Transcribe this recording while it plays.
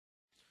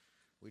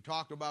We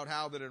talked about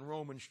how that in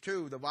Romans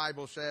 2, the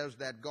Bible says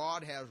that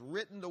God has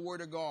written the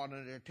Word of God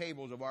on the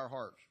tables of our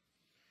hearts.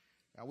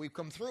 Now, we've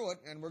come through it,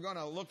 and we're going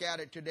to look at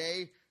it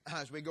today.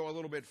 As we go a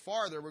little bit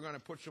farther, we're going to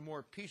put some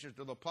more pieces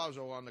to the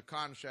puzzle on the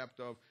concept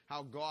of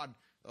how God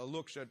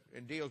looks at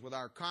and deals with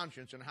our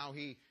conscience and how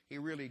He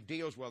really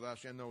deals with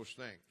us in those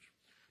things.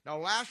 Now,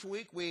 last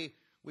week, we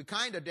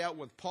kind of dealt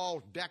with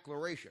Paul's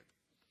declaration.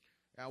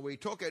 Now, we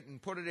took it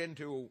and put it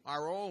into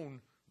our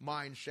own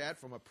mindset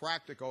from a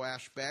practical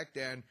aspect,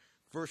 and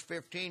verse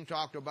 15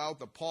 talked about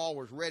that Paul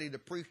was ready to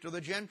preach to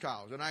the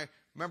Gentiles. And I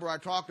remember I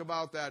talked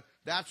about that.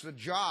 That's the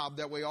job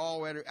that we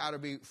all ought to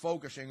be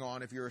focusing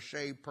on if you're a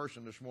saved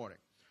person this morning.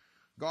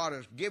 God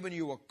has given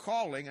you a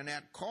calling, and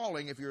that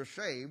calling, if you're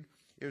saved,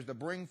 is to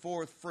bring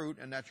forth fruit,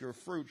 and that your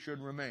fruit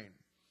should remain.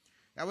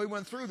 Now, we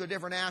went through the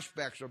different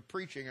aspects of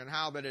preaching and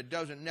how that it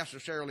doesn't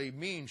necessarily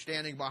mean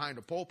standing behind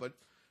a pulpit,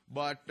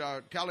 but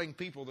telling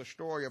people the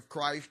story of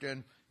Christ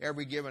in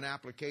every given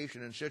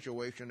application and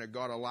situation that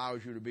God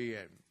allows you to be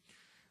in.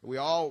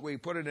 We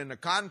put it in the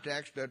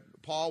context that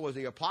Paul was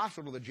the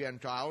apostle to the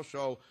Gentiles,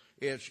 so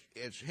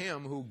it's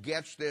him who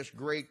gets this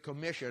great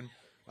commission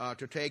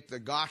to take the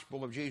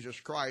gospel of Jesus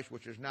Christ,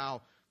 which has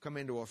now come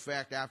into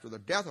effect after the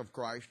death of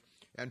Christ,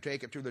 and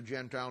take it to the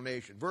Gentile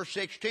nation. Verse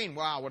 16,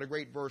 wow, what a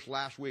great verse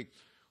last week.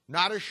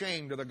 Not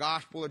ashamed of the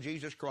gospel of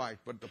Jesus Christ,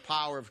 but the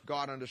power of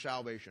God unto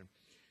salvation.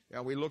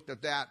 And we looked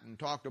at that and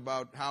talked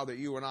about how that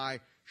you and I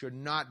should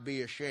not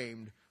be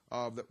ashamed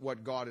of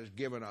what God has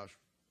given us.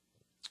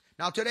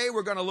 Now today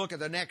we're going to look at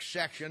the next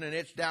section, and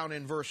it's down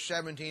in verse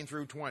 17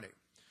 through 20.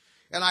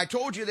 And I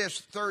told you this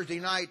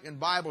Thursday night in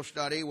Bible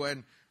study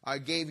when I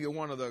gave you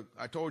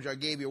I told you I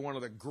gave you one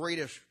of the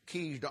greatest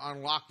keys to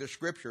unlock the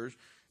Scriptures.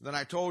 Then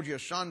I told you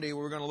Sunday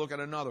we were going to look at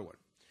another one.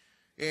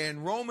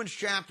 In Romans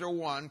chapter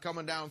 1,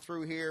 coming down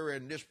through here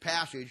in this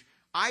passage,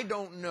 I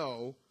don't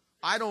know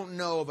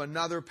of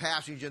another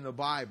passage in the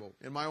Bible,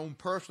 in my own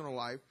personal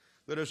life,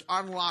 that has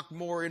unlocked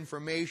more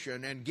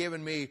information and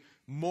given me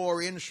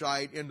more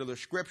insight into the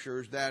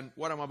Scriptures than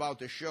what I'm about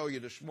to show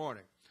you this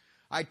morning.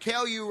 I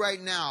tell you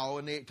right now,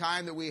 in the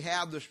time that we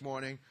have this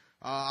morning,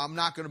 I'm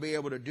not going to be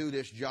able to do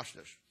this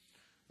justice.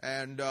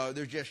 And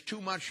there's just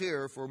too much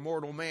here for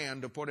mortal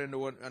man to put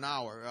into an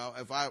hour.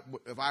 If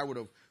I would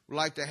have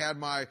liked to have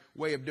my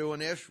way of doing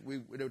this, we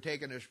would have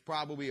taken us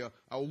probably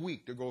a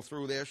week to go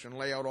through this and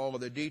lay out all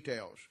of the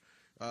details.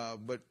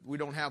 But we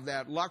don't have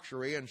that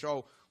luxury, and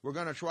so we're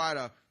going to try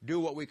to do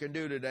what we can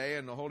do today,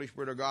 and the Holy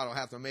Spirit of God will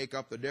have to make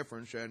up the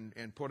difference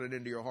and put it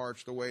into your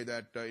hearts the way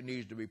that it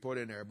needs to be put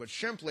in there. But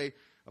simply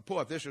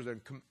put, this is a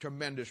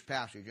tremendous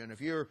passage, and if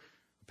you're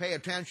pay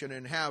attention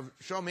and have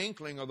some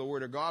inkling of the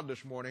Word of God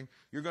this morning,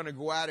 you're going to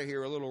go out of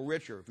here a little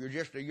richer. If you're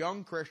just a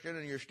young Christian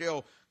and you're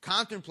still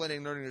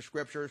contemplating learning the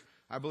Scriptures,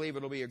 I believe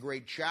it'll be a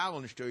great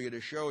challenge to you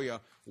to show you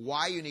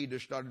why you need to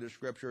study the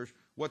Scriptures,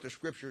 what the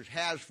Scriptures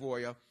has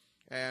for you,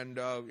 and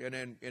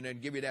then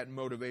give you that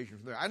motivation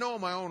from there. I know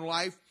in my own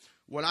life,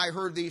 when I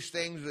heard these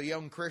things as a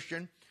young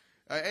Christian,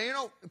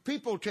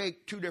 people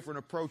take two different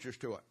approaches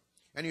to it,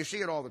 and you see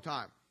it all the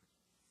time.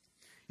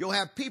 You'll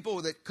have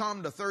people that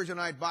come to Thursday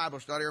night Bible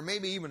study, or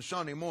maybe even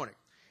Sunday morning,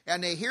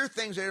 and they hear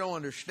things they don't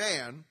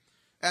understand,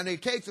 and they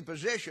take the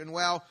position,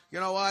 well, you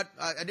know what,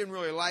 I didn't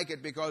really like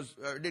it because,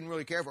 or didn't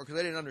really care for it because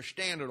I didn't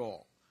understand it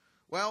all.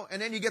 Well,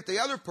 and then you get the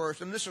other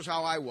person, this is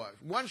how I was.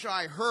 Once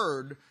I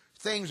heard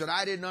things that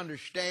I didn't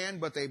understand,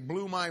 but they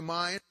blew my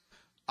mind,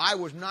 I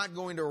was not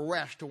going to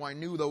rest till I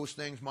knew those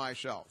things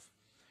myself.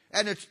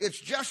 And it's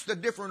just the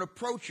different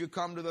approach you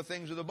come to the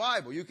things of the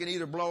Bible. You can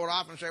either blow it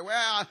off and say,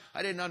 well,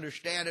 I didn't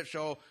understand it,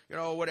 so,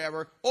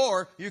 whatever.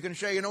 Or you can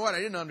say, you know what, I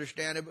didn't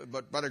understand it,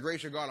 but by the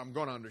grace of God, I'm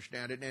going to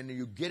understand it. And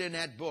you get in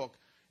that book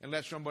and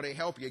let somebody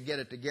help you get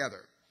it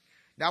together.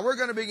 Now, we're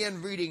going to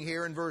begin reading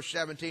here in verse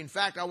 17. In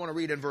fact, I want to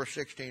read in verse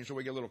 16 so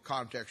we get a little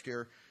context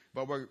here.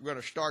 But we're going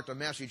to start the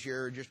message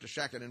here in just a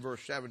second in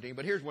verse 17.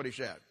 But here's what he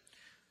said.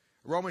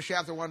 Romans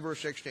chapter 1, verse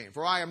 16.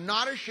 For I am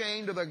not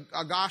ashamed of the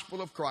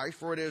gospel of Christ,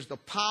 for it is the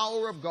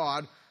power of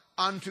God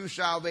unto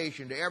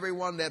salvation to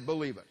everyone that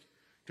believeth,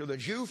 to the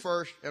Jew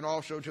first and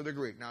also to the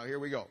Greek. Now here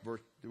we go,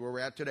 verse where we're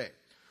at today.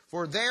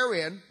 For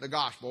therein, the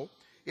gospel,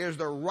 is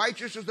the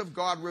righteousness of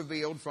God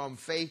revealed from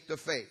faith to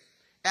faith.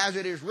 As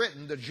it is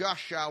written, the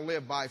just shall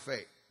live by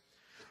faith.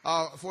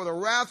 For the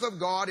wrath of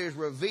God is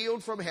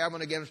revealed from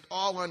heaven against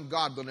all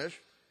ungodliness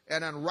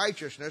and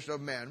unrighteousness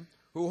of men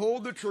who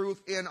hold the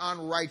truth in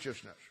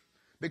unrighteousness.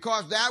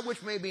 Because that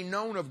which may be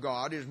known of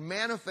God is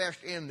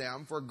manifest in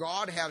them, for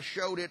God hath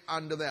showed it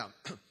unto them.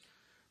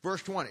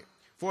 Verse 20.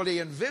 For the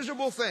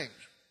invisible things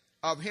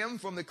of him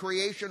from the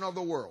creation of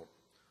the world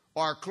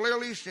are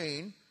clearly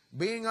seen,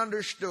 being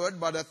understood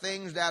by the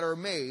things that are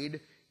made,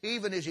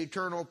 even his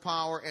eternal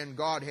power and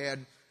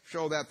Godhead,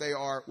 so that they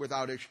are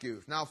without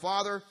excuse. Now,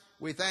 Father,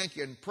 we thank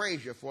you and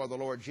praise you for the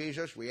Lord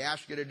Jesus. We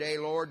ask you today,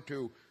 Lord,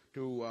 to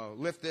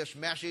lift this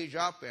message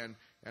up.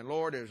 And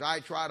Lord, as I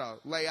try to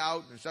lay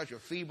out in such a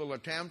feeble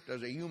attempt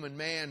as a human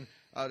man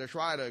to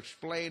try to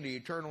explain the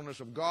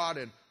eternalness of God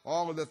and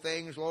all of the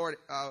things, Lord,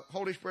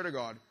 Holy Spirit of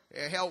God,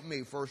 help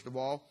me, first of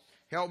all.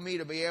 Help me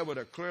to be able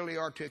to clearly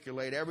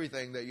articulate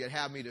everything that you'd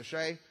have me to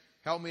say.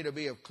 Help me to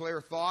be of clear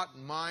thought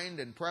and mind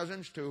and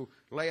presence to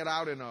lay it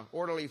out in an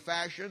orderly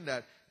fashion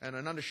and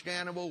an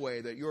understandable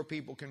way that your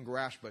people can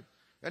grasp it.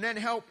 And then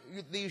help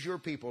these your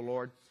people,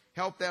 Lord.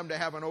 Help them to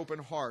have an open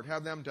heart.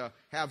 Have them to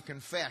have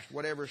confessed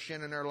whatever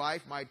sin in their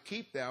life might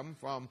keep them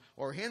from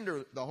or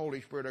hinder the Holy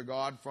Spirit of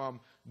God from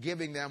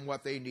giving them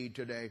what they need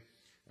today.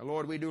 And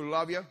Lord, we do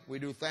love you. We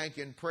do thank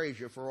you and praise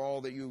you for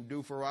all that you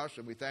do for us.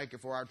 And we thank you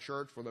for our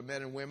church, for the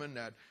men and women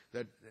that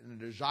the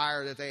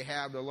desire that they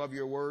have to love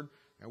your word.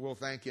 And we'll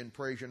thank you and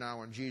praise you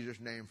now in Jesus'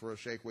 name. For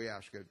his sake we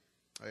ask it.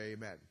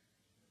 Amen.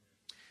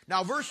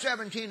 Now, verse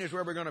 17 is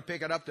where we're going to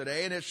pick it up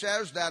today, and it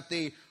says that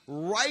the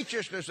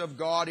righteousness of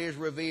God is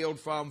revealed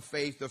from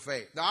faith to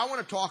faith. Now, I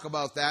want to talk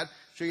about that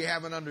so you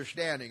have an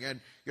understanding. And,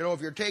 you know, if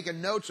you're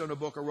taking notes on the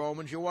book of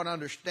Romans, you want to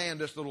understand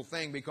this little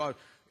thing because,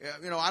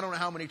 you know, I don't know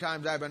how many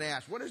times I've been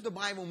asked, what does the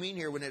Bible mean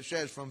here when it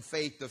says from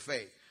faith to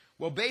faith?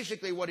 Well,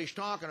 basically what he's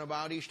talking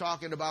about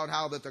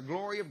how that the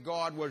glory of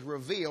God was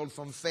revealed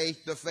from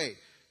faith to faith.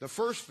 The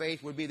first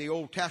faith would be the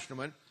Old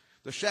Testament.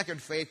 The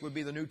second faith would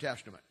be the New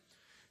Testament.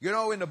 You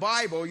know, in the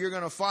Bible, you're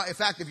going to find, in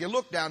fact, if you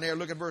look down there,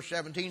 look at verse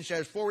 17, it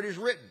says, for it is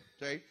written,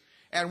 see?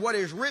 And what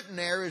is written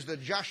there is the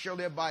just shall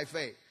live by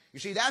faith. You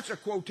see, that's a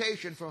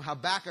quotation from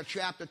Habakkuk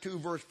chapter 2,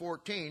 verse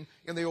 14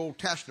 in the Old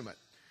Testament.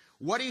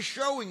 What he's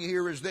showing you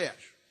here is this,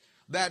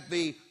 that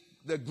the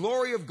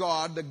glory of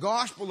God, the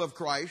gospel of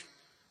Christ,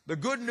 the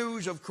good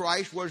news of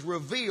Christ was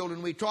revealed,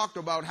 and we talked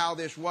about how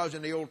this was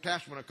in the Old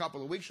Testament a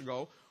couple of weeks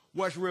ago,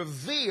 was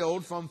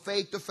revealed from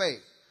faith to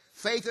faith.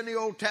 Faith in the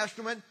Old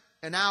Testament,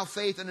 and now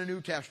faith in the New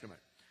Testament.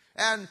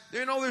 And,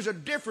 you know, there's a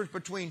difference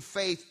between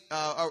faith,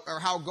 or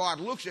how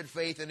God looks at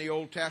faith in the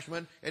Old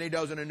Testament and he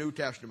does in the New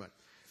Testament.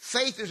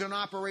 Faith is an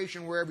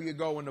operation wherever you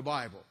go in the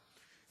Bible.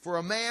 For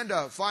a man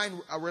to find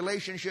a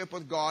relationship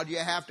with God, you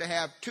have to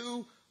have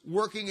two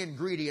working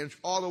ingredients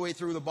all the way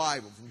through the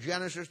Bible, from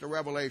Genesis to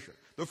Revelation.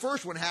 The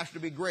first one has to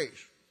be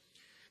grace.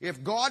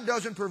 If God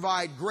doesn't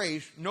provide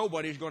grace,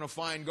 nobody's going to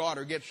find God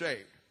or get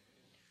saved.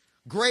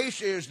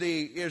 Grace is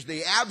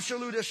the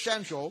absolute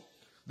essential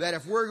that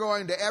if we're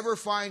going to ever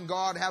find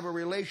God, have a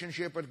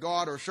relationship with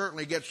God, or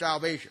certainly get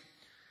salvation.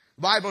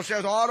 The Bible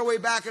says all the way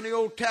back in the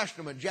Old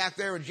Testament, Jack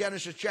there in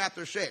Genesis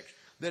chapter 6,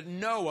 that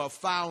Noah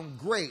found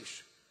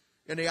grace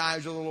in the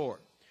eyes of the Lord.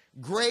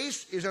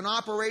 Grace is an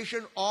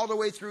operation all the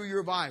way through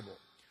your Bible.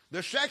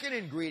 The second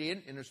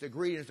ingredient, and it's the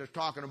ingredient that's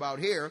talking about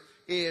here,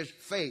 is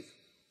faith.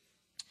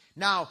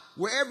 Now,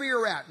 wherever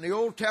you're at, in the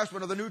Old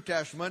Testament or the New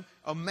Testament,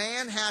 a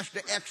man has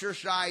to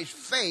exercise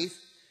faith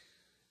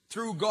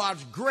through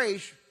God's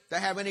grace to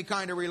have any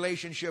kind of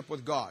relationship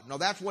with God. Now,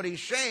 that's what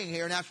he's saying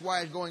here, and that's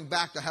why he's going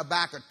back to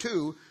Habakkuk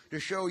 2 to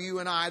show you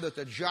and I that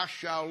the just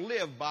shall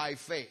live by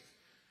faith.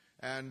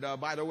 And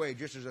by the way,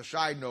 just as a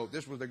side note,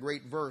 this was the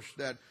great verse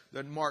that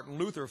Martin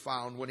Luther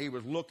found when he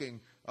was looking,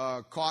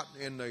 caught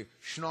in the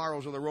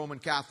snarls of the Roman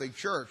Catholic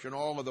Church and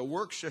all of the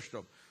work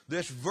system.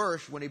 This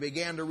verse, when he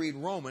began to read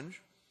Romans,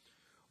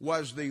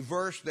 was the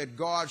verse that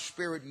God's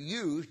Spirit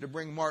used to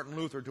bring Martin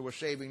Luther to a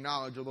saving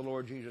knowledge of the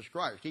Lord Jesus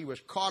Christ. He was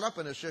caught up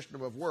in a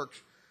system of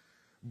works,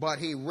 but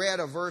he read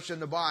a verse in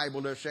the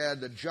Bible that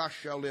said, the just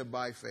shall live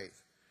by faith.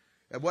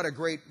 And what a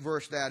great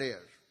verse that is.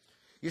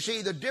 You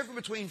see, the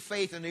difference between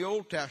faith in the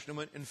Old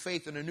Testament and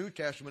faith in the New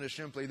Testament is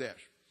simply this.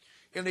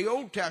 In the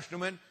Old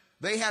Testament,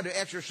 they had to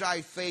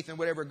exercise faith in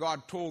whatever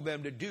God told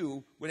them to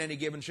do in any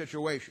given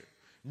situation.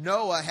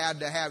 Noah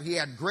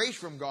had grace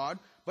from God,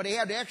 but he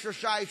had to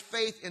exercise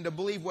faith and to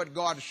believe what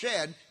God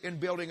said in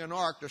building an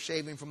ark to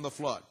save him from the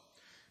flood.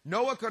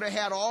 Noah could have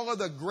had all of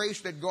the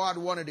grace that God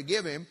wanted to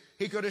give him.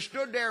 He could have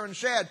stood there and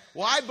said,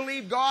 well, I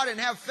believe God and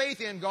have faith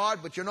in God,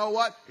 but you know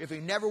what? If he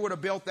never would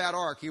have built that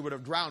ark, he would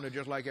have drowned it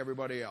just like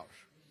everybody else.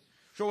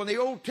 So in the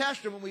Old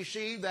Testament, we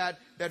see that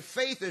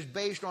faith is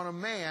based on a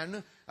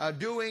man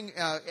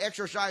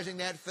exercising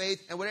that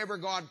faith and whatever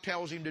God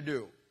tells him to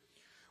do.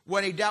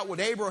 When he dealt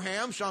with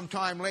Abraham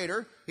sometime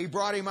later, he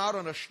brought him out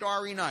on a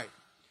starry night.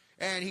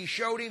 And he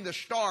showed him the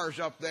stars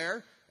up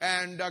there.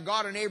 And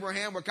God and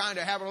Abraham were kind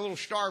of having a little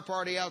star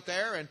party out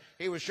there. And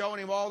he was showing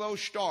him all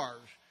those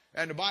stars.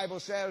 And the Bible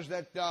says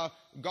that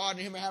God and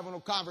him were having a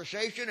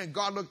conversation. And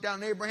God looked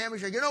down at Abraham. He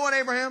said, you know what,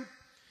 Abraham?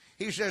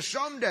 He says,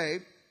 someday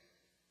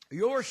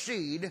your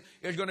seed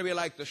is going to be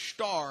like the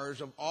stars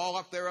of all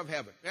up there of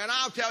heaven. And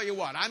I'll tell you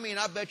what. I mean,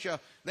 I bet you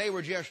they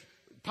were just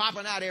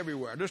popping out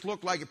everywhere. It just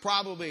looked like it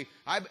probably...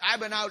 I've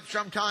been out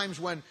sometimes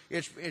when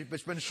it's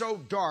been so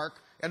dark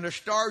and the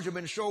stars have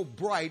been so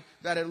bright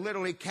that it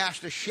literally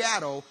cast a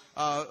shadow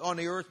on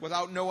the earth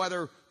without no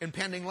other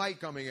impending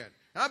light coming in.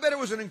 And I bet it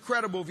was an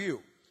incredible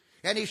view.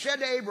 And he said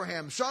to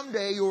Abraham,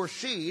 someday your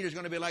seed is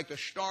going to be like the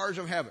stars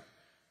of heaven.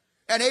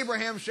 And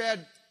Abraham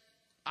said,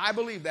 I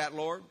believe that,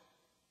 Lord.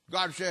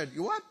 God said,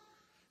 you what?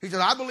 He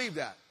said, I believe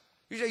that.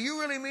 He said,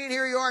 you really mean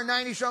here you are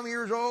 90-some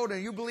years old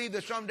and you believe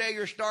that someday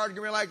your stars are going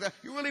to be like that?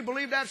 You really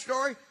believe that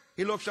story?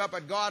 He looks up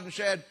at God and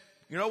said,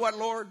 you know what,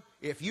 Lord?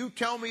 If you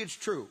tell me it's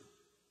true,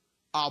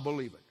 I'll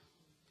believe it.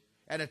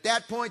 And at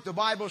that point, the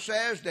Bible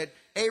says that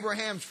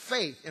Abraham's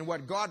faith in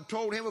what God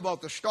told him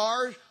about the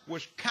stars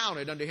was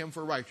counted unto him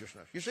for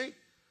righteousness. You see?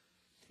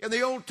 In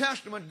the Old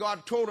Testament,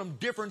 God told them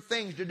different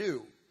things to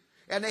do.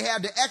 And they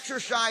had to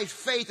exercise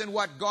faith in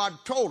what God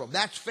told them.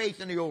 That's faith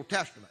in the Old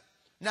Testament.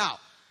 Now,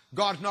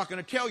 God's not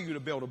going to tell you to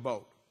build a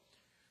boat.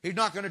 He's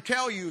not going to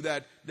tell you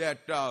that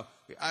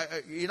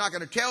He's not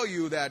going to tell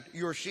you that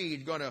your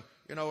seed's going to,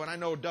 and I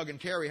know Doug and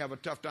Terry have a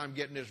tough time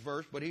getting this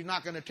verse, but He's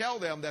not going to tell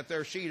them that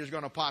their seed is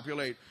going to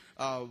populate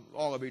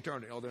all of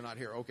eternity. Oh, they're not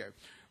here. Okay.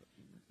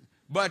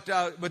 But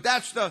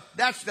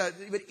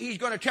He's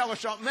going to tell us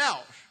something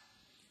else.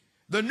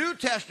 The New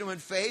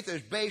Testament faith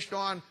is based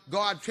on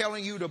God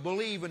telling you to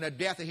believe in the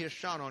death of His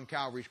Son on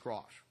Calvary's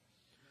cross.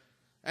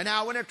 And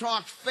now when it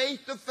talks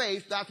faith to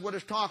faith, that's what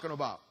it's talking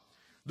about.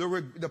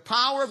 The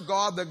power of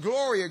God, the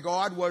glory of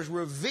God was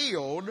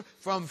revealed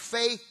from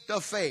faith to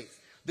faith.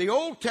 The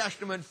Old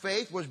Testament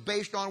faith was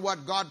based on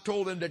what God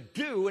told them to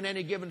do in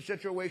any given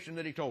situation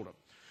that He told them.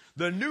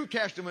 The New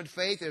Testament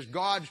faith is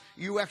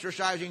you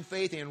exercising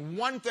faith in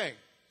one thing,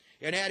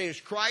 and that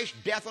is Christ's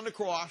death on the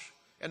cross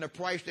and the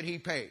price that He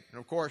paid. And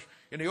of course,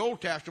 in the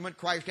Old Testament,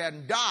 Christ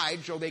hadn't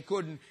died, so they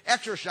couldn't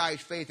exercise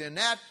faith in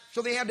that.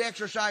 So they had to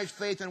exercise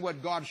faith in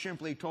what God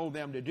simply told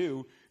them to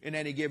do in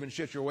any given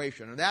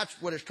situation. And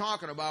that's what it's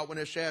talking about when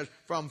it says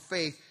from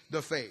faith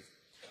to faith.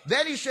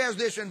 Then he says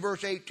this in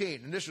verse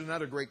 18, and this is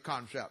another great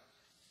concept.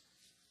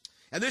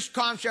 And this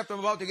concept I'm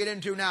about to get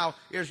into now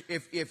is,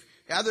 if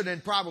other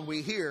than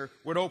probably here,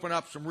 would open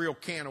up some real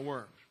can of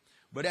worms.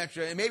 But that's,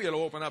 maybe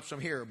it'll open up some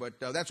here, but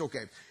that's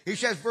okay. He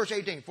says, verse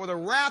 18, for the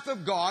wrath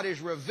of God is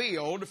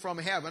revealed from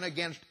heaven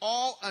against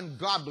all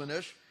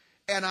ungodliness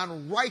and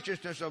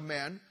unrighteousness of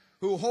men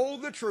who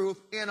hold the truth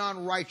in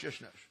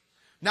unrighteousness.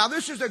 Now,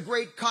 this is a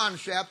great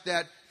concept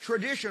that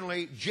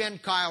traditionally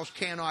Gentiles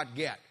cannot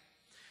get.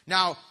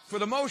 Now, for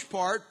the most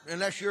part,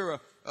 unless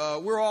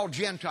we're all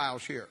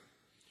Gentiles here.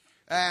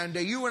 And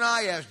you and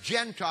I as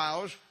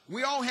Gentiles,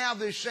 we all have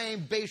the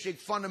same basic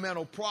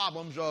fundamental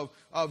problems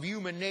of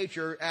human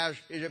nature as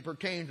it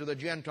pertains to the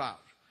Gentiles.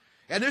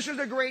 And this is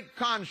a great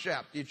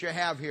concept that you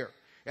have here.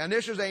 And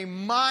this is a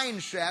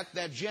mindset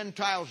that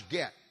Gentiles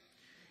get.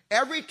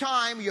 Every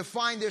time you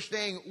find this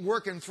thing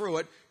working through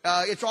it,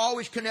 it's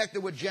always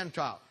connected with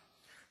Gentiles.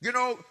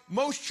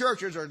 Most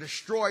churches are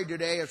destroyed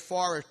today as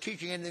far as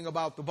teaching anything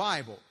about the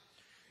Bible.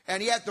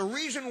 And yet the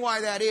reason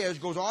why that is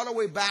goes all the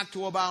way back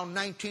to about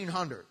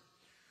 1900.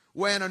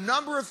 When a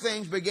number of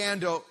things began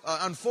to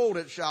unfold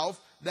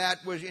itself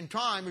that was in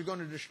time was going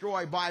to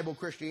destroy Bible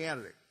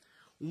Christianity.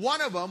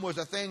 One of them was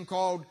a thing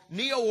called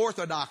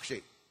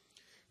Neo-Orthodoxy.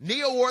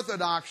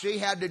 Neo-Orthodoxy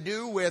had to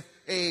do with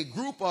a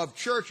group of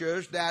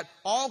churches that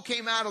all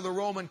came out of the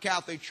Roman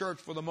Catholic Church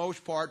for the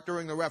most part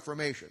during the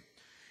Reformation.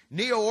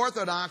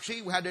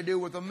 Neo-Orthodoxy had to do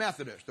with the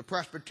Methodists, the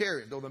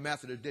Presbyterians, though the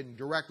Methodists didn't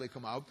directly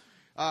come out.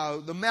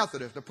 The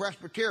Methodists, the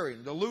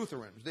Presbyterians, the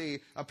Lutherans,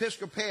 the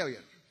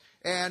Episcopalians,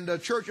 and the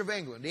Church of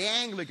England, the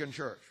Anglican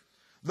Church.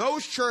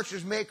 Those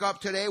churches make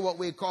up today what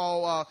we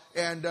call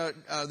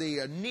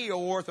the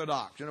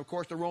Neo-Orthodox. And of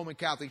course the Roman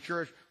Catholic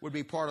Church would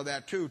be part of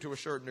that too, to a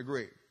certain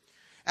degree.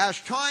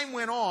 As time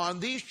went on,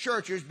 these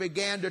churches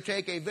began to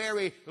take a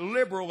very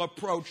liberal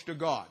approach to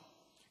God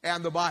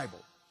and the Bible.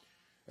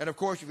 And of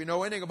course, if you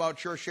know anything about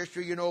church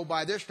history, you know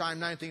by this time,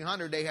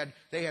 1900,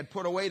 they had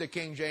put away the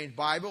King James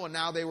Bible, and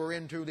now they were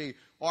into the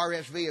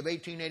RSV of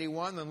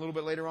 1881, then a little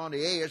bit later on the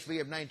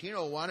ASV of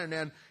 1901, and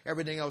then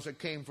everything else that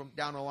came from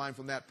down the line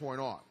from that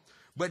point on.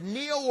 But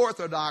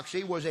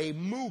Neo-Orthodoxy was a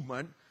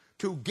movement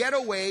to get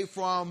away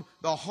from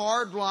the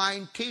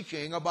hardline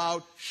teaching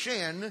about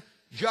sin,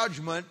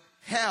 judgment,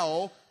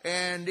 hell,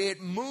 and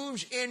it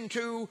moves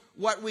into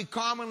what we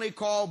commonly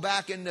call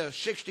back in the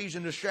 60s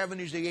and the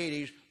 70s, the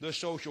 80s, the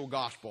social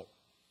gospel.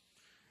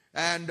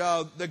 And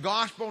the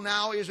gospel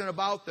now isn't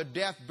about the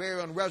death,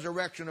 burial, and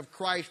resurrection of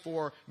Christ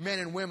for men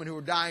and women who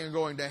are dying and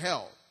going to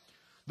hell.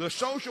 The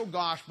social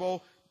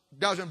gospel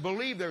doesn't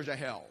believe there's a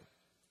hell.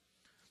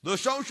 The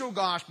social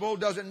gospel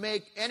doesn't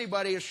make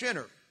anybody a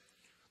sinner.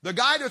 The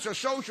guy that's a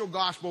social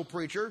gospel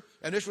preacher,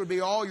 and this would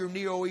be all your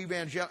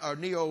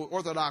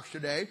Neo-Orthodox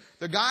today,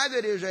 the guy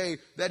that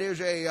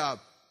is a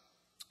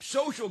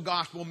social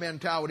gospel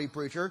mentality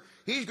preacher,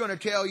 he's going to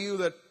tell you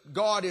that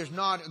God is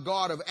not a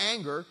God of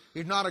anger,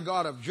 He's not a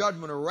God of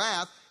judgment or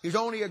wrath, He's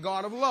only a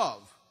God of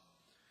love.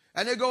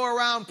 And they go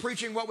around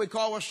preaching what we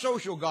call a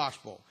social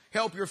gospel,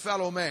 help your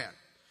fellow man,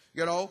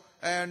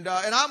 and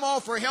I'm all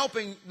for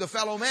helping the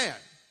fellow man.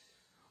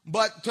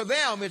 But to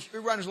them, it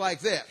runs like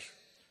this.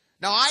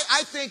 Now,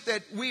 I think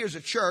that we as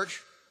a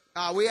church,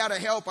 we ought to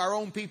help our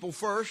own people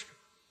first,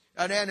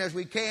 and then as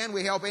we can,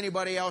 we help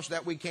anybody else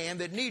that we can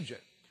that needs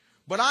it.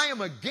 But I am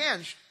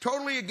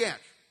totally against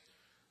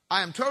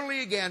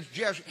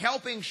just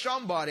helping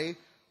somebody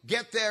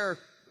get their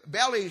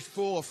bellies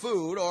full of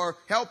food or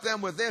help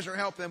them with this or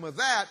help them with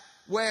that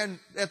when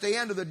at the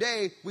end of the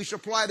day we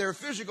supply their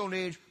physical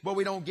needs but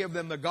we don't give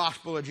them the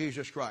gospel of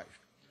Jesus Christ.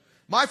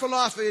 My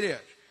philosophy it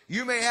is,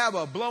 you may have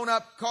a blown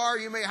up car,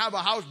 you may have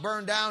a house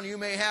burned down, you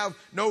may have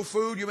no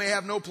food, you may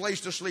have no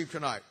place to sleep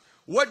tonight.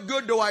 what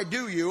good do I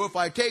do you if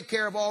I take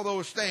care of all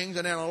those things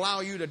and then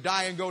allow you to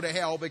die and go to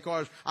hell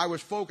because I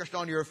was focused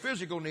on your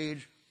physical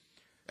needs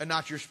and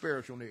not your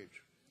spiritual needs?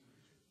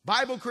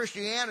 Bible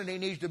Christianity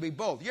needs to be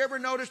both. You ever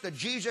notice that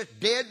Jesus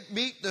did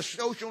meet the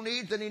social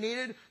needs that he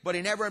needed, but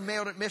he never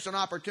missed an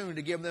opportunity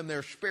to give them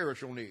their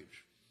spiritual needs?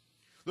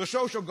 The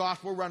social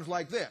gospel runs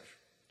like this.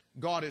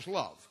 God is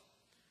love.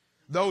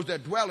 Those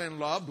that dwell in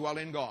love dwell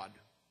in God.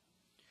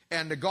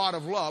 And the God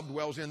of love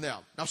dwells in them.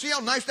 Now see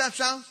how nice that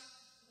sounds?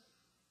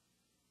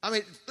 I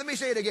mean, let me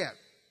say it again.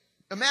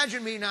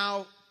 Imagine me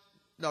now.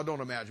 No, don't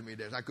imagine me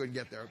this. I couldn't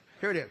get there.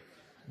 Here it is.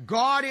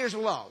 God is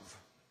love.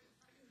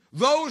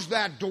 Those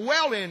that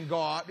dwell in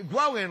God,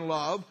 dwell in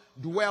love,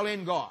 dwell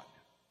in God.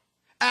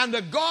 And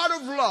the God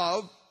of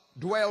love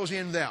dwells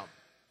in them.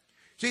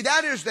 See,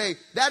 that is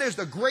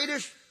the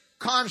greatest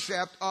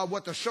concept of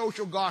what the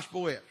social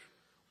gospel is.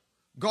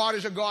 God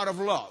is a God of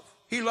love.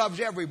 He loves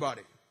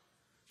everybody.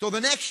 So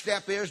the next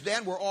step is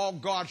then we're all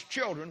God's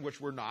children, which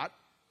we're not.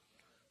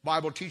 The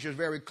Bible teaches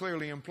very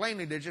clearly and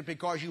plainly that just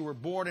because you were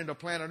born into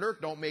planet Earth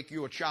don't make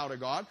you a child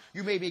of God.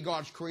 You may be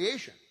God's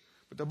creation.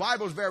 But the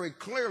Bible is very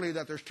clearly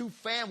that there's two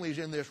families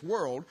in this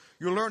world.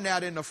 You learn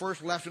that in the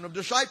first lesson of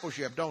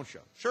discipleship, don't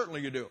you?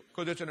 Certainly you do,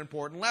 because it's an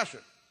important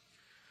lesson.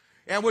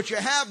 And what you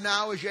have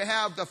now is you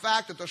have the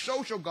fact that the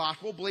social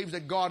gospel believes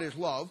that God is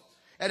love.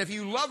 And if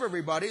you love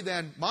everybody,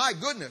 then, my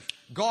goodness,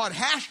 God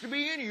has to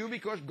be in you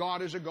because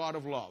God is a God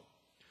of love.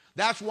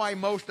 That's why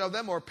most of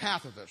them are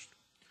pacifists.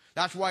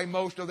 That's why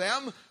most of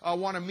them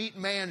want to meet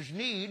man's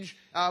needs,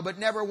 but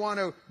never want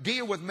to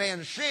deal with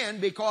man's sin,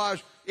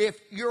 because if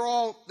you're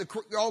all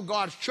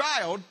God's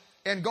child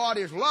and God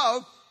is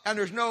love and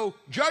there's no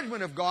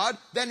judgment of God,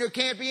 then there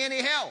can't be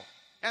any hell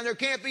and there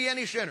can't be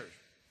any sinners.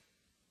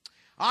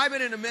 I've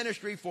been in the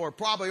ministry for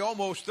probably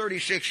almost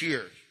 36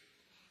 years.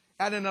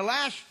 And in the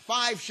last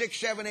 5, 6,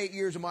 7, 8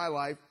 years of my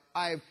life,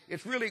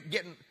 it's really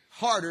getting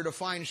harder to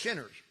find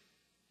sinners.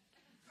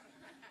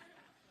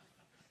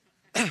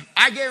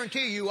 I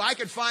guarantee you I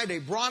could find a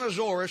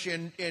brontosaurus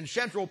in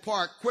Central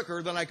Park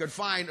quicker than I could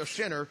find a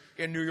sinner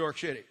in New York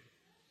City.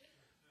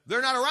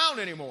 They're not around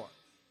anymore.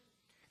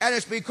 And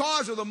it's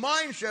because of the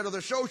mindset of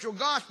the social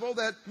gospel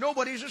that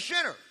nobody's a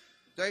sinner.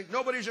 Okay?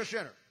 Nobody's a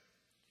sinner.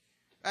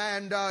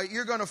 And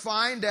you're going to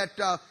find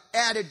that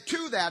added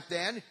to that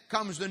then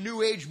comes the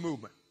New Age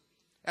movement.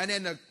 And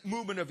then the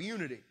movement of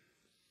unity.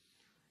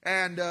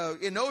 And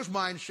in those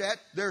mindset,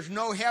 there's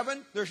no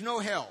heaven, there's no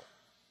hell.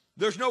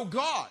 There's no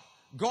God.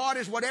 God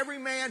is what every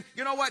man,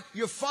 you know what,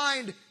 you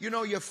find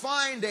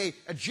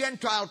a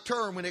Gentile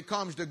term when it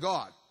comes to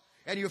God.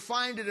 And you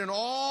find it in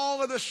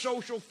all of the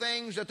social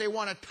things that they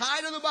want to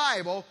tie to the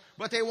Bible,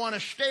 but they want to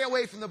stay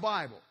away from the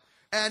Bible.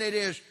 And it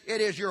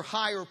is your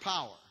higher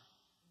power.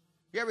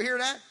 You ever hear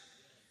that?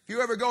 If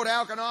you ever go to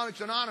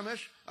Alcoholics Anonymous,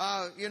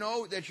 you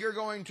know that they're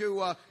going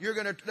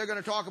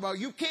to talk about,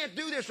 you can't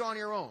do this on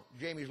your own.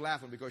 Jamie's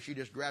laughing because she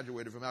just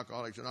graduated from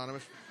Alcoholics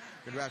Anonymous.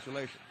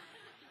 Congratulations.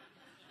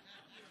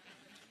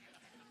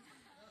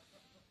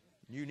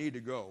 You need to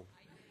go.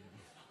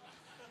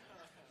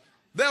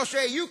 They'll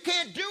say, you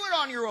can't do it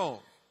on your own.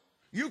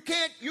 You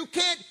can't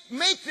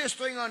make this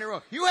thing on your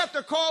own. You have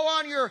to call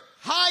on your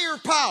higher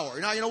power.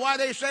 Now, you know why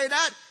they say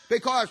that?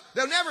 Because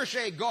they'll never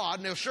say God,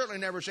 and they'll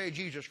certainly never say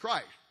Jesus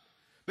Christ.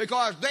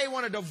 Because they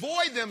want to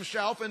devoid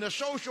themselves in the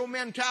social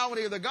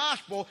mentality of the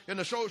gospel, in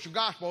the social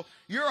gospel.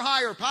 Your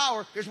higher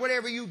power is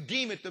whatever you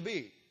deem it to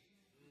be.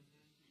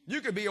 You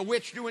could be a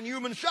witch doing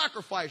human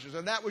sacrifices,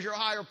 and that was your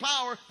higher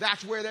power.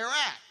 That's where they're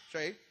at,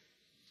 see?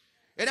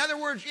 In other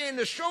words, in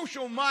the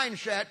social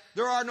mindset,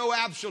 there are no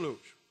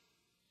absolutes.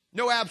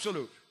 No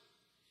absolutes.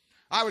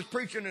 I was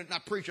teaching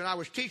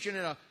in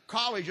a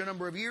college a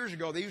number of years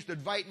ago. They used to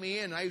invite me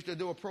in. I used to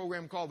do a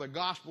program called The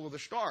Gospel of the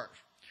Stars.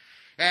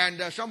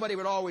 And somebody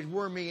would always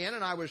worm me in,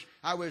 and I was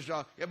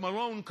at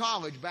Malone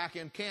College back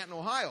in Canton,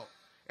 Ohio.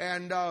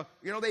 And,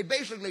 they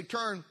basically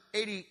turned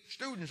 80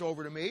 students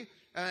over to me,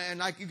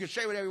 and you could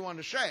say whatever you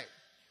wanted to say.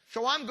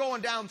 So I'm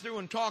going down through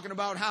and talking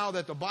about how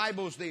that the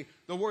Bible's the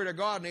Word of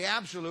God and the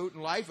absolute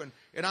in life,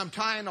 and I'm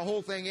tying the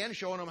whole thing in,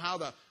 showing them how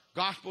the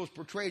gospel is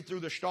portrayed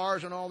through the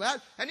stars and all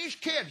that. And these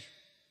kids,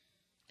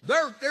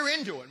 they're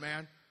into it,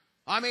 man.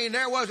 I mean,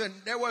 there wasn't,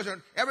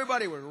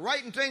 everybody was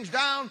writing things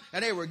down,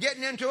 and they were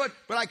getting into it,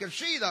 but I could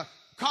see the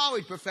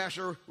college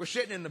professor was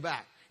sitting in the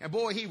back, and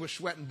boy, he was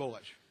sweating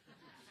bullets.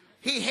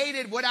 He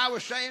hated what I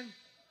was saying.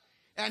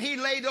 And he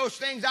laid those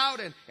things out,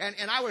 and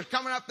I was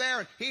coming up there,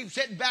 and he was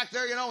sitting back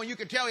there, and you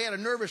could tell he had a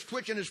nervous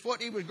twitch in his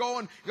foot. He was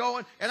going,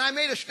 and I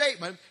made a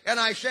statement, and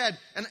I said,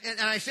 and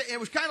I said, it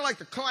was kind of like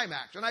the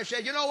climax, and I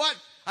said, you know what?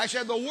 I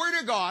said, the Word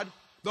of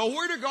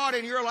God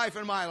in your life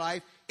and my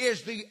life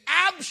is the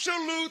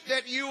absolute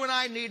that you and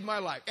I need in my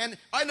life. And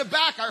in the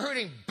back, I heard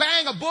him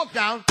bang a book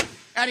down,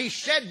 and he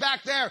said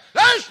back there,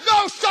 there's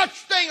no such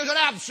thing as an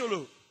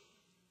absolute.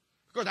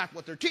 Because that's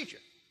what they're teaching.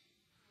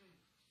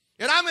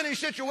 And I'm in a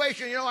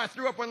situation, I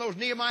threw up one of those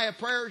Nehemiah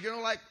prayers,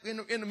 like in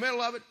the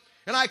middle of it.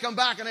 And I come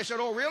back and they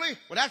said, oh, really?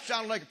 Well, that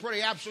sounded like a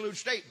pretty absolute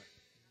statement.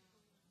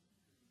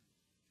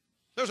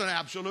 There's an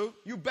absolute.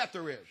 You bet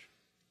there is.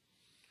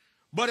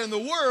 But in the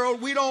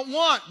world, we don't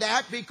want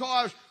that,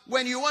 because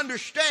when you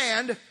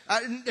understand,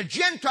 the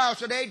Gentiles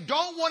today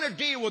don't want to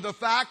deal with the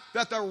fact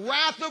that the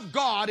wrath of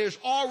God is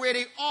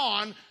already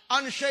on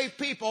unsaved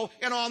people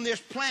and on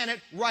this planet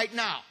right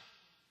now.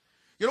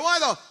 You know why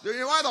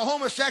the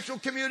homosexual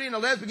community and the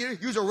lesbian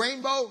community use a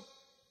rainbow?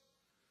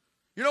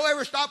 You know,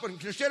 ever stop and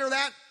consider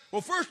that?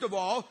 Well, first of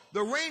all,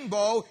 the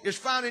rainbow is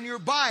found in your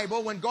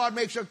Bible when God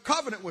makes a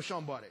covenant with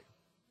somebody.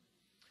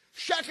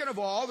 Second of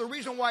all, the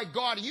reason why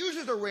God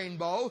uses a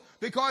rainbow,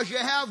 because you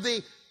have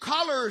the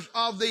colors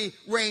of the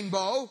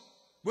rainbow,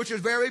 which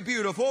is very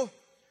beautiful,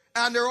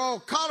 and they're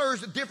all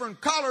colors, different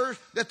colors,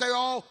 that they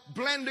all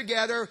blend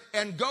together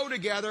and go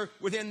together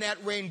within that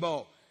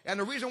rainbow. And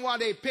the reason why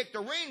they picked a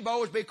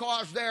rainbow is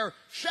because their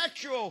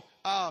sexual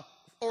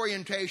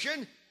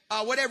orientation,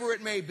 whatever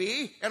it may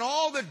be, and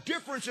all the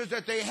differences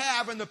that they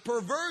have and the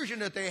perversion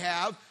that they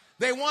have,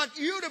 they want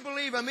you to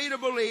believe and me to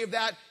believe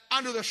that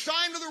under the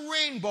sign of the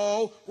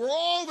rainbow, we're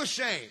all the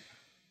same.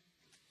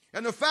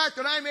 And the fact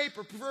that I may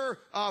prefer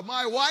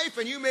my wife,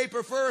 and you may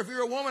prefer, if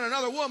you're a woman,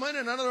 another woman,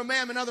 and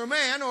another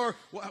man, or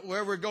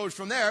wherever it goes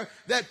from there,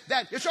 that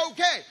it's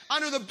okay.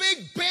 Under the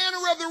big banner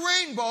of the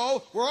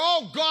rainbow, we're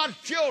all God's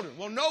children.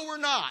 Well, no, we're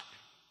not.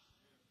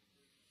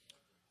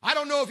 I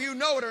don't know if you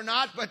know it or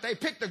not, but they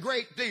picked a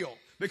great deal.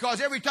 Because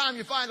every time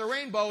you find the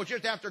rainbow, it's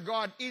just after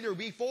God, either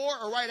before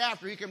or right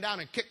after He come down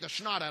and kick the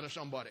snot out of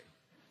somebody.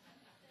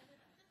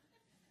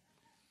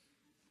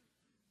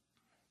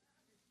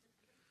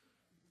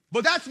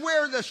 But that's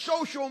where the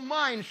social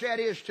mindset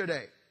is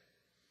today.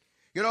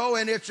 You know,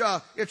 and it's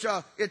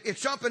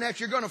something that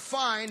you're going to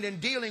find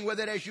in dealing with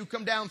it as you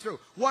come down through.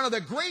 One of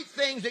the great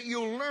things that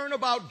you'll learn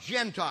about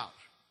Gentiles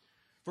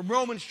from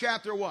Romans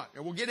chapter 1,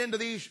 and we'll get into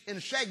these in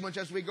segments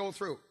as we go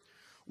through.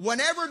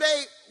 Whenever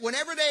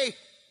they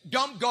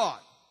dump God,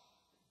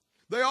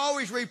 they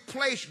always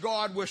replace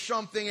God with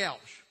something else.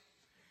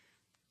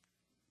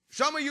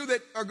 Some of you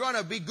that are going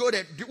to be good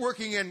at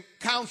working in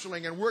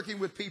counseling and working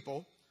with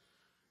people,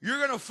 you're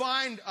going to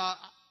find,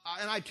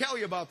 and I tell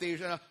you about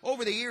these,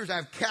 over the years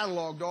I've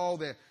cataloged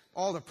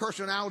all the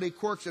personality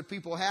quirks that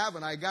people have,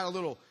 and I got a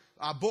little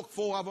book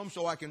full of them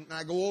so I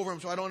go over them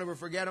so I don't ever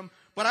forget them.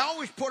 But I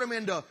always put them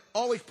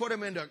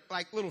into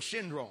like little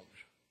syndromes.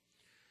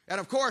 And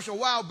of course, a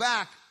while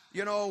back,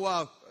 you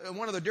know, in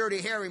one of the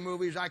Dirty Harry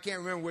movies, I can't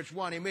remember which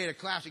one, he made a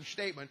classic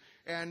statement,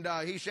 and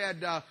he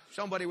said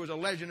somebody was a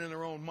legend in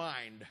their own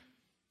mind.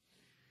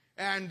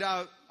 And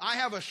I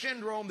have a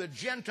syndrome that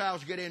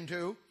Gentiles get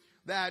into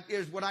that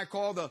is what I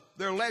call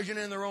their legend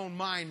in their own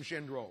mind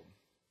syndrome.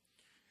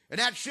 And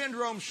that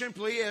syndrome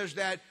simply is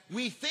that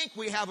we think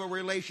we have a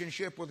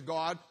relationship with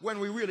God when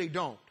we really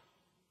don't.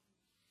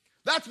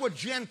 That's what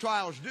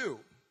Gentiles do.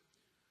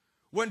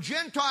 When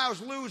Gentiles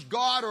lose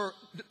God or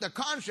the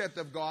concept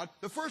of God,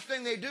 the first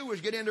thing they do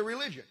is get into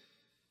religion.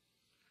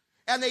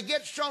 And they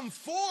get some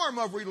form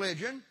of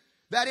religion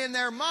that in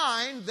their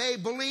mind they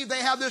believe they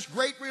have this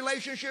great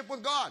relationship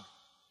with God.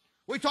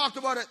 We talked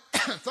about it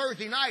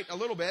Thursday night a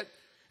little bit,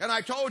 and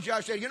I told you,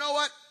 I said, you know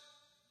what?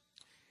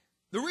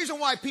 The reason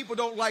why people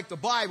don't like the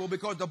Bible,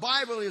 because the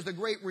Bible is the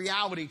great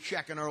reality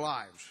check in our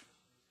lives.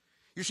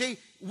 You see,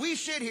 we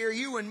sit here,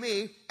 you and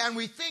me, and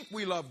we think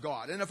we love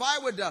God. And if I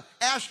would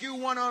ask you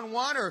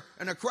one-on-one or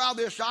in a crowd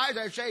this size,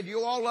 I'd say, do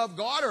you all love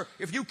God? Or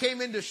if you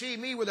came in to see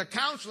me with a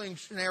counseling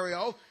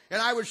scenario,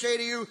 and I would say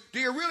to you, do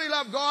you really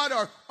love God?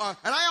 And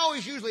I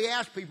always usually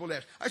ask people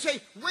this. I say,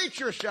 rate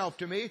yourself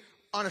to me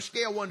on a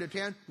scale 1 to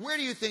 10. Where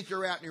do you think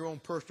you're at in your own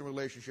personal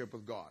relationship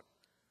with God?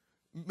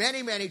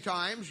 Many, many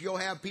times you'll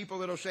have people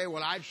that'll say,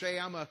 well, I'd say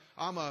I'm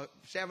a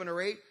 7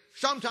 or 8.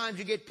 Sometimes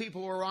you get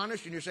people who are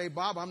honest and you say,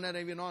 Bob, I'm not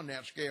even on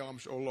that scale, I'm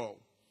so low.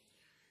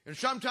 And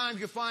sometimes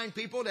you find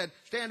people that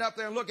stand up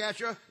there and look at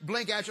you,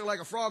 blink at you like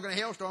a frog in a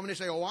hailstorm, and they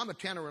say, oh, I'm a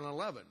 10 or an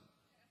 11.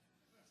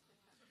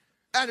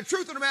 And the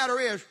truth of the matter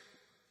is,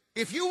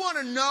 if you want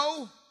to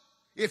know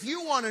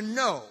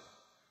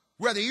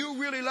whether you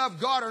really love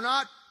God or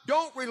not,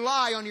 don't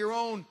rely on your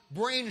own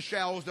brain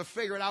cells to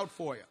figure it out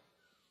for you.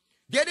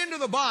 Get into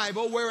the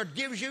Bible where it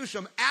gives you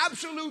some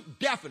absolute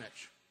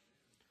definites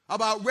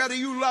about whether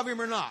you love Him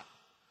or not.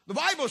 The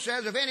Bible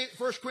says,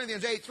 1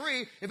 Corinthians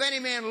 8:3, if any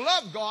man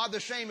love God,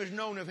 the same is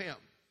known of Him.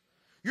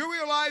 You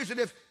realize that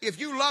if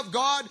you love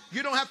God,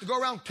 you don't have to go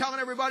around telling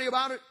everybody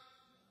about it?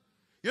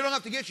 You don't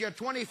have to get you a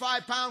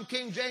 25-pound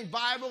King James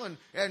Bible and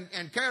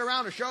carry it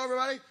around to show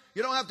everybody?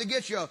 You don't have to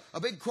get you a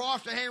big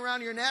cross to hang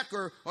around your neck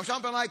or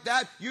something like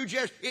that.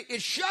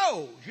 It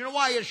shows. You know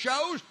why it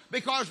shows?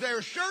 Because there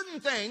are certain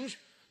things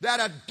that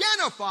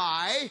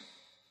identify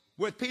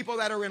with people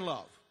that are in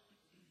love.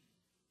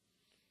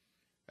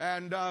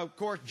 And, of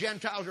course,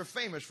 Gentiles are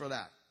famous for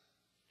that.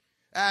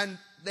 And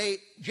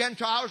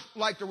Gentiles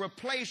like to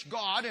replace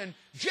God. And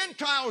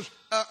Gentiles,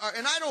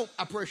 and I don't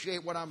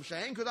appreciate what I'm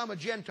saying because I'm a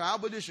Gentile,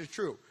 but this is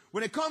true.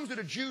 When it comes to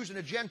the Jews and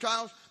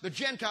the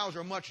Gentiles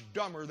are much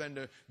dumber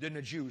than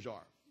the Jews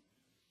are.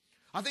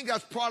 I think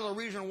that's part of the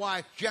reason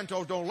why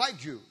Gentiles don't like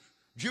Jews.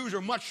 Jews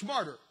are much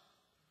smarter.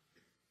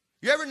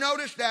 You ever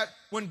notice that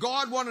when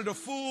God wanted to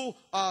fool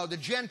the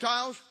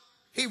Gentiles,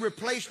 he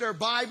replaced their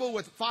Bible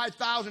with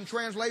 5,000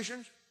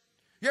 translations?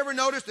 You ever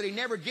notice that he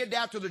never did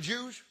that to the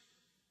Jews?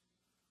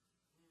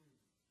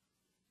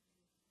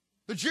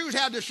 The Jews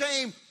had the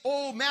same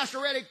old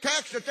Masoretic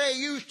text that they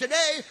use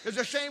today is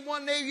the same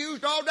one they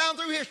used all down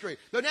through history.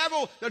 The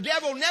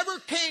devil never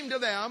came to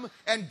them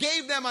and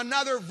gave them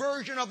another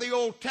version of the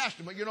Old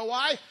Testament. You know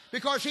why?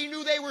 Because he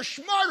knew they were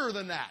smarter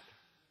than that.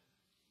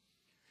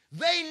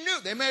 They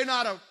knew, they may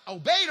not have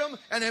obeyed him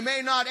and they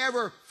may not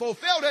ever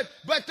fulfilled it,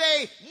 but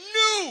they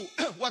knew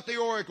what the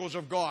oracles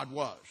of God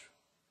was.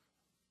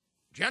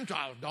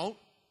 Gentiles don't.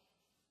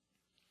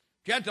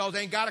 Gentiles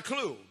ain't got a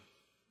clue.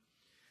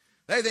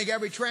 They think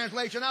every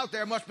translation out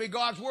there must be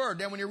God's Word.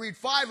 Then when you read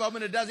 5 of them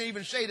and it doesn't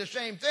even say the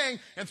same thing,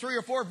 and 3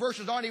 or 4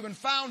 verses aren't even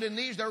found in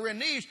these, they're in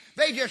these,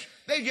 they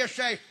just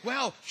say,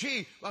 well,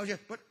 gee, I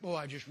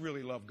just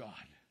really love God.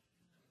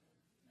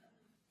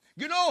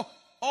 You know,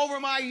 over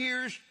my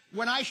years,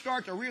 when I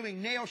start to really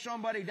nail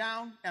somebody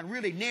down and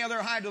really nail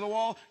their hide to the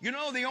wall, you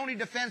know the only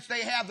defense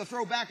they have to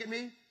throw back at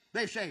me?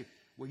 They say,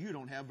 well, you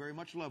don't have very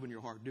much love in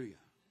your heart, do you?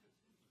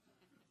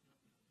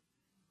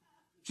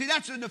 See,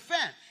 that's a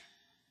defense.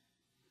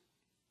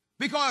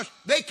 Because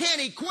they can't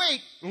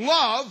equate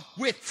love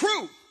with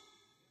truth.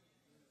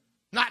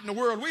 Not in the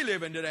world we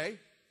live in today.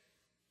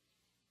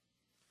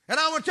 And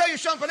I want to tell you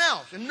something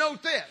else, and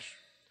note this.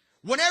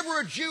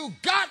 Whenever a Jew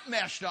got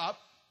messed up,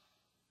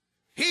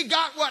 he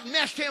got what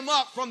messed him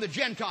up from the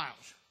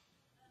Gentiles.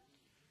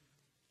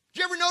 Did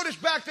you ever notice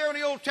back there in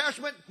the Old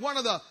Testament, one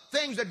of the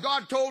things that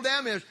God told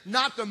them is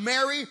not to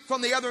marry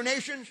from the other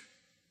nations?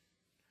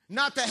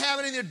 Not to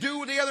have anything to do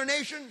with the other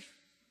nations?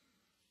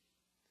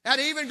 And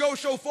he even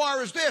goes so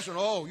far as this, and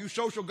oh, you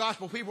social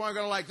gospel people aren't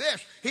going to like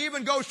this. He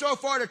even goes so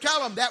far to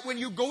tell them that when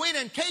you go in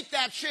and take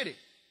that city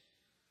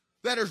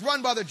that is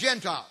run by the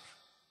Gentiles,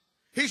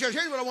 he says,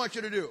 here's what I want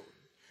you to do.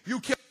 You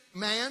kill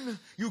man,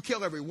 you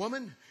kill every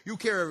woman, you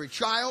kill every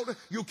child,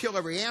 you kill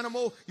every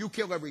animal, you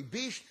kill every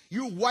beast,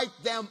 you wipe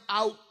them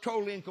out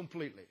totally and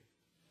completely.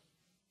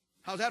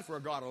 How's that for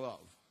a God of love?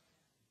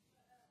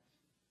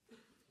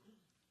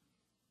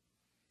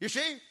 You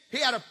see, he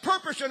had a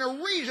purpose and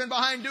a reason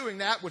behind doing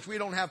that, which we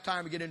don't have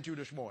time to get into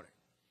this morning.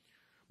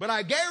 But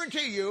I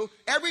guarantee you,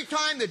 every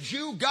time the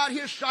Jew got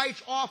his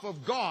sights off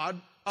of God,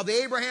 of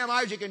the Abraham,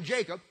 Isaac, and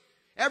Jacob,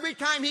 every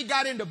time he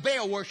got into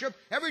Baal worship,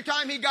 every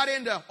time he got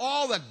into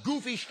all the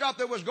goofy stuff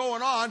that was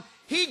going on,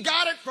 he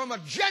got it from a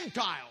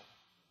Gentile.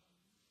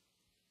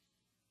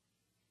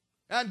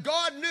 And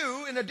God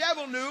knew, and the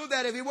devil knew,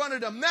 that if he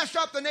wanted to mess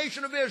up the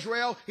nation of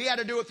Israel, he had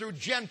to do it through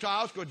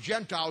Gentiles, because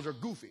Gentiles are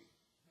goofy.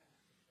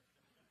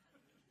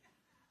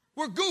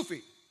 We're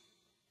goofy.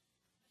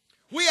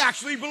 We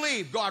actually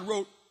believe God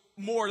wrote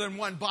more than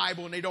one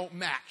Bible and they don't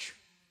match.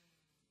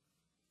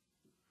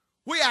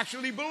 We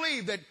actually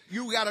believe that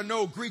you got to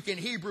know Greek and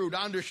Hebrew to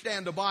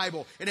understand the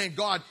Bible, and then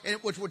God,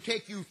 which would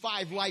take you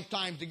 5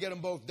 lifetimes to get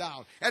them both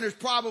down. And there's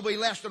probably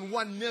less than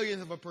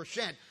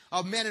 1/1,000,000%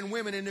 of men and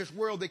women in this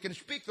world that can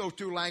speak those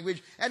 2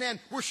 languages. And then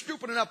we're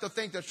stupid enough to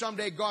think that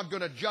someday God's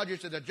going to judge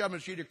us at the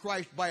judgment seat of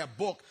Christ by a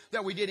book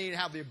that we didn't even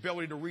have the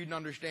ability to read and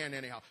understand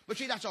anyhow. But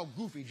see, that's how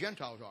goofy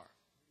Gentiles are.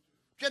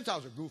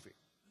 Gentiles are goofy.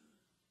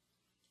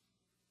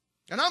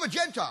 And I'm a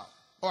Gentile,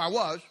 or I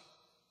was.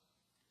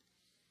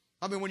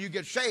 I mean, when you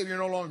get saved, you're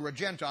no longer a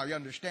Gentile. You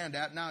understand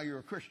that. Now you're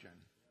a Christian.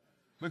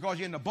 Because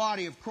in the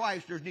body of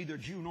Christ, there's neither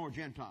Jew nor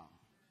Gentile.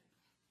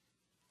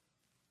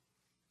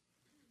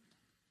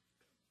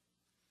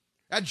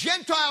 And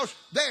Gentiles,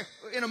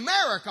 in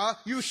America,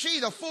 you see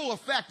the full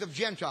effect of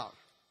Gentiles.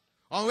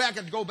 Only I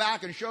could go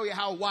back and show you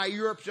why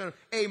Europe's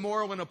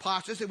amoral and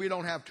apostasy. We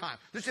don't have time.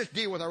 Let's just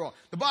deal with our own.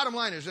 The bottom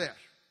line is this.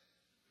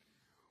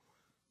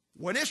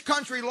 When this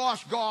country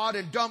lost God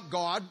and dumped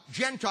God,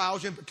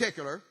 Gentiles in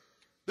particular,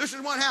 this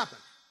is what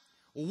happened.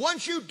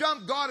 Once you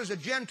dump God as a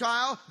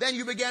Gentile, then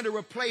you began to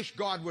replace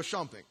God with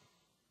something.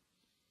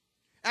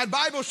 And the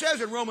Bible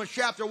says in Romans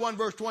chapter 1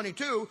 verse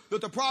 22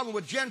 that the problem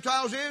with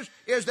Gentiles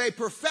is they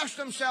profess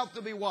themselves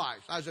to be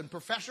wise. As in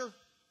professor.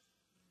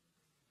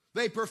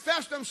 They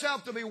profess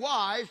themselves to be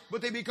wise,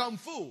 but they become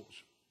fools.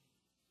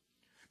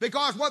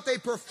 Because what they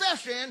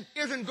profess in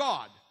isn't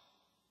God.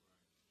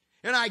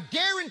 And I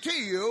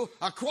guarantee you,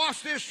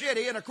 across this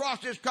city and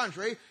across this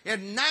country,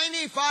 in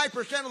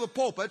 95% of the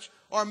pulpits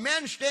are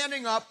men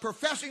standing up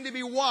professing to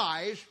be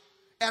wise,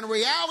 and in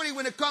reality,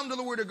 when it comes to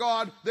the Word of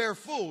God, they're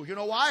fools. You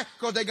know why?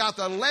 Because they got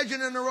the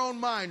legend in their own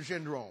mind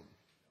syndrome.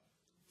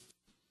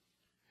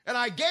 And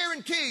I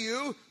guarantee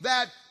you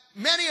that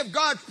many of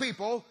God's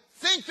people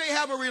think they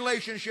have a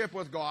relationship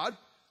with God,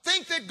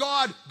 think that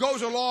God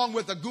goes along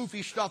with the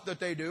goofy stuff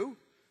that they do,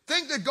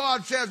 think that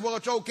God says, well,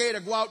 it's okay to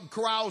go out and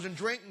carouse and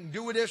drink and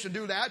do this and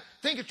do that.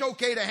 Think it's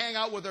okay to hang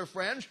out with their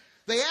friends.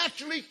 They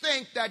actually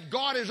think that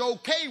God is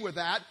okay with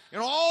that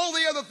and all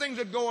the other things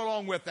that go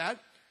along with that.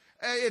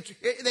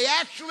 They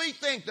actually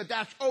think that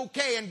that's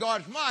okay in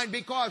God's mind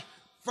because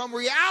from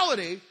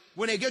reality,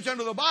 when it gets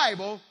into the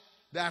Bible,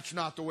 that's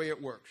not the way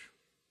it works.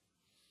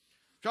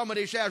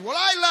 Somebody says, well,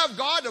 I love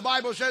God. The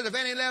Bible says if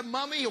any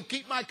love me, he'll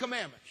keep my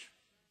commandments.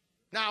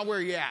 Now where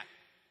are you at?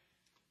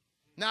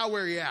 Now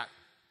where are you at?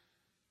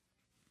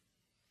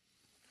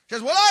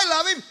 Says, well, I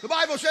love him. The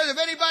Bible says if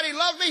anybody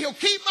loves me, he'll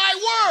keep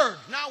my word.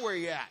 Now where are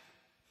you at?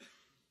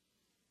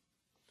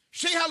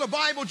 See how the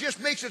Bible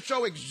just makes it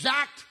so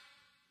exact?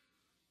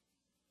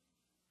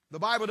 The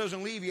Bible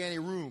doesn't leave you any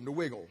room to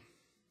wiggle.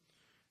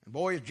 And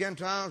boy, as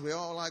Gentiles, we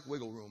all like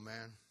wiggle room,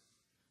 man.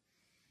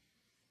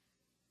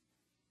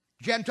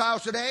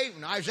 Gentiles today,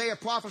 and Isaiah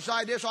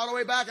prophesied this all the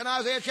way back in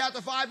Isaiah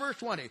chapter 5, verse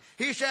 20.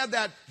 He said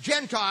that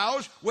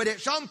Gentiles would at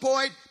some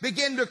point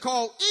begin to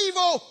call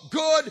evil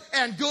good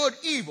and good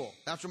evil.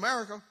 That's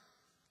America.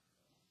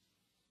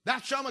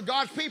 That's some of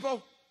God's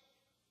people.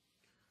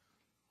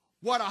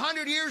 What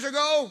 100 years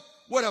ago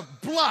would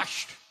have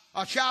blushed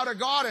a child of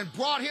God and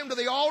brought him to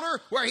the altar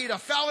where he'd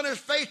have fell on his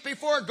face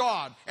before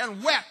God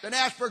and wept and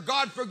asked for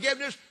God's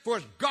forgiveness for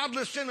his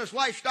godless, sinless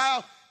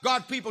lifestyle.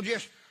 God's people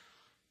just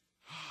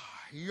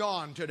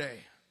yawn today.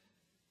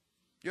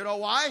 You know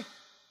why?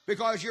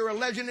 Because you're a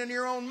legend in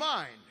your own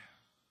mind.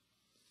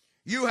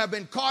 You have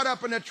been caught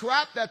up in a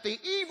trap that the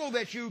evil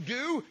that you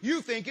do,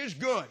 you think is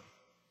good.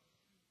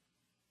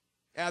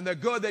 And the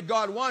good that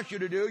God wants you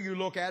to do, you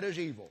look at as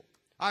evil.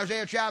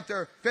 Isaiah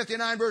chapter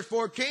 59 verse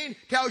 14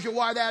 tells you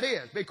why that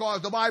is.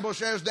 Because the Bible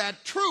says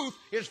that truth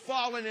is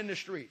fallen in the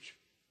streets.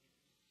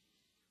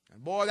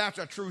 And boy, that's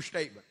a true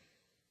statement.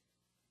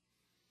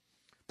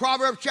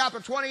 Proverbs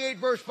chapter 28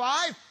 verse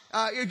 5,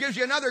 it gives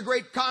you another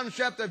great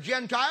concept of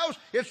Gentiles.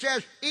 It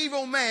says,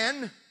 evil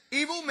men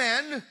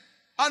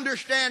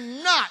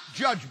understand not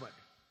judgment,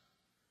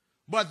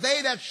 but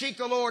they that seek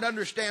the Lord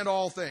understand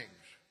all things.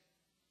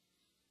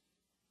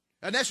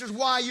 And this is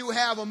why you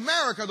have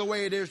America the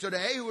way it is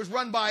today, who is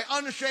run by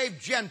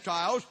unsaved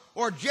Gentiles,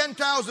 or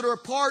Gentiles that are a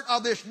part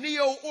of this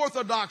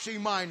neo-orthodoxy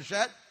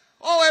mindset.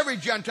 Oh, every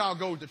Gentile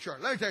goes to church.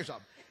 Let me tell you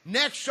something.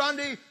 Next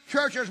Sunday,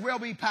 churches will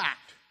be packed.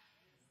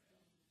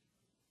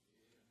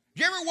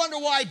 Do you ever wonder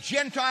why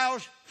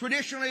Gentiles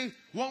traditionally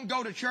won't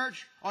go to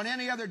church on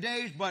any other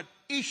days but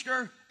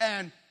Easter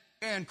and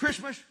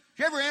Christmas?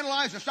 Do you ever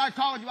analyze the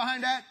psychology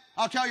behind that?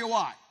 I'll tell you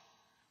why.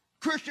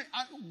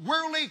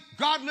 Worldly,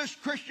 godless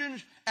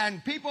Christians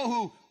and people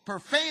who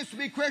profess to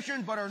be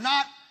Christians but are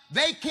not,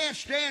 they can't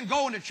stand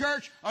going to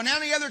church on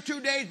any other 2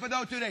 days but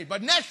those 2 days.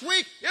 But next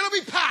week, it'll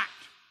be packed.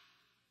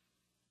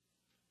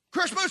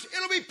 Christmas,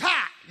 it'll be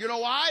packed. You know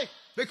why?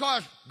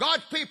 Because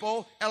God's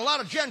people and a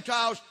lot of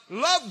Gentiles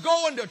love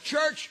going to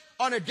church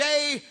on a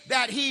day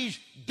that he's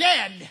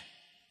dead.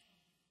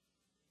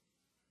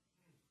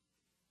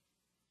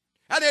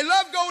 And they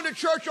love going to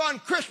church on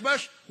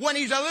Christmas when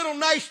he's a little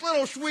nice,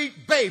 little sweet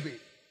baby.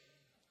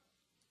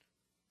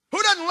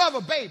 Who doesn't love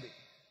a baby?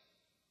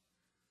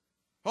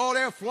 Oh,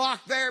 they'll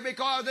flock there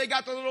because they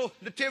got the little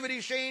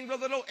nativity scene with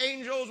the little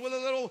angels, with the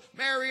little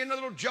Mary and the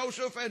little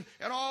Joseph and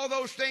all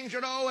those things,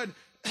 you know,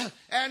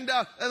 and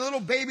a little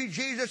baby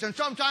Jesus. And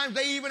sometimes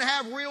they even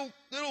have real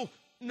little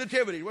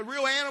nativities with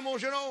real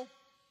animals, you know.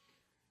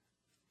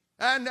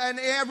 And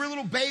they have real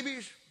little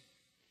babies.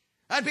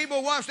 And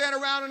people will stand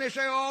around and they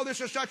say, oh,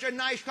 this is such a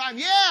nice time.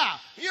 Yeah,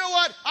 you know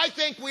what? I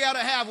think we ought to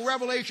have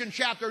Revelation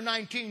chapter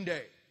 19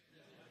 day.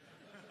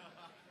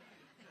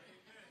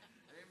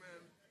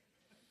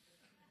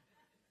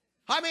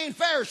 I mean,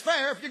 fair is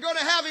fair. If you're going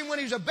to have him when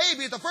he's a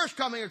baby at the first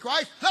coming of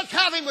Christ, let's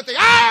have him with the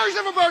eyes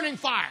of a burning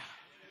fire.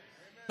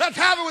 Let's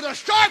have him with a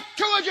sharp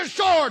two-edged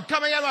sword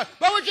coming out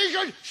by which he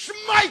should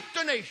smite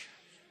the nation.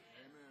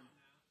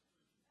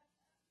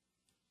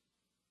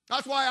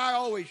 That's why I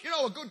always,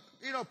 a good,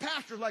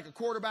 pastor's like a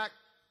quarterback.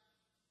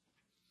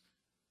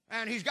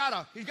 And he's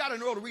got to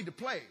know to read the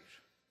plays.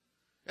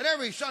 And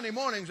every Sunday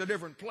morning's a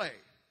different play.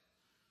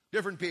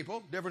 Different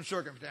people, different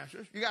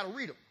circumstances. You got to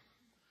read them.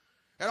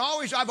 And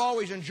I've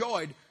always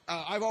enjoyed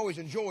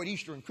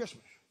Easter and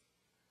Christmas.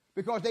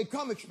 Because they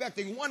come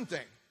expecting one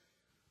thing.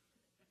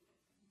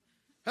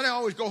 And they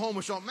always go home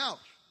with something else.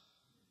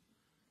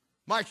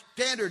 My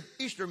standard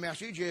Easter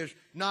message is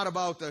not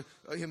about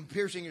him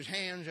piercing his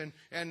hands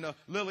and the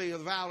lily of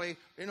the valley.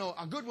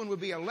 A good one would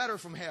be a letter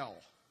from hell.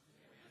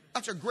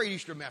 That's a great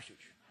Easter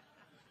message.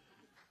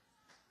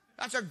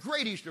 That's a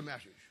great Easter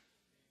message.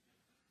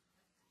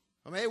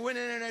 I mean, they went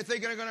in and they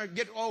think they're going to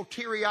get all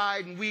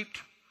teary-eyed and weep.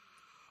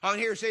 I'm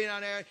here sitting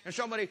down there, and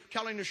somebody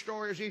telling the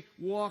story as he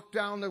walked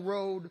down the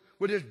road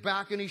with his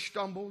back and he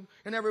stumbled,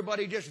 and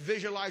everybody just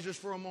visualizes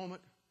for a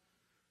moment.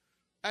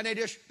 And they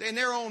just, in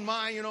their own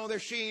mind, they're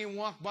seeing him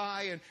walk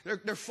by and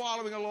they're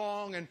following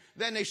along, and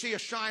then they see a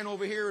sign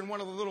over here in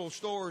one of the little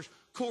stores,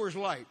 Coors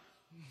Light.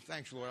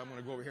 Thanks, Lord, I'm going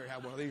to go over here and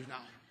have one of these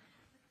now.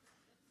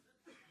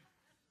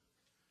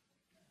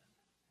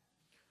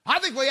 I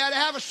think we ought to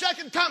have a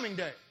second coming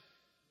day.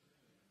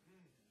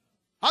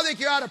 I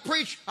think you ought to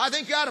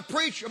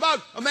preach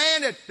about a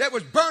man that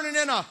was burning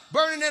in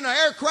an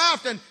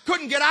aircraft and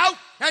couldn't get out,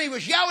 and he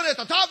was yelling at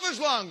the top of his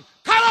lungs,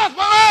 cut off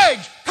my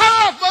legs! Cut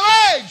off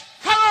my legs!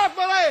 Cut off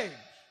my legs!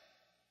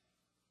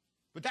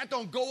 But that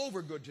don't go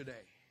over good today.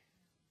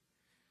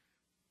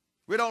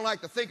 We don't like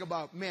to think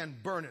about men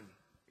burning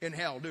in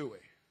hell, do we?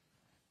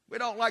 We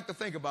don't like to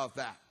think about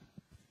that,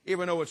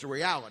 even though it's a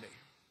reality.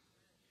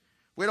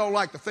 We don't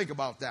like to think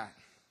about that.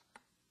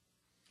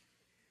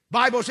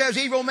 Bible says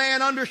evil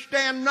man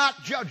understand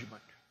not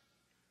judgment.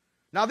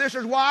 Now this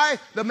is why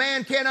the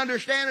man can't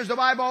understand, as the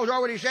Bible has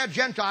already said,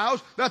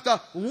 Gentiles, that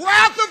the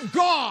wrath of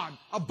God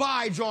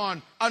abides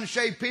on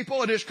unsaved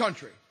people in this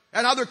country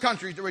and other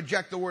countries that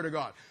reject the Word of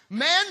God.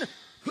 Men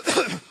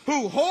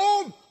who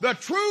hold the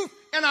truth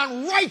in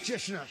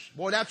unrighteousness.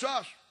 Boy, that's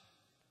us.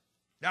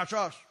 That's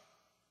us.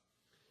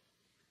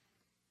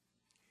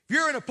 If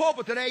you're in a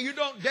pulpit today, you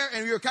don't dare,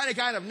 and you're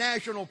kind of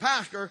national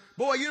pastor,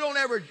 boy, you don't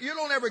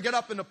ever get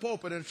up in the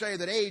pulpit and say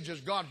that AIDS is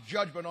God's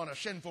judgment on a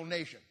sinful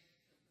nation.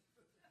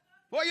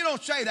 Boy, you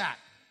don't say that.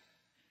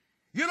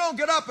 You don't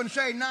get up and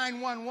say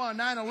 9/11,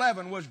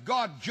 9/11 was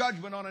God's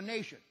judgment on a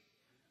nation.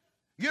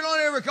 You don't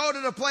ever go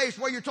to the place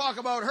where you talk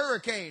about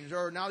hurricanes,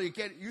 or now you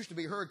can't, it used to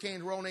be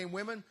hurricanes were all named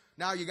women,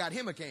 now you got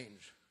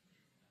hurricanes.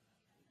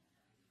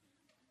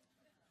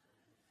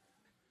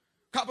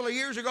 A couple of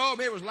years ago,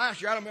 maybe it was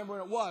last year, I don't remember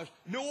when it was,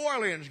 New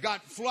Orleans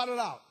got flooded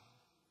out.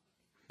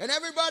 And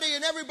everybody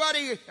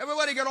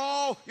get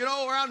all,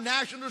 around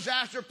national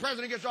disaster,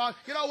 president gets on.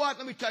 You know what?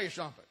 Let me tell you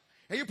something.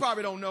 And you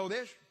probably don't know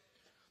this.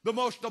 The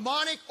most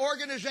demonic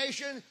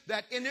organization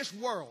that in this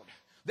world,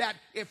 that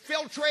it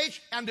filtrates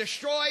and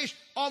destroys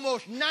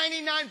almost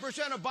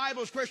 99% of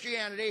Bible's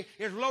Christianity,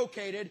 is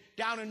located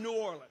down in New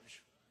Orleans.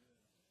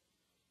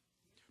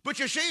 But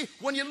you see,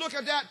 when you look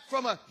at that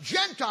from a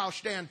Gentile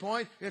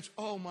standpoint, it's,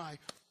 oh my,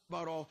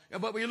 about all.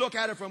 But when you look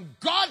at it from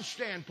God's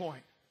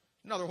standpoint,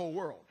 another whole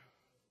world.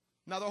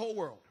 Another whole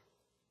world.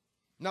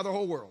 Another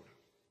whole world.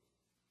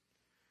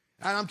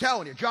 And I'm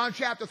telling you, John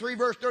chapter 3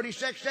 verse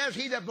 36 says,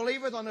 he that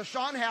believeth on the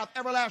Son hath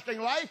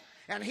everlasting life,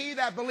 and he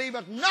that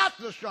believeth not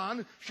the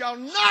Son shall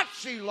not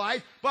see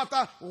life, but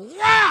the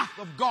wrath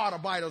of God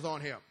abideth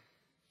on him.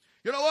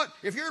 You know what?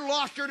 If you're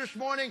lost here this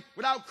morning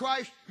without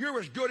Christ, you're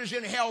as good as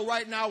in hell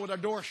right now with the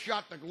door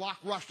shut, the lock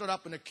rusted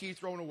up, and the key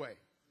thrown away.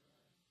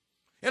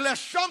 Unless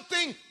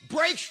something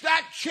breaks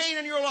that chain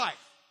in your life,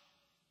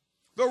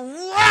 the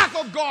wrath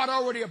of God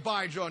already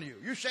abides on you.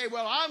 You say,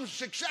 well, I'm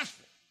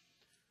successful.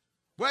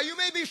 Well, you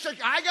may be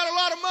successful. I got a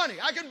lot of money.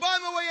 I can buy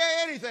my way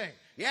out of anything.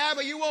 Yeah,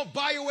 but you won't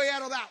buy your way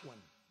out of that one.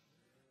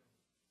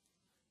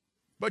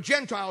 But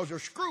Gentiles are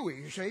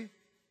screwy, you see.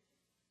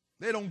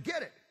 They don't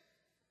get it.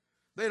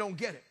 They don't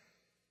get it.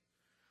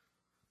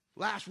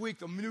 Last week,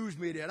 the news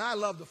media, and I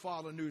love to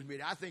follow the news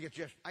media. I think it's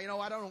just, I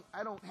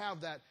don't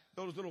have that,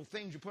 those little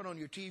things you put on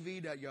your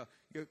TV that you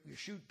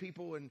shoot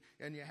people and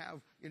you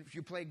have, if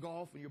you play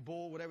golf and you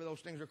bowl, whatever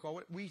those things are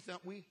called.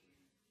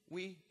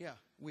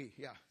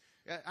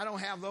 I don't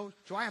have those,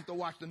 so I have to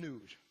watch the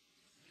news.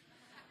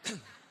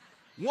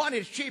 One,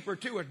 is cheaper.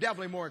 Two, it's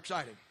definitely more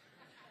exciting.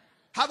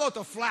 How about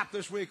the flap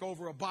this week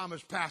over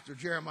Obama's pastor,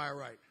 Jeremiah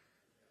Wright?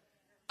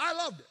 I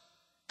loved it.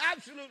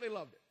 Absolutely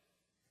loved it.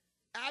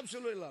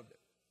 Absolutely loved it.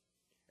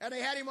 And they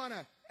had him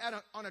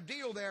on a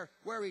deal there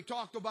where he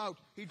talked about,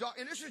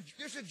 and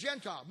this is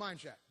Gentile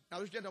mindset. Now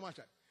this is Gentile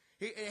mindset.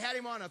 He had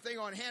him on a thing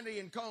on Hannity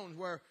and Combs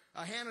where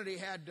Hannity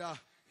had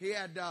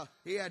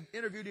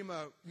interviewed him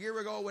a year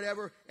ago or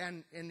whatever,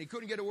 and he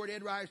couldn't get a word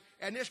edgewise,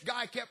 and this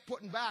guy kept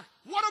putting back,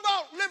 what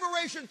about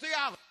liberation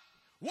theology?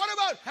 What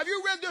about, have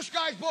you read this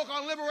guy's book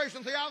on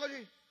liberation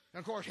theology? And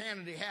of course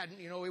Hannity hadn't,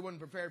 he wasn't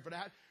prepared for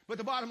that. But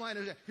the bottom line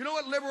is that, you know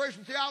what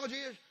liberation theology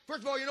is?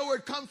 First of all, you know where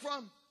it comes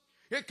from?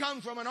 It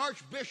comes from an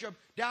archbishop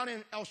down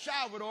in El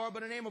Salvador by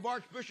the name of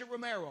Archbishop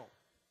Romero,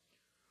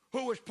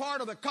 who was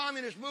part of the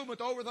communist movement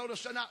to overthrow the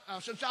San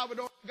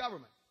Salvador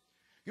government.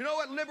 You know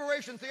what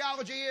liberation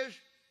theology is?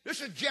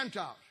 This is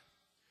Gentiles.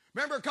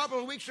 Remember a couple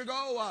of weeks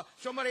ago,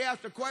 somebody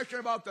asked a question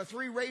about the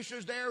three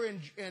races there,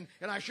 and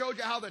I showed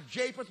you how that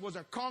Japheth was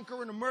a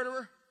conqueror and a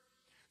murderer.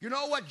 You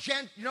know what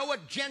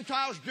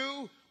Gentiles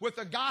do with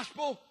the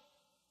gospel?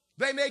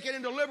 They make it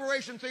into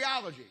liberation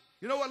theology.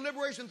 You know what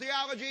liberation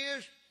theology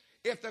is?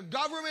 If the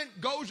government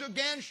goes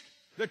against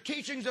the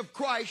teachings of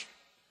Christ,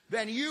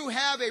 then you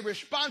have a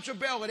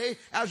responsibility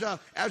as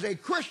a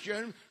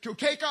Christian to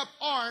take up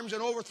arms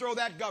and overthrow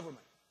that government.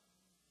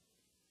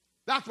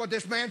 That's what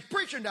this man's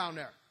preaching down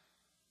there.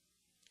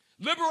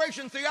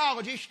 Liberation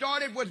theology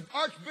started with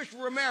Archbishop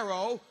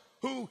Romero,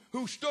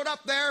 who stood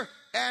up there,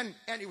 and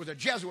he was a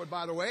Jesuit,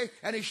 by the way,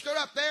 and he stood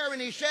up there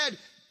and he said,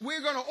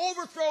 we're going to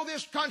overthrow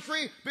this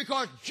country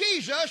because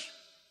Jesus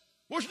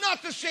was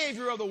not the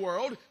Savior of the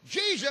world.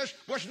 Jesus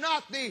was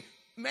not the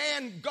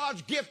man,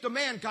 God's gift to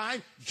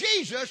mankind.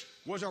 Jesus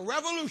was a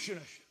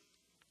revolutionist.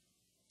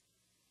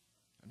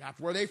 And that's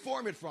where they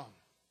form it from.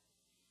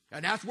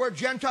 And that's where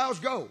Gentiles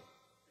go.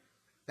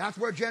 That's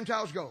where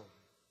Gentiles go.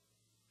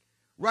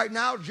 Right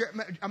now,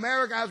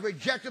 America has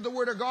rejected the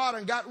Word of God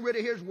and got rid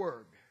of His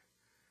Word.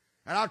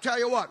 And I'll tell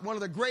you what, one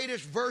of the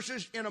greatest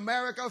verses in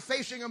America,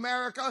 facing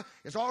America,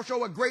 is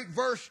also a great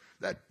verse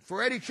that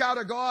for any child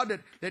of God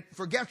that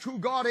forgets who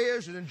God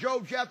is, and in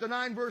Job chapter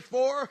 9 verse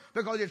 4,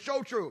 because it's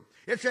so true.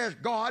 It says,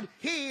 God,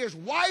 He is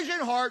wise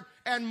in heart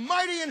and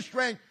mighty in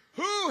strength,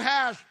 who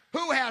has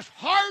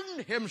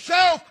hardened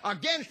himself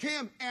against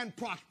Him and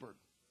prospered.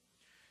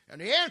 And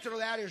the answer to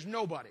that is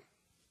nobody.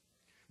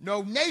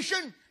 No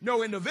nation,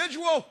 no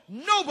individual,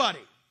 nobody.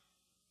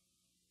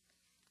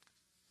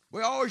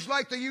 We always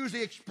like to use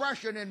the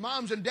expression, and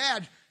moms and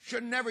dads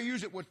should never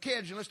use it with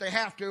kids unless they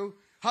have to.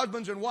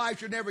 Husbands and wives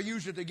should never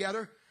use it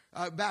together,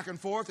 back and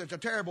forth. It's a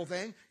terrible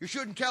thing. You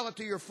shouldn't tell it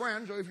to your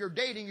friends, or if you're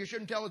dating, you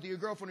shouldn't tell it to your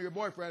girlfriend or your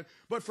boyfriend.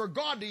 But for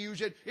God to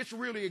use it, it's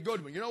really a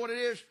good one. You know what it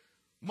is?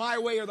 My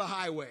way or the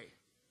highway.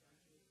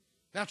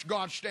 That's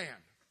God's stand.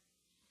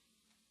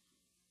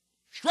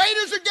 Straight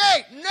is the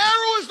gate,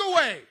 narrow is the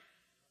way.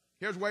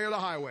 Here's way or the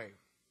highway.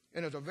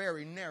 And it's a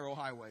very narrow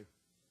highway.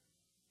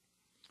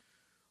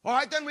 All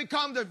right, then we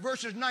come to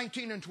verses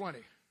 19 and 20.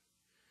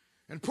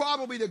 And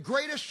probably the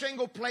greatest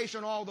single place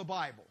in all the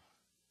Bible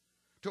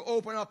to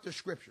open up the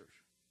Scriptures.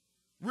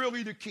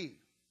 Really the key.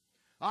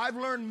 I've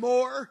learned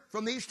more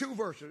from these two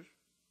verses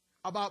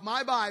about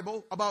my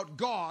Bible, about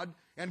God,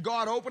 and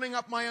God opening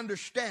up my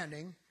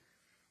understanding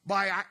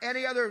by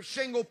any other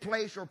single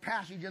place or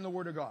passage in the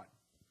Word of God.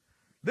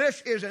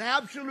 This is an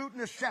absolute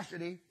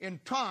necessity in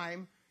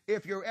time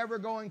if you're ever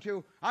going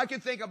to. I can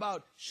think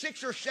about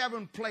 6 or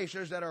 7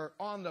 places that are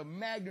on the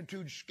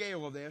magnitude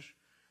scale of this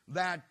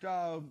that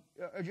are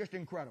just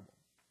incredible.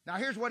 Now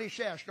here's what he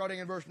says, starting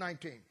in verse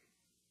 19.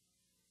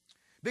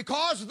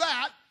 Because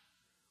that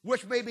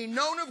which may be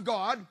known of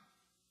God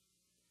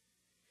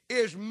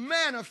is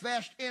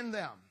manifest in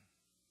them.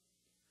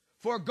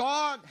 For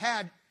God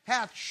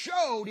hath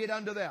showed it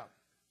unto them.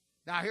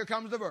 Now here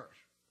comes the verse.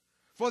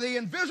 For the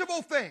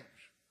invisible things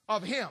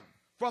of him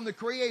from the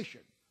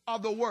creation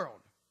of the world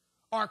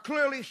are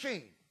clearly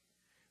seen,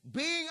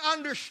 being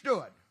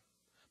understood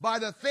by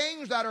the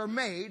things that are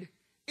made,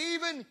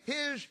 even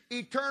his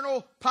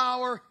eternal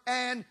power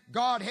and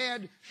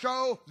Godhead,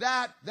 so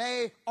that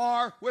they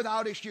are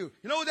without excuse.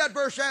 You know what that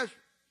verse says?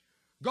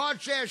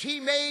 God says he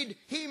made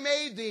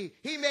the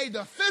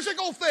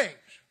physical things.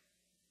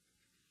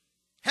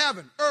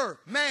 Heaven, earth,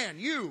 man,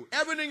 you,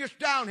 everything that's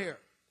down here.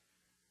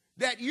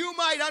 That you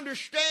might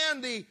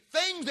understand the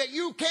things that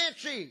you can't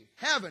see.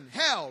 Heaven,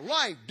 hell,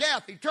 life,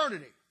 death,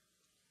 eternity.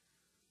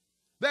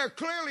 They're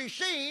clearly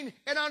seen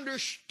and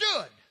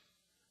understood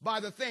by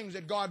the things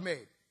that God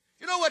made.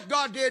 You know what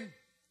God did?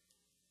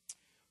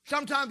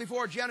 Sometime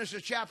before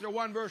Genesis chapter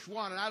 1 verse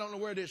 1, and I don't know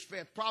where this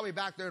fits, probably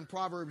back there in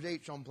Proverbs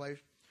 8 someplace.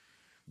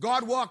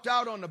 God walked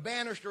out on the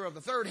banister of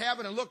the third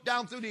heaven and looked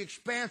down through the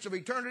expanse of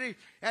eternity,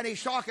 and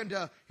he's talking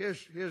to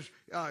his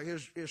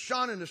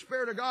son and the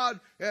Spirit of God,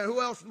 and who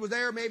else was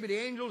there? Maybe the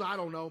angels, I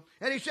don't know.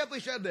 And he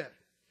simply said this,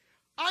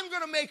 I'm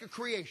going to make a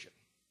creation,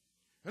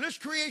 and this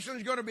creation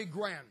is going to be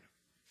grand.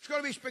 It's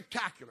going to be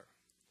spectacular.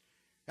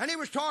 And he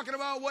was talking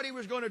about what he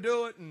was going to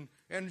do it,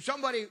 and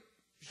somebody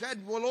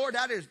said, well, Lord,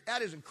 that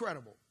is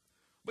incredible.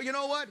 But you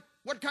know what?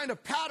 What kind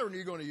of pattern are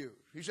you going to use?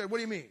 He said, what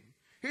do you mean?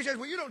 He says,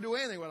 well, you don't do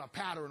anything with a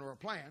pattern or a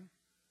plan.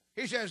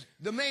 He says,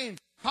 the main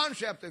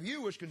concept of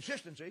you is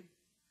consistency.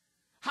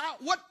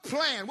 What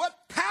plan,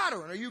 what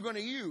pattern are you going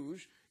to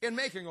use in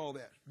making all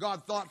this?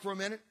 God thought for a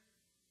minute.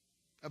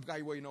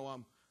 Well, you know,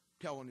 I'm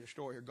telling you a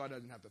story here. God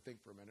doesn't have to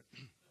think for a minute.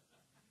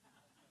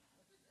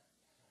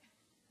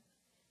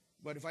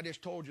 But if I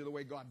just told you the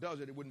way God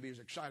does it, it wouldn't be as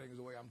exciting as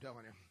the way I'm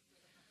telling you.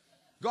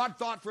 God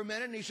thought for a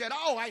minute, and he said,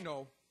 oh, I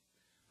know.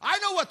 I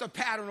know what the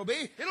pattern will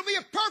be. It'll be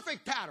a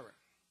perfect pattern.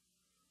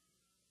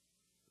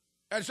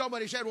 And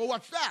somebody said, well,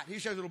 what's that? He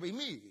says, it'll be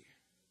me.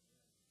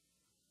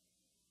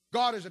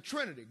 God is a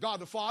Trinity. God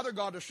the Father,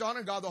 God the Son,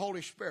 and God the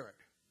Holy Spirit.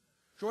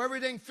 So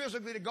everything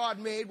physically that God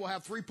made will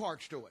have 3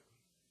 parts to it.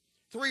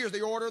 3 is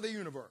the order of the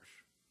universe.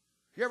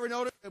 You ever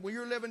notice that when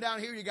you're living down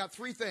here, you got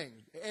 3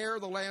 things, the air,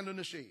 the land, and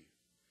the sea.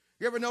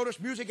 You ever notice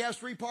music has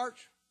 3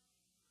 parts?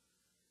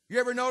 You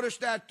ever notice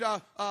that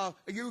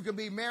you can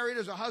be married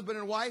as a husband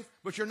and wife,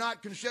 but you're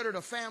not considered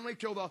a family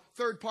till the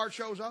 3rd part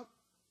shows up?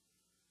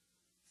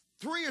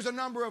 3 is a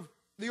number of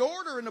the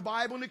order in the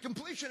Bible and the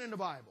completion in the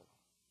Bible.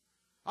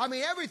 I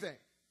mean, everything.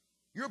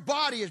 Your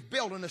body is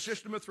built on a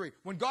system of 3.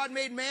 When God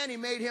made man, he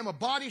made him a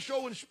body,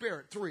 soul, and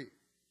spirit, 3.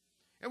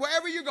 And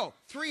wherever you go,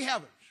 3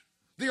 heavens.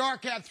 The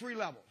ark had 3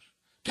 levels.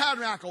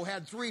 Tabernacle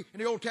had 3, in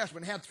the Old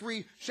Testament, had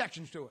 3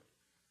 sections to it.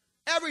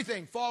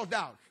 Everything falls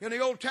down. In the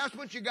Old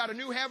Testament, you got a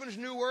new heavens,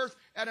 new earth,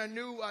 and a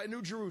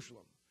new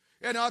Jerusalem.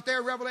 And out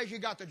there, Revelation, you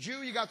got the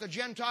Jew, you got the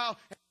Gentile,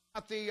 and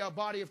you got the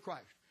body of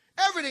Christ.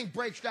 Everything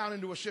breaks down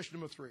into a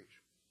system of 3s.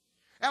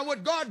 And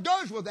what God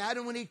does with that,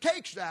 and when he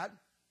takes that,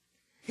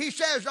 he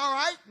says, all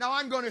right, now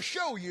I'm going to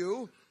show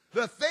you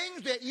the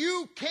things that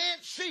you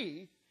can't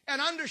see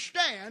and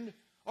understand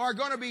are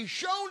going to be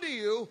shown to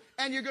you,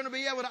 and you're going to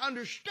be able to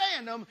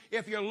understand them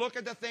if you look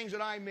at the things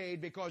that I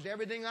made, because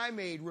everything I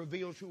made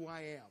reveals who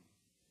I am.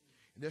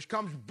 This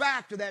comes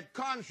back to that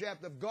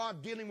concept of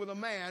God dealing with a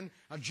man,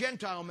 a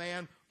Gentile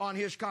man, on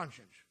his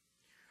conscience.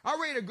 I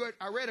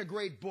read a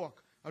great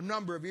book a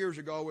number of years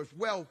ago. It was,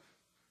 well,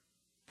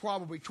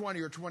 probably 20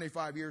 or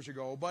 25 years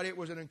ago, but it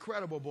was an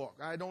incredible book.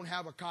 I don't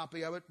have a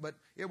copy of it, but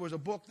it was a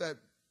book that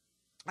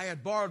I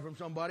had borrowed from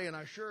somebody, and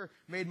I sure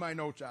made my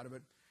notes out of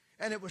it.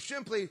 And it was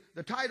simply,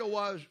 the title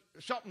was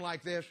something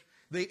like this,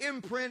 The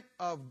Imprint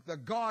of the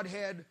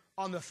Godhead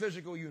on the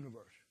Physical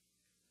Universe.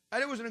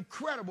 And it was an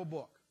incredible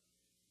book.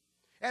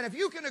 And if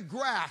you can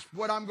grasp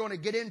what I'm going to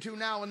get into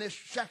now in this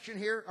section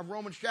here of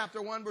Romans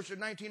chapter 1, verses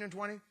 19 and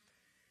 20,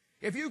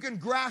 if you can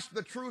grasp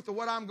the truth of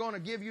what I'm going to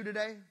give you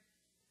today,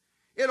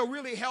 it'll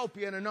really help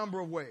you in a number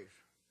of ways.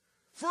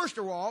 First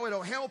of all,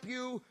 it'll help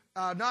you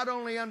not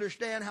only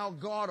understand how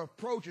God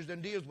approaches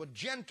and deals with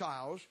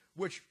Gentiles,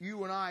 which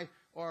you and I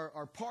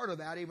are part of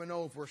that, even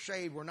though if we're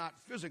saved, we're not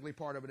physically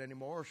part of it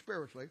anymore, or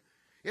spiritually.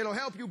 It'll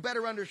help you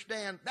better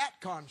understand that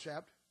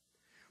concept.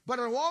 But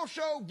it'll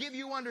also give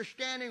you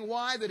understanding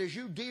why that as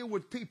you deal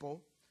with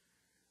people,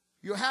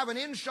 you have an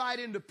insight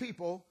into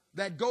people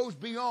that goes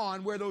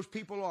beyond where those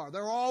people are.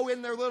 They're all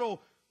in their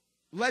little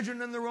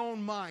legend in their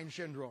own mind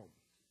syndrome.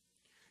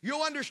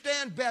 You'll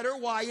understand better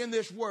why in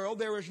this world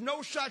there is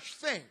no such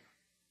thing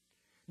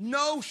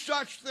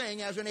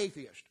as an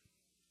atheist.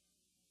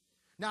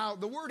 Now,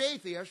 the word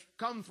atheist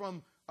comes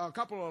from a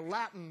couple of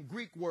Latin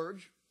Greek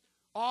words,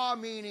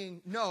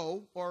 meaning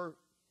no, or,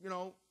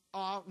 no,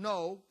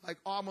 like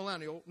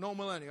millennial, no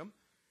millennium.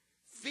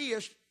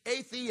 Theist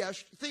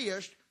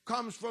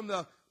comes from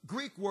the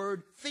Greek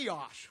word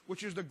theos,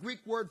 which is the Greek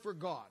word for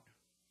God.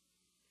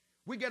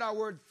 We get our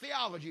word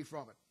theology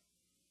from it.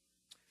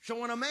 So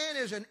when a man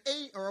is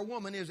or a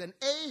woman is an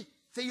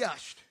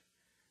atheist,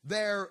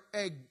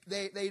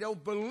 they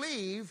don't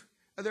believe,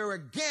 they're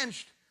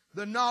against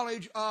the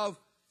knowledge of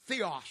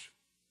theos,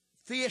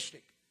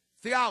 theistic,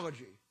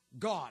 theology,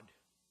 God.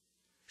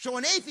 So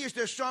an atheist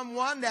is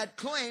someone that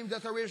claims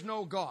that there is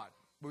no God.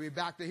 We'll be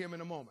back to him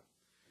in a moment.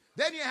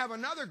 Then you have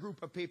another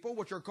group of people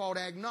which are called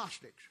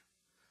agnostics.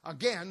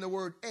 Again, the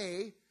word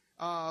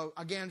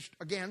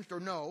against or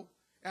no,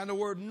 and the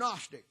word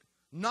Gnostic.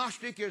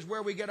 Gnostic is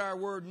where we get our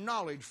word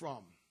knowledge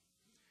from.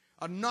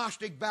 A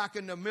Gnostic back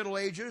in the Middle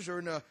Ages or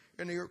in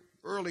the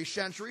early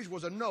centuries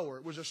was a knower.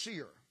 It was a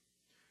seer.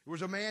 It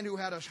was a man who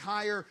had a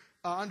higher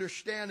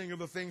understanding of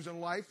the things in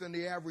life than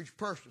the average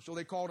person. So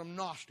they called them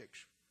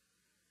Gnostics.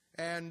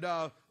 And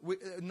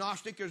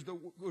Gnostic is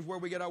where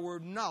we get our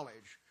word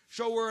knowledge.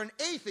 So we're an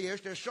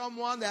atheist is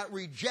someone that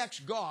rejects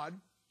God.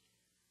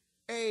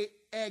 An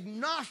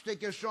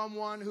agnostic is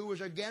someone who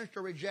is against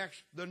or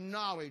rejects the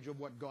knowledge of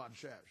what God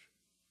says.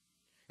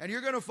 And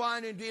you're going to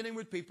find in dealing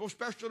with people,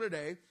 especially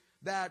today,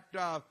 that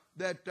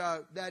there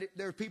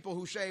are people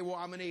who say, well,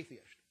 I'm an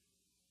atheist.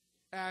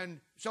 And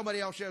somebody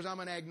else says,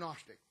 I'm an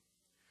agnostic.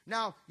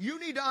 Now,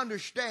 you need to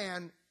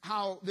understand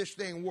how this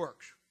thing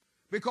works.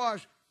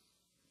 Because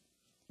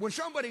when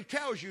somebody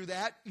tells you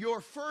that,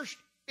 your first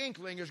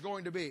inkling is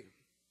going to be,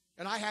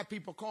 and I have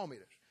people call me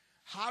this,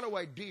 how do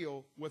I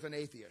deal with an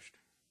atheist?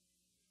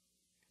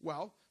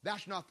 Well,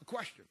 that's not the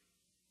question.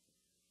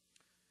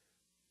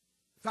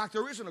 In fact,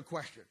 there isn't a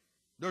question.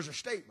 There's a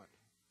statement.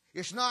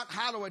 It's not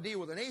how do I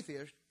deal with an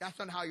atheist. That's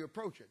not how you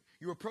approach it.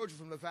 You approach it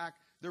from the fact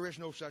there is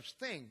no such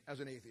thing as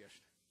an atheist.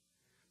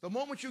 The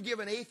moment you give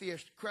an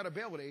atheist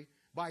credibility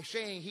by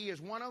saying he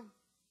is one of,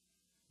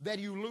 then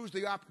you lose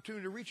the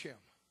opportunity to reach him.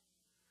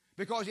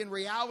 Because in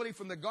reality,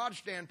 from the God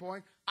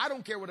standpoint, I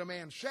don't care what a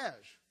man says.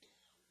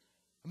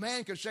 A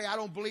man can say, I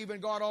don't believe in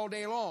God all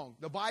day long.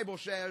 The Bible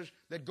says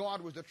that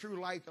God was the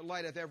true light that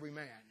lighteth every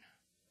man.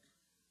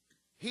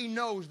 He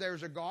knows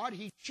there's a God.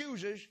 He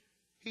chooses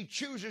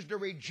to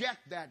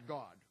reject that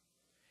God.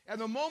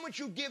 And the moment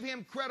you give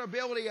him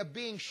credibility of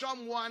being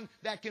someone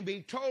that can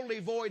be totally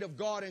void of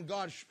God and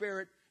God's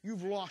Spirit,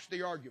 you've lost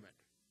the argument.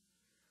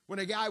 When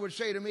a guy would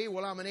say to me,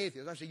 well, I'm an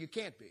atheist, I say, you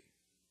can't be.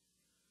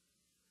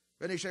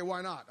 Then he say,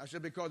 why not? I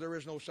said, because there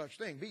is no such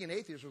thing. Being an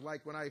atheist was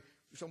like when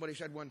somebody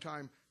said one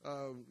time,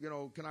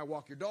 can I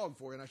walk your dog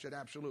for you? And I said,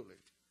 absolutely.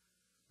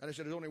 And I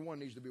said, there's only one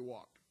needs to be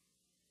walked.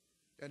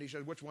 And he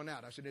said, which one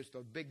that? I said, it's the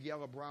big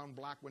yellow, brown,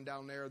 black one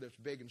down there that's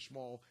big and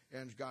small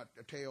and it's got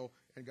a tail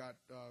and got,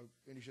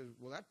 and he says,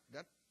 well,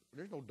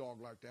 there's no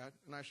dog like that.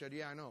 And I said,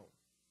 yeah, I know.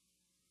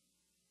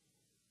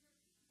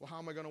 Well, how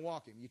am I going to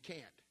walk him? You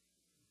can't.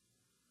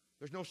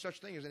 There's no such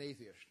thing as an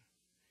atheist.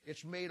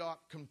 It's made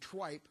up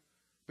contrite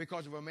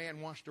because if a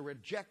man wants to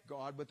reject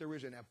God, but there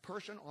isn't a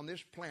person on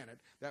this planet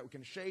that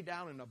can say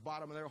down in the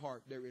bottom of their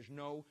heart, there is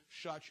no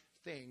such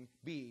thing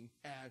being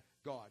as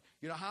God.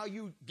 You know how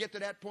you get to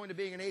that point of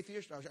being an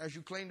atheist, as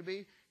you claim to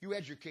be? You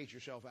educate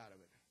yourself out of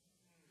it.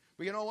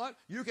 But you know what?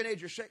 You can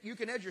educate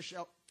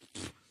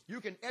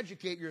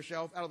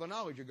yourself out of the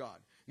knowledge of God.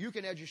 You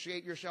can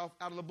educate yourself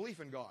out of the belief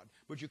in God.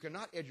 But you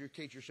cannot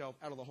educate yourself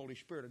out of the Holy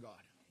Spirit of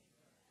God.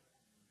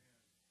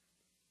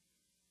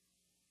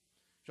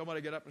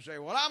 Somebody get up and say,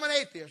 well, I'm an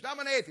atheist. I'm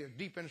an atheist.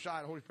 Deep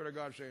inside, the Holy Spirit of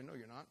God is saying, no,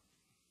 you're not.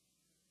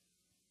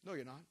 No,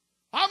 you're not.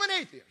 I'm an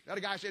atheist. That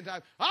a guy said,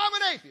 I'm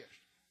an atheist.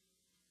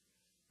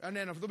 And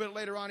then a little bit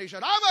later on, he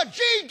said, I'm a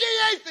GD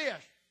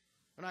atheist.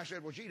 And I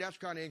said, well, gee, that's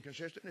kind of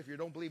inconsistent. If you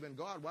don't believe in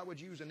God, why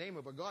would you use the name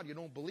of a God you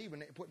don't believe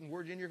in putting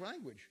words in your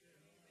language?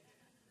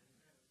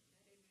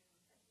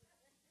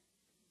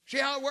 See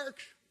how it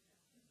works?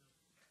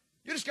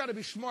 You just got to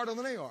be smarter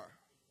than they are.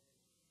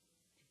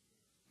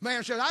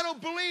 Man says, I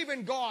don't believe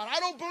in God. I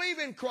don't believe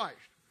in Christ.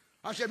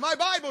 I said, my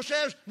Bible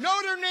says, know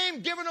their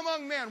name given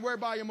among men,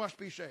 whereby you must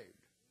be saved.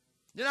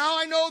 You know how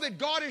I know that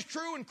God is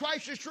true and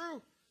Christ is true?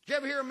 Did you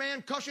ever hear a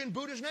man cuss in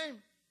Buddha's name?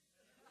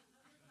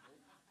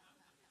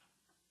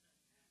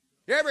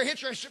 You ever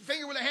hit your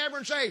finger with a hammer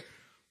and say,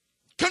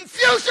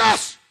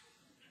 Confucius?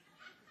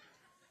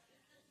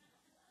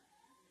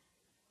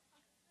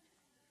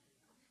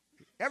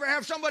 Ever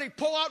have somebody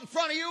pull out in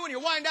front of you and you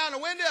wind down the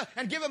window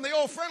and give them the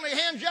old friendly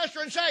hand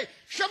gesture and say,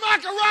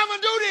 Shamaka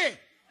Ramadudi?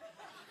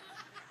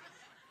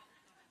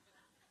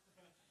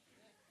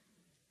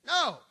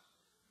 No.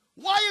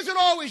 Why is it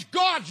always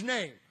God's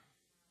name?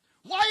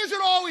 Why is it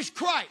always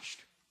Christ?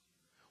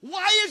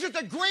 Why is it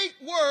the great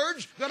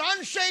words that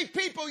unsaved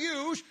people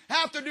use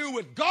have to do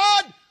with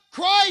God,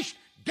 Christ,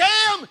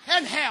 damn,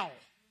 and hell?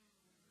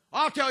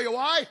 I'll tell you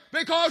why.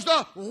 Because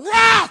the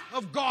wrath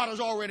of God is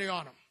already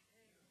on them.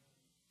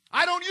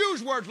 I don't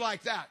use words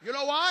like that. You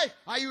know why?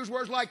 I use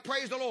words like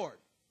praise the Lord,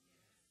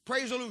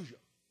 praise Hallelujah.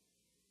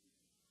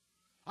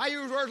 I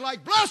use words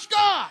like bless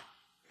God.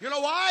 You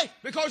know why?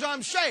 Because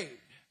I'm saved.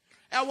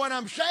 And when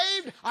I'm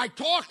saved, I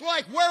talk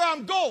like where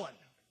I'm going.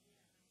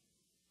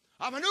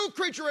 I'm a new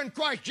creature in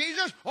Christ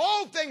Jesus.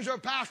 Old things are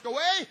passed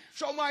away,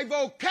 so my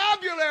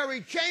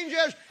vocabulary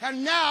changes,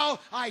 and now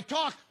I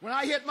talk. When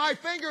I hit my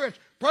finger, it's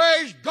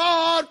praise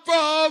God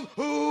from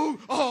whom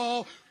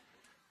all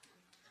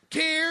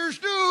tears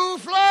do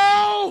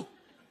flow.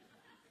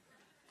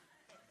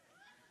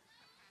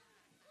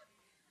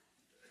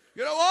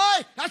 You know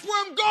why? That's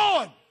where I'm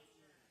going.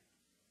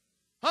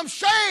 I'm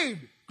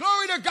saved.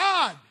 Glory to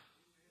God.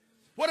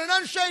 When an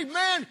unsaved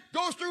man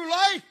goes through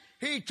life,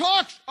 he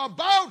talks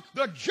about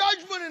the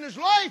judgment in his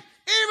life,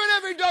 even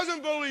if he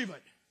doesn't believe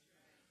it.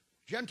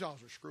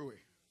 Gentiles are screwy.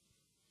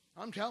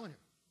 I'm telling you.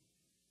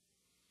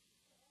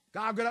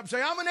 God will get up and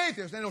say, I'm an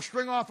atheist. Then he'll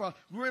string off a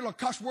reel of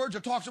cuss words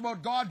that talks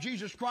about God,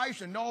 Jesus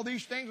Christ, and all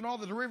these things and all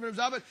the derivatives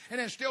of it, and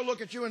then still look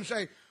at you and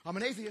say, I'm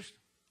an atheist.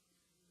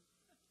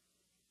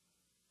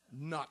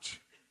 Nuts.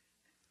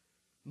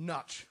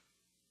 Nuts.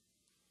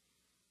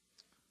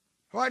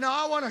 All right,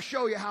 now I want to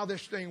show you how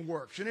this thing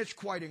works, and it's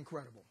quite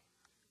incredible.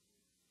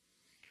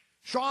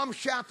 Psalms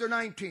chapter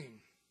 19,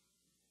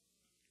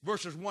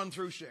 verses 1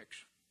 through 6. If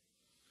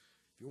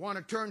you want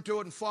to turn to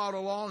it and follow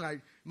along,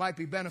 it might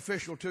be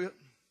beneficial to you.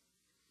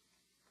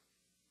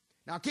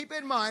 Now keep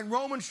in mind,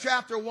 Romans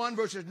chapter 1,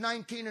 verses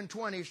 19 and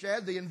 20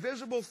 said, the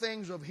invisible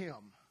things of Him,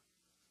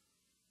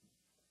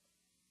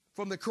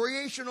 from the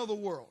creation of the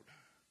world,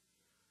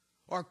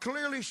 are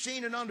clearly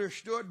seen and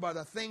understood by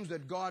the things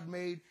that God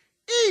made,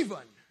 even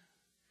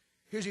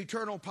His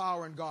eternal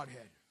power and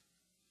Godhead.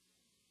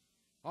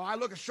 Oh, I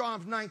look at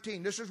Psalms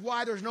 19. This is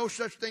why there's no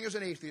such thing as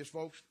an atheist,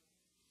 folks.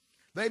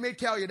 They may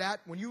tell you that.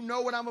 When you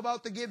know what I'm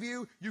about to give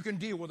you, you can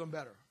deal with them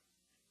better.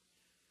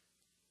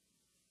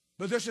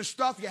 But this is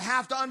stuff you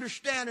have to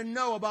understand and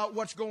know about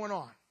what's going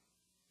on.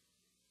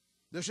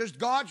 This is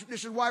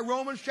why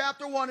Romans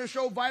chapter 1 is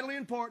so vitally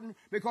important,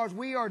 because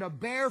we are to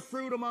bear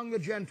fruit among the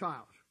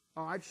Gentiles.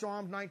 All right,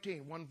 Psalms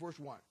 19, 1 verse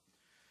 1.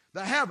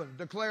 The heavens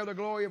declare the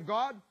glory of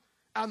God,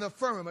 and the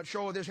firmament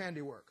showeth His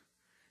handiwork.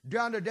 Day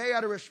unto day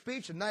uttereth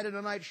speech, and night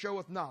unto night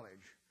showeth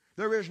knowledge.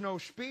 There is no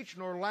speech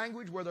nor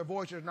language where their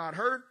voice is not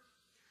heard.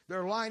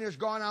 Their line is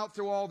gone out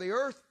through all the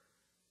earth,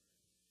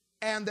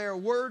 and their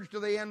words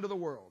to the end of the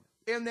world.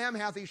 In them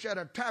hath He set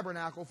a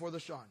tabernacle for the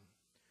sun,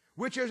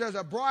 which is as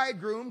a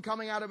bridegroom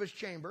coming out of his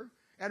chamber,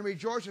 and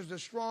rejoices the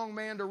strong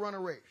man to run a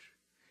race.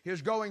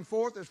 His going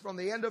forth is from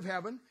the end of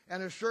heaven,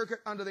 and his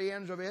circuit unto the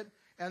ends of it,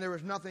 and there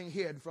is nothing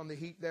hid from the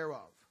heat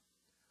thereof.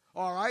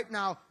 All right,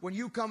 now, when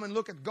you come and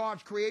look at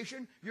God's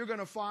creation, you're going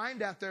to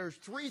find that there's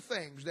three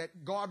things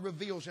that God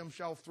reveals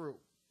Himself through.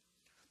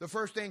 The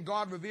first thing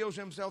God reveals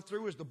Himself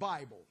through is the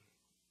Bible.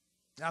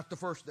 That's the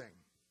first thing.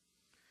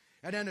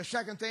 And then the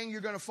second thing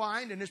you're going to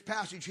find in this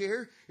passage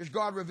here is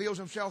God reveals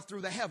Himself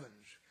through the heavens.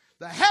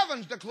 The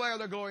heavens declare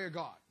the glory of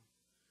God.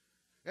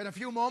 In a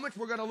few moments,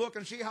 we're going to look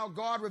and see how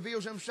God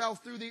reveals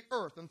Himself through the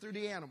earth and through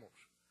the animals.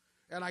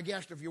 And I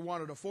guess if you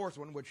wanted a fourth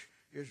one, which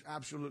is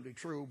absolutely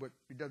true, but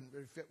it doesn't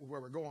fit with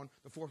where we're going,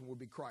 the fourth one would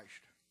be Christ.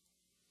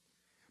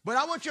 But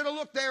I want you to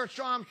look there at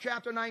Psalms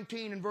chapter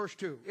 19 and verse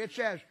 2. It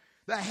says,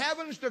 the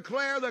heavens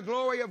declare the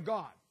glory of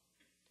God.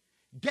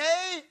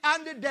 Day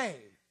unto day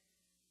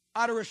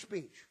uttereth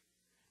speech.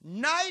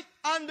 Night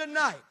unto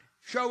night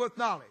showeth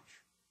knowledge.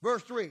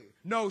 Verse 3,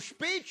 no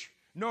speech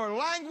nor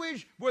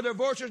language where their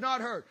voice is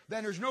not heard.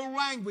 Then there's no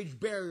language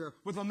barrier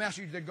with the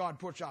message that God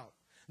puts out.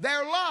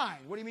 They're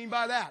lying. What do you mean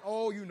by that?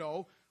 Oh, you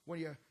know, when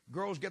you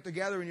girls get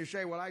together and you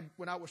say, well, I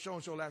went out with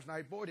so-and-so last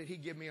night. Boy, did he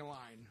give me a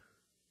line.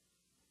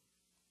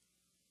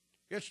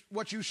 It's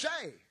what you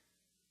say.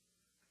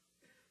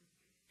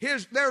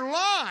 Their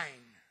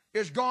line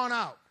is gone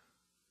out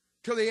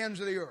to the ends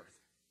of the earth.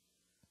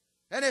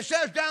 And it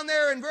says down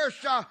there in in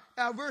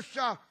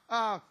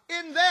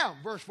them,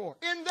 verse 4,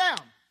 in them,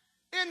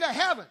 in the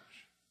heavens,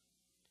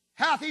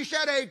 hath He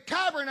set a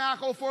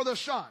tabernacle for the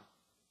sun.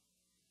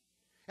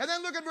 And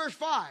then look at verse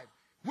 5,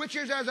 which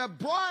is as a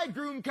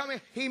bridegroom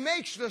coming. He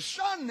makes the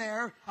sun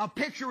there a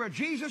picture of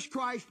Jesus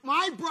Christ,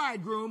 my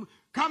bridegroom,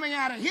 coming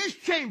out of His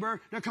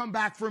chamber to come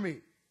back for me.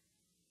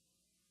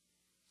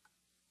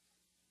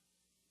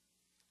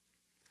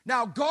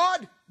 Now,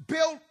 God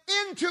built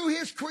into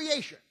His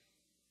creation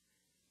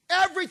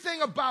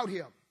everything about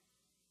Him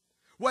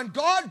when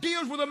God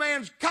deals with a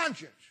man's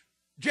conscience,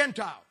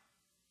 Gentile,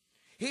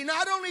 He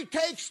not only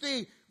takes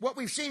what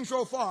we've seen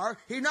so far,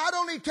 He not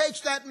only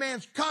takes that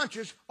man's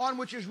conscience on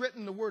which is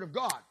written the Word of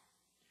God,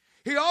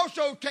 He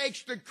also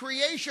takes the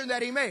creation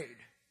that He made.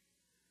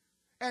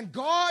 And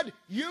God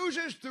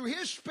uses through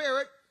His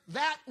Spirit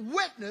that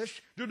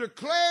witness to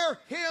declare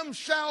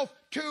Himself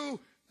to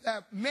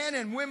the men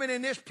and women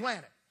in this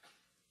planet.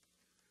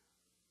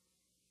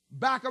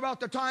 Back about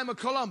the time of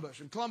Columbus,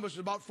 and Columbus is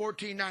about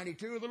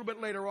 1492, a little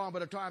bit later on by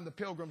the time the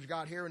Pilgrims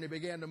got here and they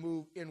began to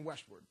move in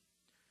westward.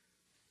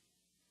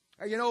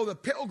 You know, the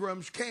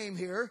Pilgrims came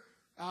here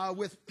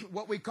with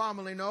what we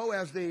commonly know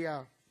as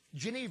the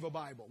Geneva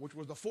Bible, which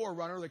was the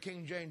forerunner of the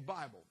King James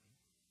Bible.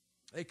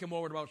 They came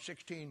over at about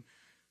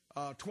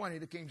 1620.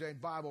 The King James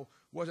Bible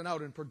wasn't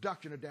out in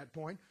production at that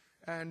point,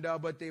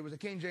 but there was a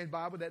King James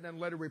Bible that then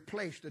later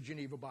replaced the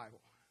Geneva Bible.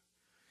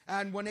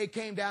 And when they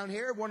came down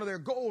here, one of their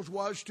goals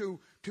was to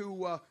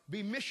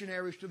be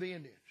missionaries to the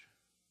Indians.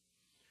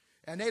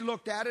 And they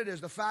looked at it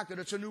as the fact that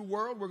it's a new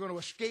world. We're going to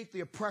escape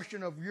the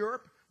oppression of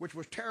Europe, which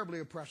was terribly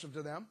oppressive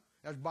to them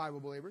as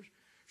Bible believers.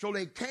 So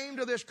they came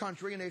to this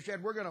country and they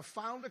said, we're going to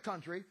found a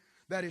country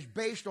that is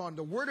based on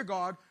the Word of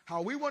God,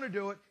 how we want to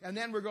do it, and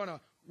then we're going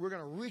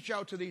to reach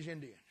out to these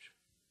Indians.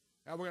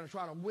 And we're going to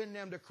try to win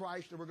them to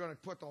Christ, and we're going to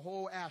put the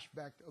whole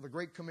aspect of the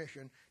Great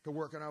Commission to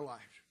work in our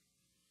lives.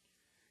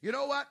 You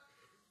know what?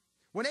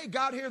 When they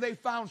got here, they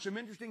found some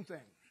interesting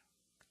things.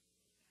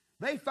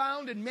 They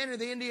found in many of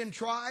the Indian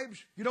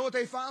tribes, you know what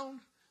they found?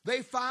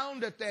 They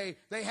found that they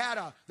had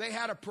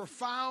a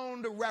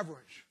profound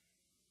reverence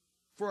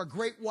for a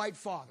great white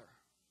father.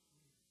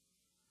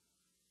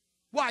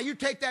 Why? You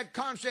take that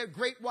concept,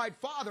 great white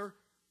father,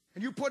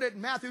 and you put it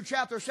in Matthew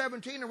chapter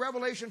 17 and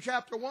Revelation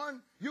chapter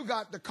 1, you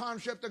got the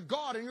concept of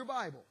God in your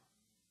Bible.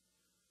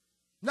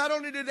 Not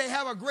only did they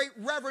have a great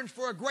reverence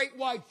for a great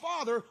white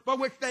father, but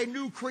which they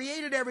knew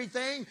created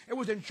everything and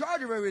was in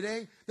charge of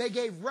everything, they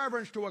gave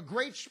reverence to a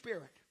great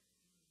spirit.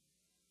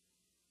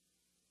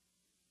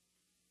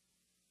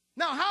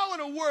 Now, how in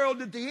the world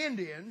did the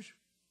Indians,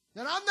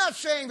 and I'm not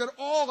saying that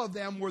all of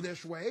them were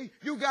this way.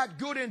 You got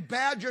good and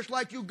bad, just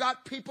like you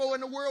got people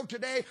in the world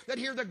today that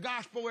hear the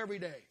gospel every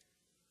day.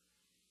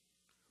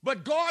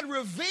 But God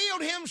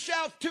revealed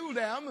Himself to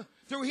them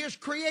through His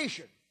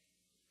creation.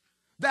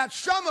 That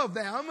some of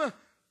them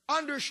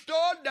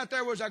understood that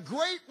there was a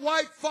great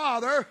white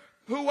father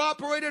who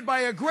operated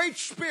by a great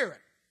spirit.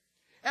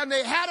 And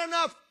they had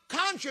enough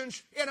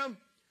conscience in them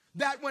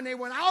that when they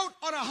went out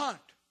on a hunt,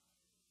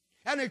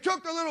 and they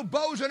took the little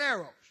bows and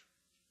arrows,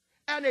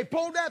 and they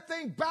pulled that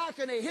thing back,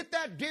 and they hit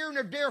that deer, and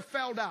the deer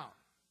fell down.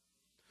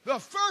 The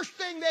first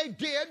thing they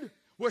did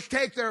was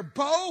take their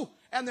bow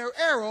and their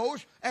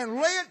arrows and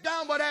lay it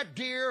down by that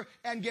deer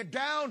and get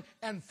down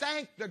and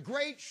thank the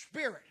Great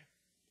Spirit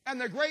and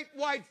the Great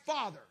White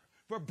Father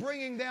for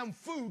bringing them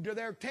food to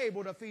their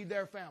table to feed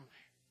their family.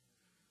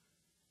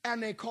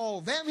 And they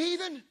call them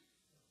heathen?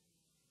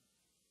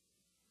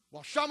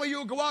 Well, some of you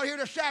will go out here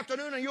this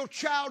afternoon and you'll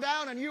chow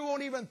down and you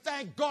won't even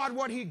thank God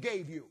what He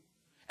gave you.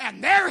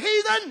 And they're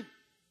heathen?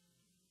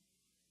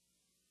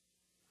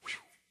 Whew.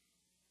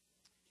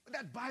 What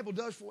that Bible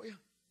does for you.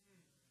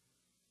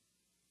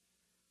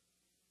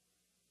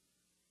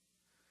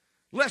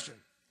 Listen,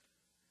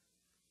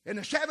 in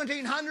the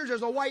 1700s,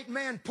 as a white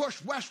man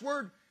pushed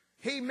westward,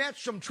 he met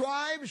some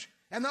tribes,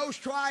 and those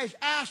tribes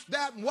asked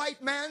that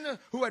white man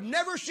who had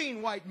never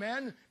seen white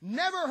men,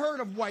 never heard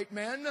of white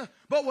men,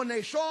 but when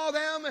they saw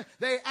them,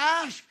 they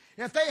asked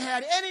if they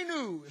had any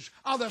news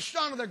of the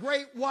son of the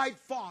great white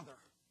father.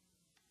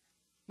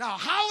 Now,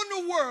 how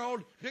in the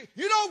world,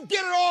 you don't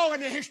get it all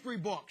in the history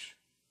books.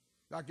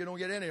 In fact, you don't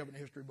get any of it in the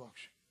history books.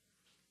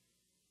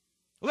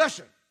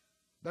 Listen,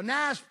 the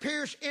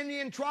Nez-Perce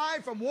Indian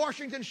tribe from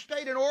Washington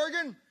State and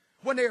Oregon,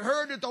 when they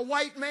heard that the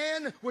white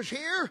man was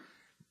here,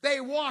 they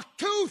walked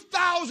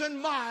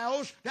 2,000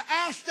 miles to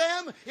ask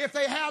them if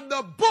they had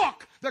the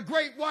book the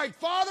great white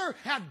father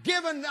had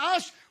given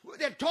us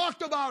that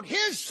talked about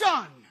his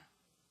son.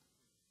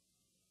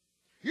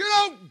 You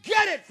don't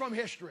get it from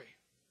history.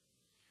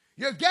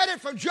 You get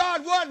it from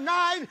John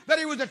 1:9 that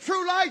He was the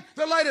true light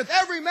that lighteth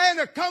every man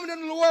that cometh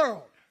into the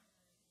world.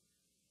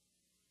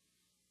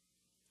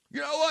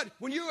 You know what?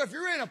 If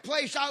you're in a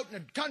place out in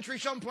the country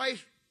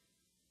someplace,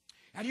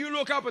 and you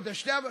look up at the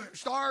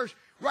stars,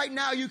 right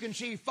now you can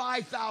see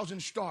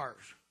 5,000 stars.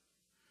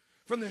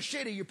 From the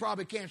city, you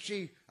probably can't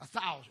see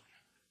 1,000.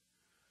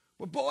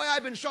 Well, boy,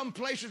 I've been some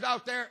places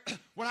out there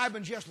when I've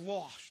been just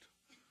lost.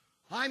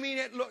 I mean,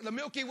 the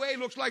Milky Way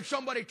looks like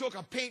somebody took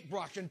a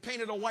paintbrush and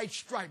painted a white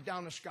stripe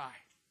down the sky.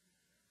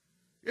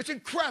 It's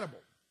incredible.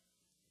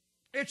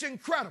 It's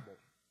incredible.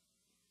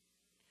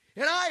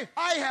 And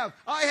I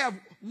have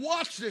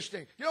watched this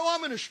thing. You know,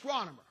 I'm an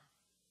astronomer.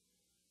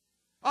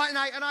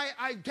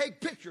 I take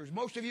pictures.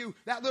 Most of you,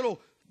 that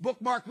little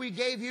bookmark we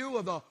gave you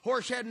of the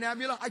Horsehead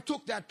Nebula, I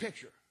took that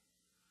picture.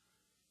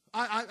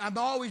 I've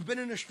always been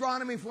in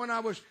astronomy from when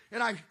I was,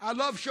 and I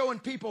love showing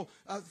people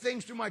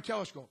things through my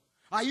telescope.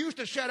 I used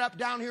to set up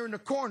down here in the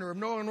corner of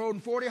Nolan Road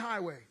and 40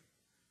 Highway.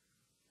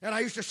 And I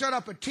used to set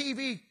up a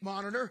TV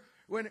monitor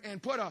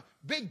and put a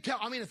big,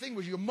 the thing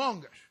was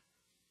humongous.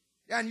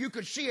 And you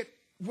could see it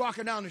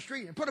walking down the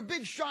street. And put a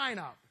big sign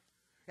up.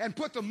 And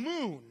put the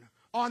moon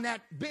on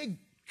that big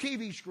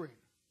TV screen.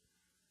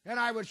 And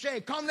I would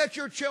say, come let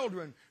your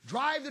children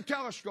drive the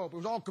telescope. It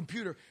was all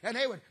computer. And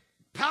they would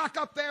pack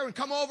up there and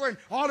come over and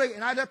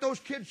I'd let those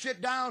kids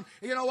sit down.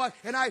 You know what?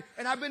 And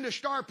I've been to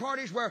star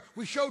parties where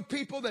we showed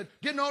people that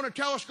didn't own a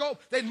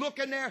telescope. They'd look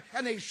in there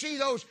and they see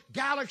those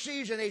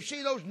galaxies and they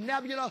see those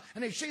nebula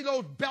and they see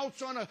those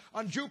belts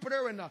on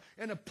Jupiter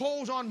and the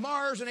poles on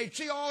Mars and they'd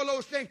see all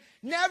those things.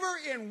 Never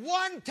in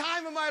one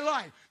time in my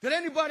life did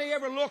anybody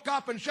ever look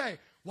up and say,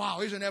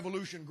 wow, isn't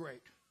evolution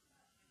great?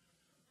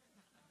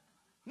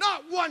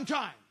 Not one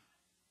time.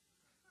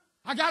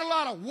 I got a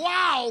lot of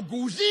wow,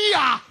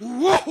 guzia,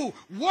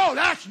 whoa,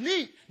 that's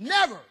neat.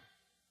 Never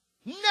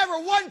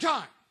one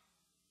time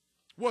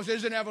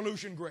isn't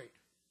evolution great.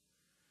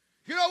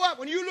 You know what?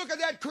 When you look at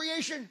that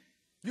creation,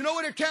 you know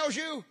what it tells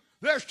you?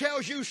 This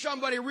tells you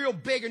somebody real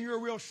big and you're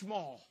real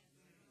small.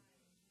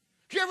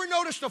 Do you ever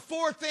notice the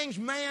 4 things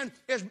man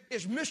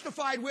is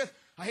mystified with?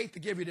 I hate to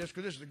give you this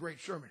because this is a great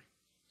sermon.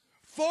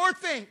 4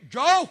 things.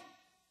 Joe,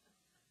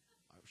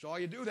 I saw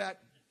you do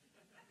that.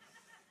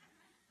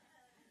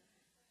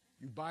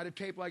 You buy the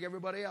tape like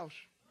everybody else.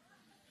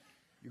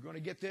 You're going to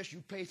get this.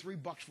 You pay $3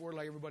 for it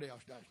like everybody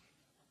else does.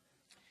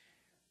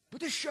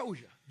 But this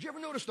shows you. Did you ever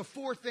notice the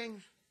 4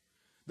 things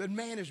that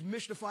man is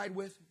mystified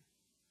with?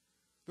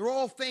 They're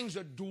all things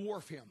that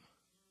dwarf him.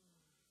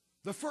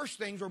 The first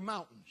things are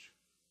mountains.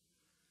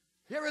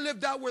 You ever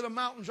lived out where the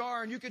mountains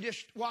are and you could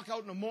just walk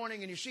out in the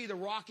morning and you see the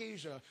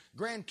Rockies,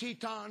 Grand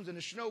Tetons and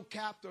the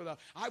snow-capped?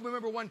 I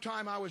remember one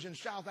time I was in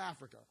South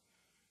Africa.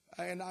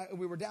 And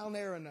we were down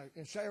there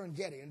in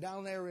Serengeti and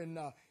down there in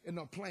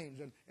the plains.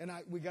 And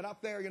we got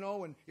up there,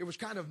 and it was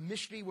kind of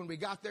misty when we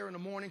got there in the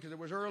morning because it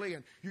was early.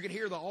 And you could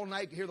hear all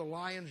night, you could hear the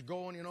lions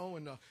going,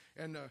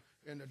 and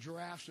the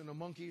giraffes and the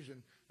monkeys.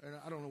 And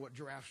I don't know what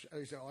giraffes,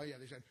 they said, oh yeah,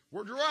 they said,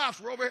 we're giraffes,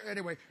 we're over here.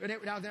 Anyway, and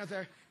it down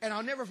there. And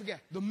I'll never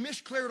forget, the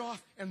mist cleared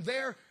off. And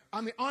there,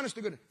 honest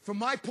to goodness, from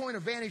my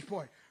vantage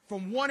point,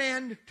 from one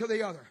end to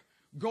the other,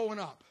 going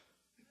up,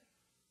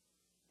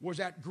 was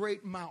that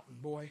great mountain,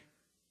 boy.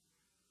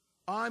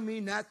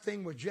 That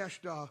thing was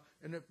just,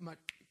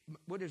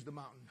 what is the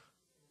mountain?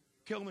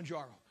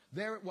 Kilimanjaro.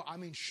 There,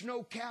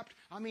 snow-capped.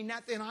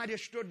 That thing, I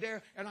just stood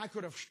there, and I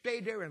could have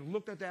stayed there and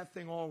looked at that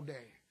thing all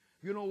day.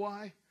 You know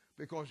why?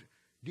 Because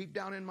deep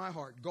down in my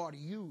heart, God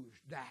used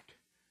that,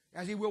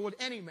 as he will with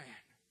any man,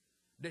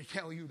 to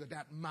tell you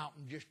that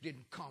mountain just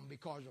didn't come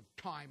because of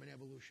time and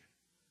evolution.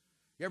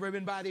 You ever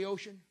been by the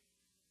ocean?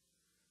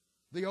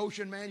 The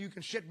ocean, man, you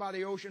can sit by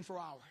the ocean for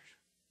hours.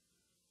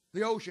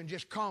 The ocean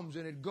just comes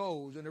and it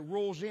goes and it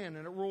rolls in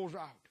and it rolls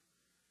out.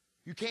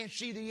 You can't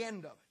see the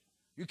end of it.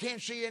 You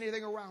can't see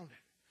anything around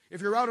it.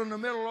 If you're out in the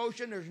middle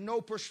ocean, there's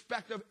no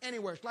perspective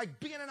anywhere. It's like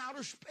being in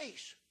outer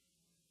space.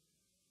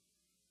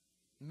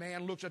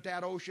 Man looks at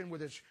that ocean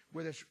with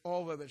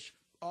all of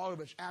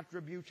its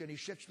attributes and he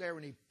sits there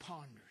and he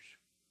ponders.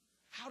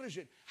 How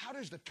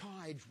does the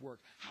tides work?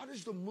 How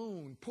does the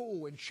moon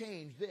pull and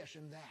change this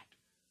and that?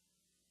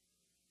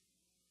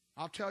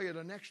 I'll tell you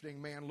the next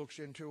thing man looks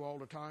into all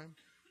the time.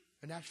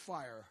 And that's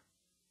fire.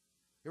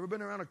 You ever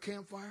been around a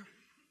campfire?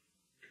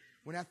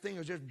 When that thing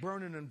is just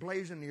burning and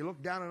blazing, and you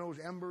look down on those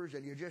embers,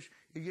 and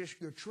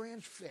you're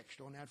transfixed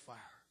on that fire.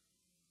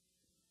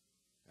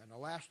 And the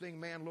last thing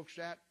man looks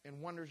at and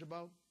wonders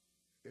about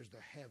is the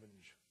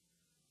heavens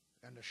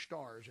and the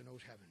stars in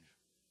those heavens.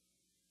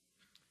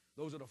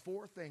 Those are the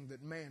 4 things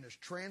that man is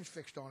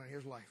transfixed on in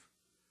his life.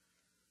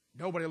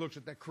 Nobody looks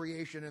at that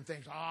creation and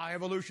thinks,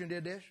 evolution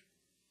did this.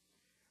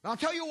 And I'll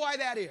tell you why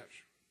that is.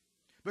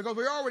 Because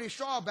we already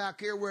saw back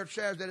here where it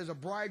says that as a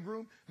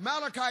bridegroom.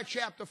 Malachi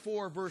chapter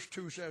 4 verse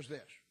 2 says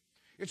this.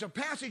 It's a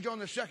passage on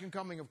the second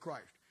coming of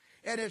Christ.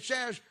 And it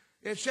says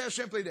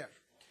simply this.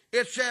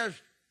 It says,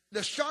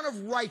 the Son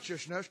of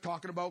Righteousness,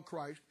 talking about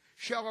Christ,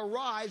 shall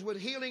arise with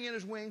healing in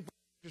his wings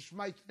to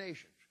smite the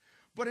nations.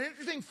 But an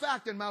interesting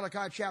fact in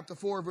Malachi chapter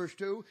 4 verse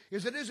 2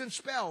 is it isn't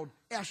spelled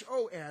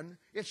S-O-N,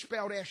 it's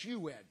spelled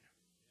S-U-N.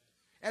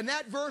 And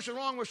that verse,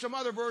 along with some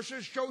other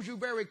verses, shows you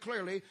very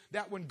clearly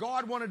that when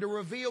God wanted to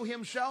reveal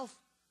himself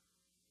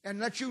and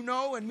let you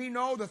know and me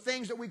know the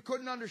things that we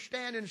couldn't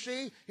understand and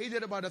see, he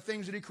did it by the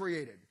things that he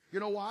created. You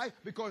know why?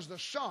 Because the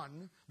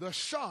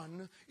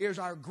Son is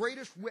our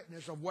greatest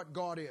witness of what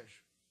God is.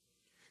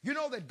 You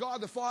know that God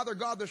the Father,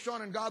 God the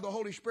Son, and God the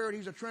Holy Spirit,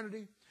 he's a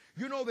Trinity?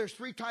 You know there's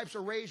 3 types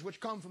of rays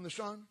which come from the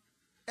sun?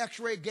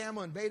 X-ray,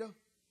 gamma, and beta.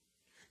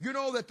 You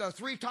know that the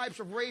 3 types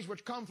of rays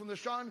which come from the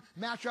sun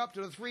match up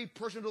to the 3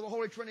 persons of the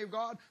Holy Trinity of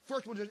God?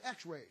 First one is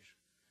X-rays.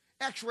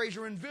 X-rays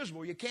are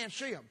invisible. You can't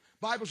see them.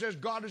 Bible says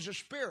God is a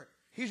spirit.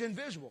 He's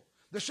invisible.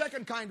 The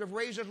second kind of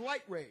rays is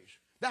light rays.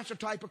 That's a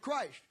type of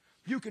Christ.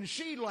 You can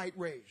see light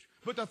rays.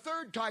 But the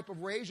third type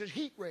of rays is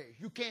heat rays.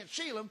 You can't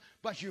see them,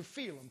 but you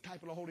feel them,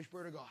 type of the Holy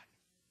Spirit of God.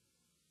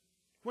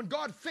 When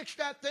God fixed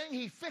that thing,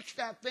 he fixed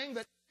that thing.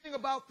 That thing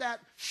about that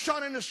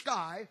sun in the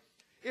sky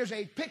is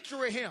a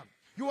picture of him.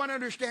 You want to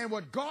understand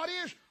what God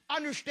is?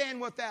 Understand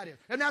what that is.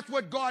 And that's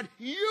what God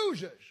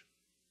uses.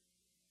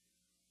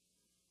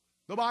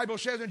 The Bible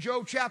says in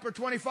Job chapter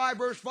 25,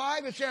 verse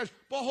 5, it says,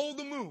 behold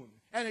the moon,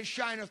 and it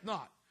shineth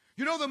not.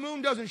 You know the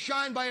moon doesn't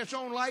shine by its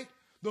own light.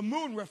 The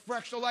moon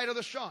reflects the light of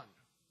the sun.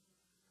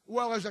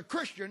 Well, as a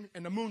Christian,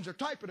 and the moon's a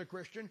type of a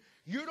Christian,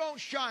 you don't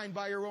shine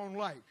by your own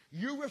light.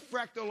 You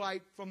reflect the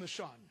light from the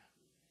sun.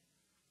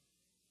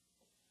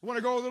 You want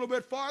to go a little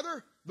bit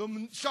farther?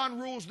 The sun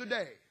rules the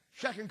day,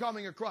 second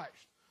coming of Christ.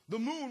 The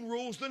moon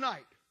rules the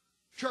night,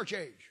 church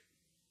age.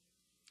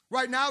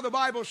 Right now, the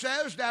Bible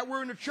says that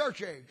we're in the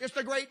church age. It's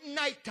the great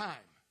nighttime.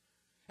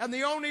 And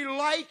the only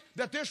light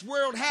that this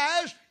world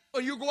has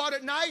when you go out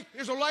at night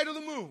is the light of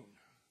the moon.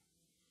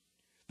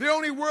 The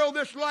only world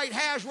this light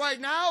has right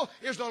now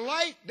is the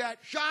light that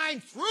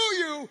shines through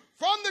you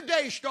from the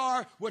day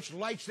star, which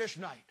lights this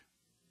night.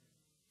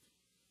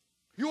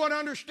 You want to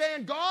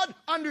understand God?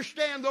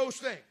 Understand those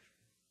things.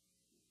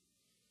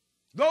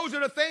 Those are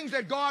the things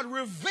that God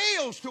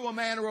reveals to a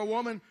man or a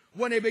woman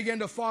when they begin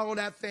to follow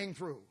that thing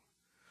through.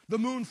 The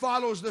moon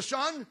follows the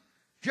sun,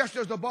 just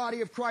as the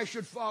body of Christ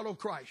should follow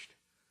Christ.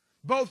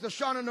 Both the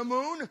sun and the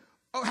moon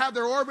have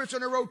their orbits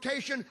and their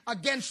rotation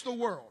against the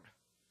world.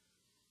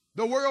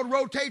 The world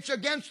rotates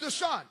against the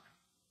sun.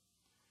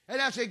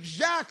 And that's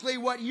exactly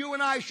what you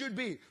and I should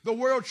be. The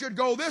world should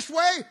go this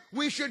way,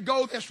 we should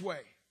go this way.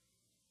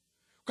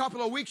 A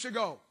couple of weeks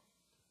ago,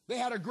 they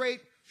had a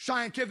great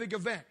scientific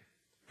event.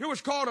 It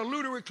was called a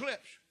lunar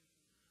eclipse.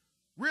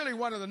 Really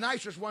one of the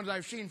nicest ones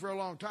I've seen for a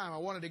long time. I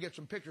wanted to get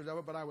some pictures of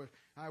it, but I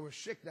was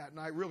sick that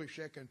night, really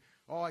sick, and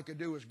all I could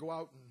do was go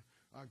out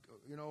and,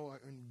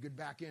 and get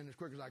back in as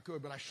quick as I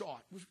could, but I saw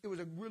it. It was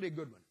a really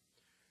good one.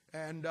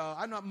 And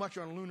I'm not much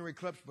on lunar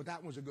eclipse, but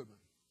that was a good one.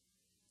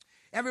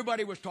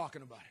 Everybody was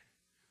talking about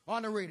it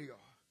on the radio,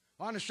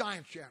 on the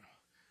Science Channel.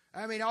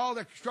 I mean, all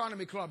the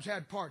astronomy clubs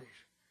had parties.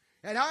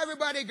 And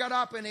everybody got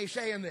up and they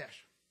saying this.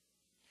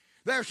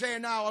 They're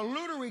saying now a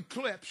lunar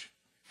eclipse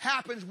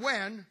happens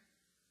when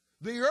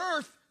the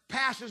earth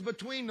passes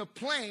between the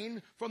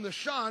plane from the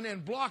sun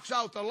and blocks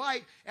out the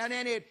light, and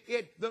then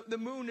the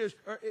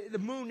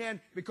moon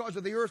then, because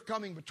of the earth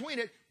coming between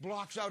it,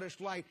 blocks out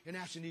its light, and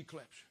that's an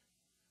eclipse.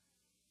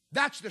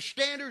 That's the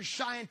standard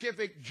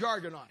scientific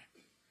jargon on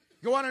it.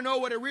 You want to know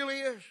what it really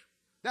is?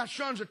 That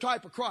sun's a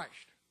type of Christ.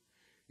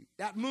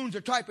 That moon's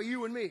a type of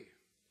you and me.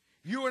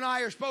 You and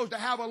I are supposed to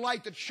have a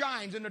light that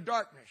shines in the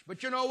darkness.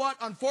 But you know what?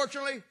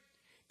 Unfortunately,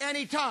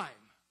 anytime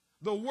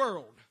the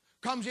world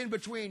comes in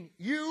between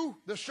you,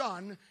 the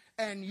sun,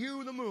 and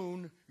you, the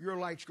moon, your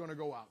light's going to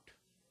go out.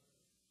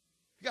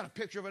 You got a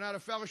picture of an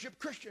out-of-fellowship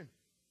Christian.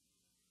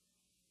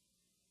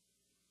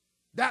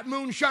 That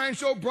moon shines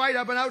so bright.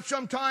 I've been out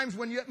sometimes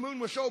when that moon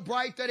was so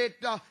bright that it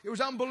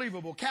was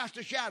unbelievable, cast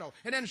a shadow.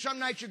 And then some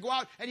nights you go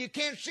out and you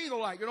can't see the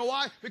light. You know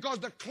why? Because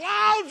the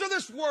clouds of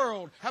this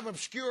world have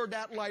obscured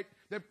that light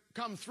that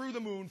comes through the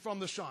moon from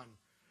the sun.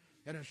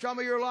 And in some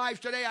of your lives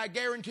today, I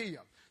guarantee you,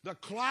 the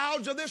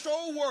clouds of this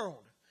old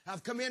world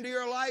have come into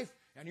your life,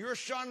 and your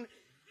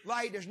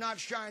sunlight is not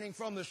shining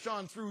from the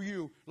sun through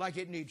you like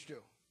it needs to.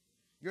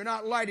 You're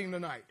not lighting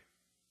the night.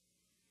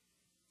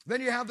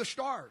 Then you have the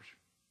stars.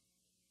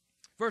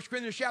 1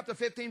 Corinthians chapter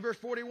 15, verse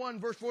 41,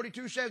 verse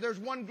 42 says, there's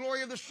one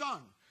glory of the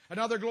sun,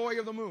 another glory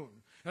of the moon,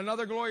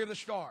 another glory of the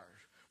stars.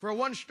 For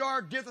one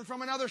star differeth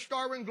from another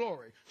star in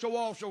glory, so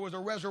also is the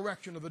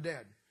resurrection of the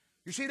dead.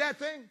 You see that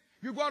thing?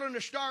 You go out on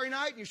a starry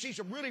night, and you see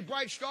some really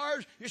bright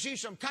stars, you see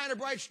some kind of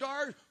bright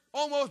stars,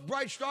 almost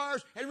bright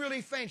stars, and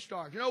really faint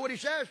stars. You know what he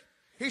says?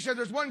 He says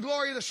there's one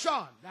glory of the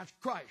sun, that's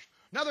Christ.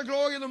 Another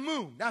glory of the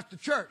moon, that's the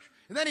church.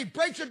 And then he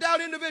breaks it down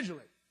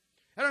individually.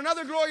 And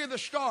another glory of the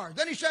stars.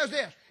 Then he says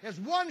this, as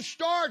one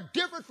star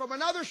different from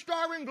another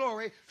star in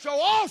glory, so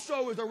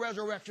also is the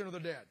resurrection of the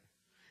dead.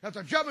 At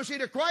the judgment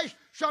seat of Christ,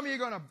 some of you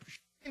are going to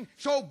shine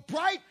so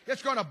bright,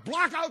 it's going to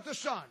block out the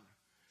sun.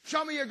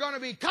 Some of you are going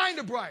to be kind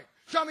of bright.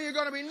 Some of you are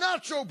going to be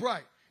not so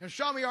bright. And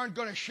some of you aren't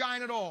going to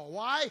shine at all.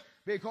 Why?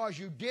 Because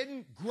you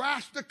didn't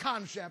grasp the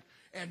concept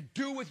and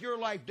do with your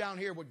life down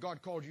here what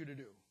God called you to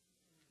do.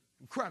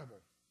 Incredible.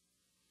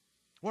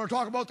 Want to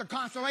talk about the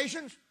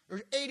constellations?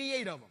 There's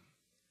 88 of them.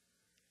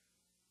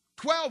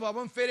 12 of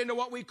them fit into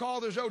what we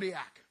call the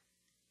zodiac.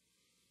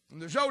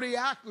 And the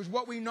zodiac is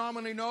what we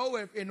nominally know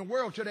in the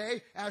world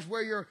today as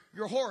where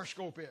your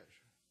horoscope is.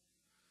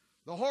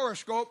 The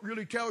horoscope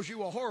really tells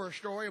you a horror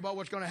story about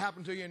what's going to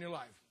happen to you in your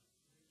life.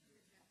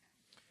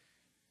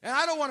 And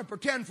I don't want to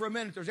pretend for a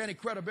minute there's any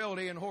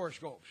credibility in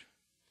horoscopes.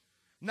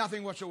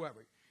 Nothing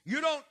whatsoever. You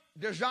don't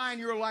design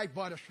your life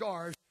by the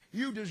stars.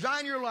 You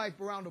design your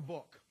life around a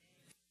book.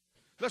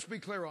 Let's be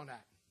clear on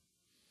that.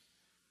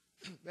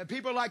 And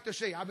people like to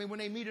see, I mean, when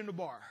they meet in a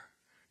bar,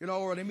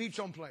 or they meet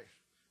someplace,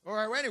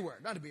 or anywhere.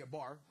 Not to be a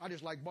bar. I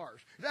just like bars.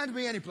 It doesn't have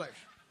to be any place.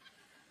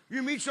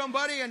 You meet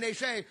somebody and they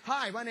say,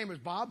 hi, my name is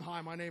Bob.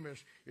 Hi, my name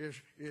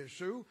is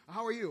Sue.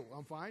 How are you?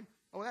 I'm fine.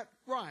 Oh, that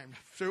rhymed.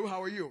 Sue,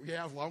 how are you?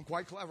 Yeah, well, I'm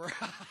quite clever.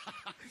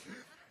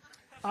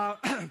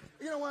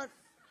 You know what?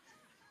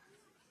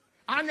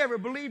 I never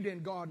believed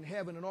in God and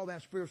heaven and all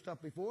that spiritual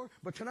stuff before,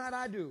 but tonight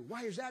I do.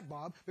 Why is that,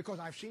 Bob? Because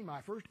I've seen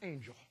my first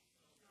angel.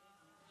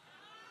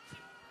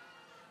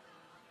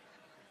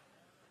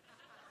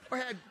 Go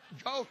ahead,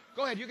 Joe.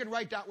 Go ahead. You can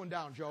write that one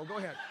down, Joe. Go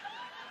ahead.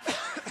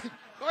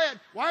 Go ahead.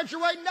 Why aren't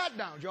you writing that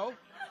down, Joe?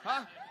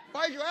 Huh?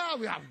 Why are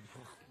you?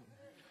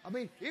 I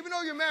mean, even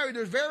though you're married,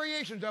 there's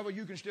variations of it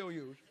you can still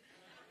use.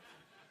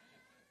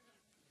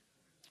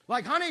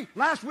 Like, honey,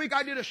 last week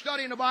I did a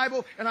study in the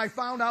Bible, and I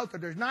found out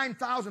that there's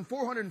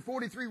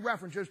 9,443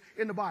 references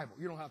in the Bible.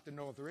 You don't have to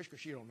know if there is,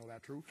 because she don't know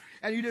that truth.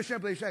 And you just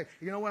simply say,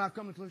 you know what I've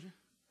come to conclusion?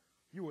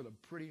 You were the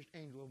prettiest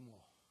angel of them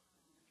all.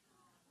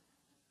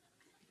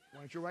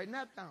 Why aren't you writing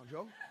that down,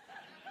 Joe?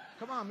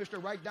 Come on,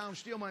 Mr. Write Down,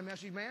 Steal My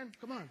Message man.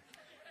 Come on.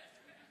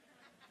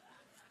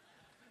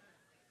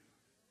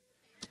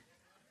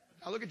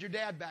 Now look at your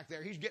dad back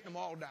there. He's getting them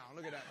all down.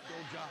 Look at that.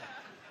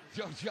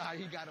 Joe John,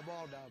 he got them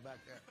all down back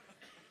there.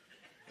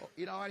 Well,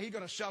 you know what? He's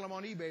going to sell them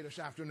on eBay this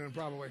afternoon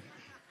probably.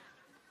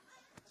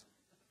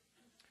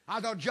 I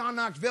was out John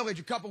Knox Village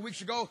a couple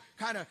weeks ago,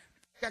 kind of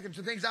checking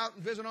some things out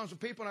and visiting on some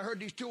people, and I heard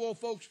these two old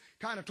folks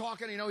kind of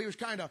talking. You know, he was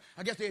kind of,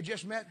 I guess they had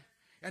just met,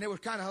 and it was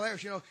kind of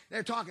hilarious. You know,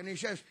 they're talking, and he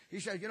says,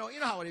 you know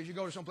how it is. You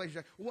go to some place,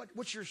 you say,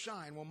 what's your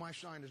sign? Well, my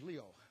sign is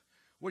Leo.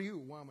 What are you?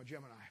 Well, I'm a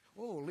Gemini.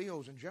 Oh,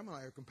 Leos and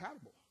Gemini are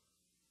compatible.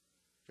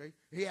 See?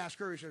 He asked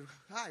her, he says,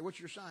 hi, what's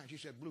your sign? She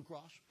said, Blue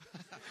Cross.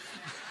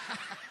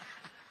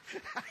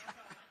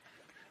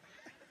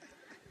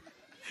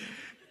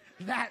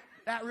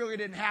 That really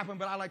didn't happen,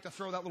 but I like to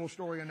throw that little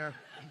story in there.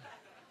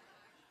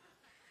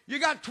 You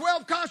got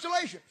 12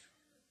 constellations.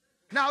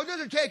 Now, it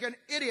doesn't take an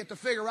idiot to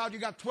figure out you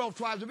got 12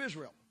 tribes of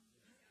Israel.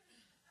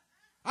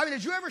 I mean,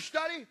 did you ever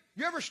study?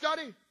 You ever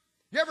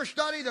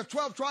study the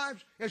 12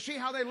 tribes and see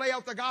how they lay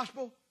out the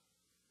gospel?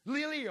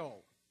 Leo,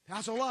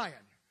 that's a lion.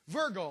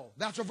 Virgo,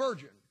 that's a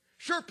virgin.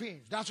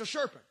 Serpines, that's a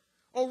serpent.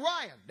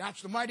 Orion,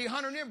 that's the mighty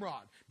hunter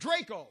Nimrod.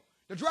 Draco,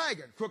 the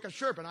dragon, crooked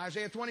serpent,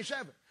 Isaiah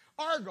 27.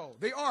 Argo,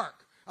 the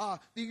ark.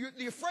 The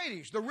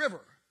Euphrates, the river.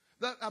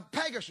 The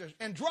Pegasus,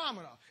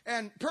 Andromeda,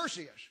 and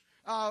Perseus.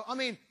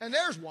 And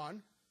there's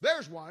one.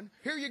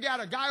 Here you got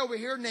a guy over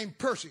here named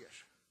Perseus.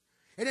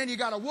 And then you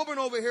got a woman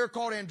over here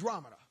called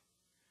Andromeda.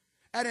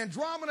 And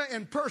Andromeda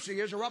and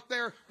Perseus are up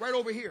there right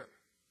over here.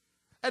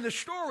 And the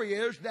story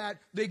is that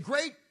the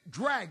great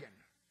dragon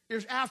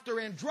is after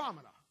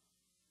Andromeda.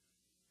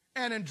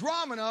 And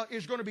Andromeda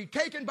is going to be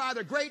taken by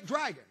the great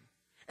dragon.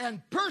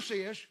 And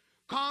Perseus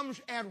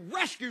comes and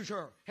rescues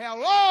her.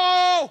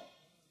 Hello!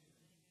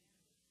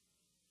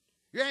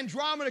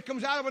 Andromeda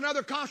comes out of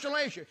another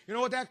constellation. You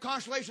know what that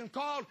constellation is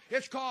called?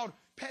 It's called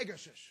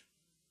Pegasus.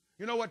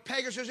 You know what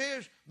Pegasus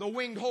is? The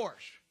winged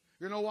horse.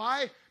 You know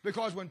why?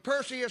 Because when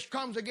Perseus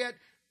comes to get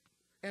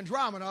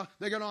Andromeda,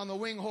 they get on the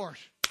winged horse.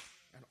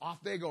 And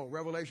off they go.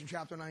 Revelation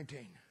chapter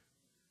 19.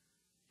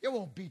 You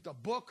won't beat the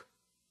book.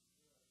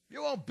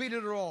 You won't beat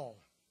it at all.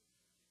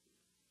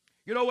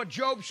 You know what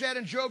Job said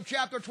in Job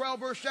chapter 12,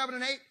 verse 7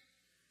 and 8?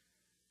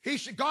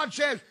 God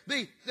says,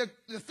 the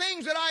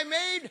things that I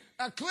made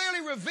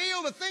clearly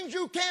reveal the things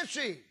you can't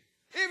see,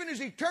 even his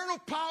eternal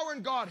power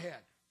and Godhead.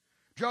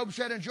 Job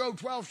said in Job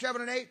 12, 7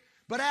 and 8,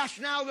 but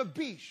ask now the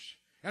beasts,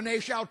 and they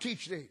shall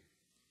teach thee,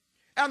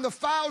 and the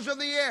fowls of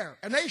the air,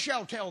 and they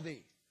shall tell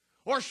thee,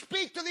 or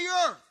speak to the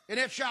earth, and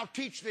it shall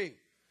teach thee,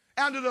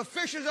 and to the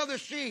fishes of the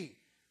sea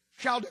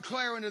shall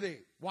declare unto thee.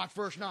 Watch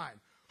verse 9.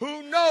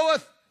 Who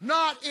knoweth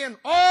not in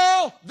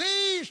all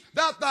these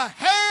that the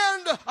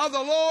hand of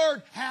the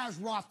Lord has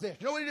wrought this.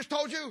 You know what he just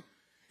told you?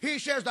 He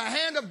says the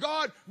hand of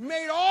God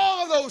made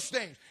all of those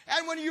things.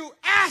 And when you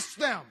ask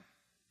them,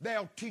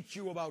 they'll teach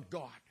you about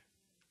God.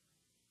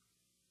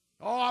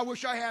 Oh, I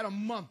wish I had a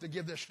month to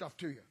give this stuff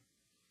to you.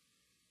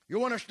 You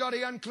want to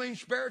study unclean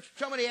spirits?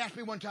 Somebody asked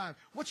me one time,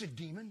 what's a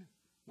demon?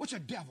 What's a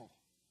devil?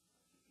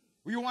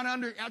 Well, you want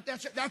to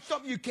that's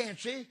something you can't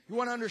see. You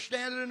want to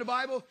understand it in the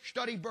Bible?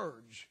 Study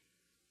birds.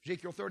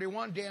 Ezekiel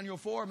 31, Daniel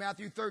 4,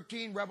 Matthew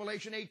 13,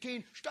 Revelation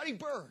 18. Study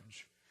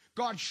birds.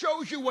 God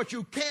shows you what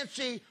you can't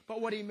see,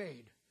 but what he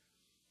made.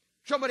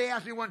 Somebody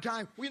asked me one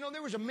time, well, you know,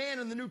 there was a man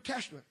in the New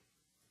Testament.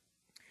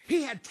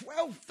 He had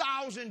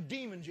 12,000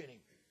 demons in him.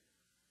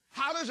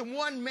 How does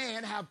one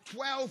man have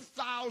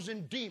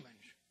 12,000 demons?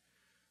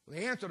 Well,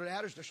 the answer to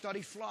that is to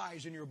study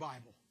flies in your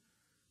Bible.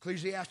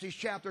 Ecclesiastes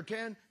chapter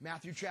 10,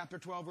 Matthew chapter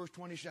 12, verse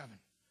 27.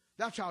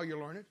 That's how you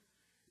learn it.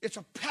 It's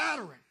a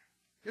pattern.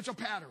 It's a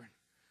pattern.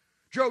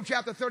 Job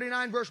chapter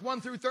 39, verse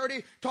 1 through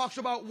 30 talks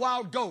about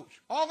wild goats.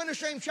 All in the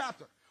same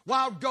chapter.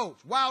 Wild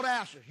goats, wild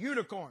asses,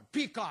 unicorn,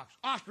 peacocks,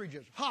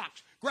 ostriches,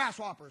 hawks,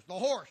 grasshoppers, the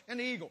horse,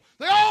 and the eagle.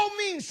 They all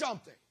mean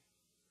something.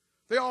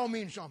 They all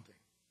mean something.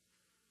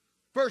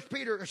 2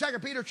 Peter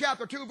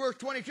chapter 2, verse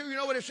 22, you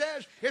know what it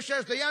says? It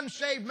says, the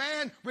unsaved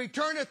man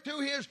returneth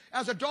to his,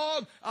 as a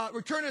dog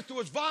returneth to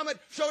his vomit,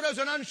 so does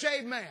an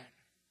unsaved man.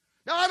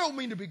 Now, I don't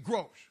mean to be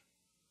gross,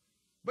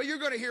 but you're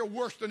going to hear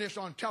worse than this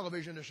on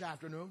television this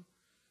afternoon.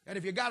 And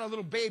if you got a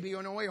little baby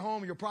on the way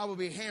home, you'll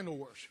probably handle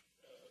worse.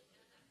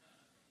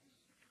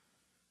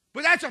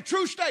 But that's a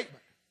true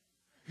statement.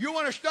 You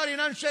want to study an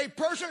unsaved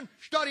person?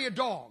 Study a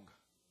dog.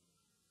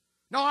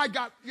 Now and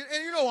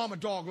you know I'm a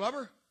dog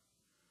lover.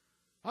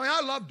 I mean,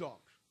 I love dogs.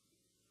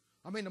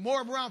 I mean, the more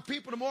I'm around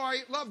people, the more I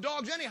love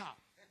dogs anyhow.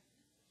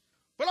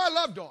 But I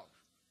love dogs.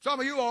 Some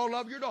of you all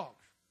love your dogs.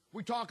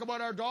 We talk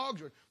about our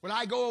dogs. When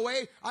I go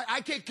away,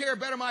 I take care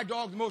better of my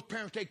dogs than most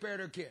parents take care of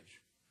their kids.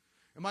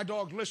 And my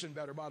dogs listen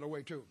better, by the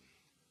way, too.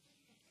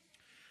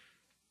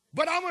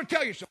 But I'm going to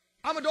tell you something.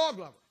 I'm a dog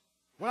lover.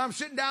 When I'm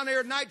sitting down there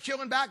at night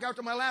chilling back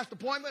after my last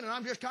appointment and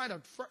I'm just kind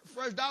of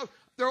fresh out,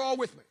 they're all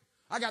with me.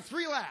 I got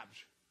 3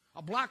 labs,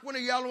 a black one, a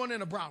yellow one,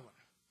 and a brown one.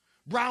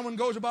 Brown one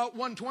goes about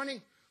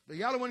 120, the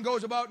yellow one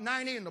goes about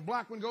 90, and the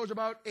black one goes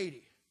about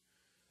 80.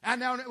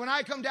 And now when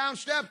I come down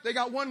steps, they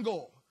got one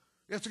goal.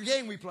 It's a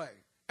game we play.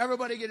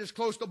 Everybody get as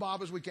close to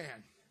Bob as we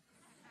can.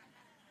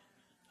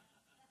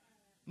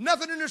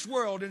 Nothing in this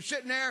world than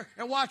sitting there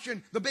and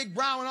watching the big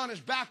brown one on his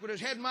back with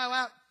his head in my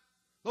lap,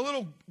 the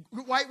little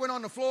white one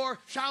on the floor,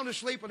 sound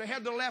asleep with the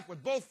head to the left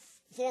with both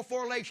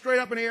four legs straight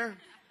up in the air,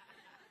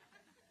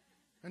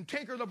 and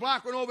Tinker, the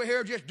black one over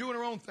here, just doing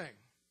her own thing.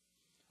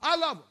 I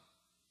love them.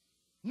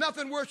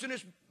 Nothing worse than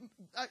this.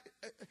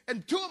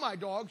 And 2 of my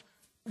dogs,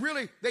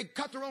 really, they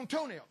cut their own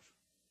toenails.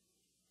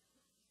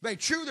 They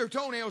chew their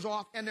toenails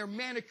off, and they're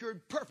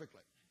manicured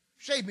perfectly.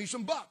 Saved me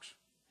some bucks.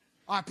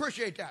 I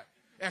appreciate that.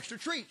 Extra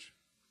treats.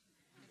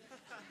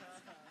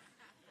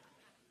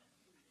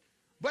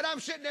 But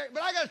I'm sitting there,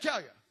 but I got to tell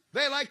you,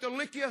 they like to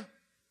lick you.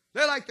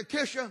 They like to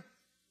kiss you.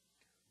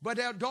 But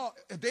at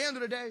the end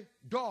of the day,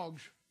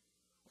 dogs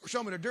are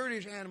some of the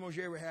dirtiest animals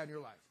you ever had in your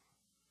life.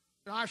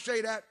 And I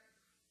say that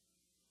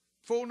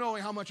full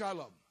knowing how much I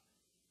love them.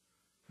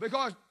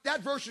 Because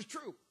that verse is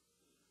true.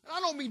 And I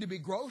don't mean to be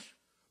gross,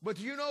 but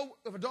do you know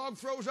if a dog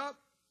throws up,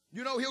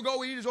 you know he'll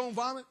go eat his own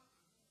vomit?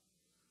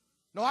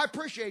 No, I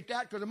appreciate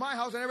that because in my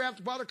house I never have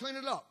to bother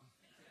cleaning it up.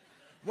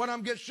 When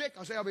I'm get sick,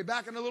 I'll say I'll be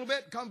back in a little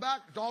bit, come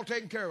back, it's all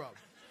taken care of.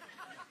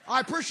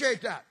 I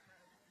appreciate that.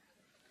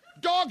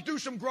 Dogs do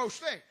some gross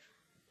things.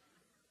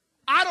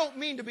 I don't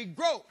mean to be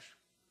gross,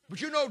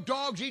 but you know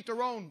dogs eat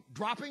their own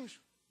droppings?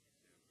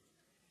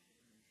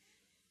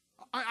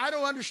 I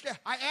don't understand.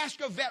 I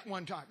asked a vet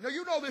one time. Now,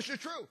 you know this is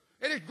true.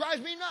 And it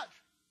drives me nuts.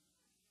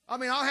 I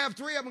mean, I'll have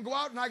 3 of them go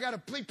out and I got a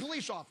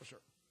police officer.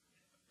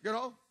 You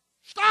know?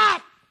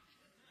 Stop!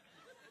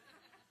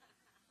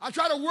 I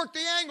try to work the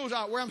angles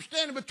out where I'm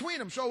standing between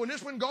them. So when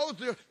this one goes,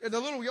 the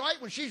little white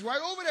one, she's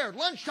right over there at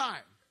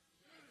lunchtime.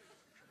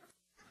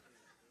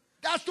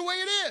 That's the way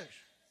it is.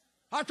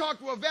 I talked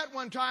to a vet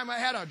one time. I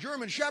had a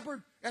German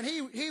Shepherd, and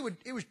he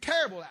was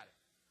terrible at it.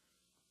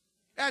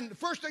 And the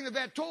first thing the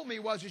vet told me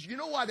was, you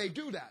know why they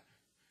do that?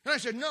 And I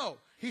said, no.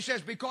 He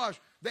says, because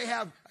they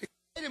have a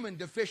vitamin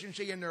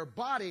deficiency in their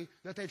body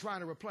that they're trying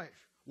to replace.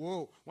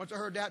 Whoa. Once I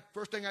heard that,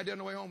 first thing I did on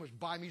the way home was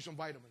buy me some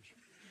vitamins.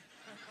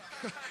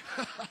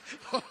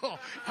 Oh,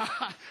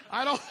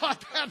 I don't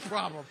want that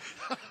problem.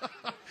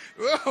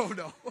 Oh,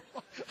 no.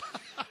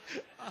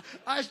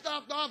 I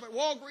stopped off at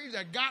Walgreens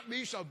and got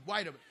me some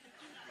vitamins.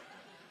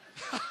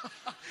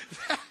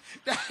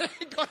 That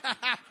ain't going to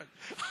happen.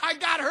 I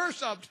got her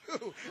some,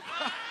 too.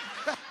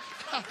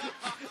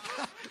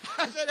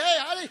 I said, hey,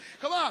 honey,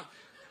 come on.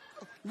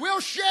 We'll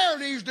share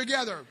these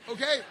together,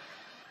 okay?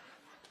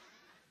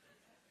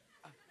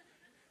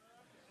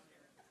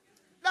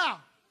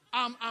 Now,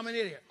 I'm an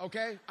idiot,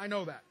 okay? I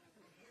know that.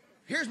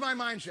 Here's my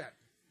mindset.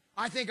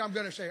 I think I'm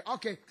going to say,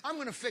 okay, I'm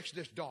going to fix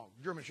this dog,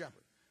 German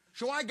Shepherd.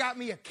 So I got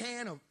me a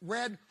can of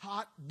red,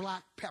 hot,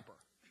 black pepper.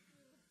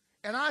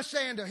 And I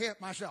saying to him,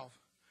 myself,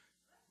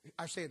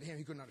 I say it to him,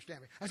 he couldn't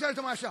understand me. I said it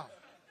to myself,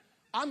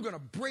 I'm going to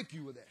break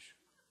you with this.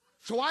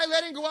 So I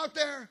let him go out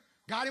there,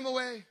 got him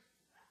away,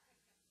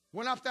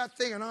 went up that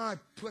thing, and I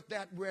put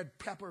that red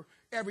pepper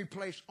every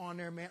place on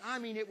there, man. I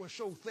mean, it was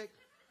so thick.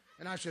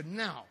 And I said,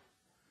 now,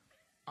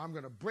 I'm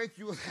going to break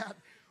you with that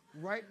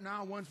right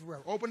now, once and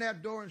forever. Opened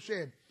that door and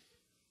said,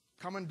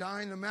 come and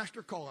dine, the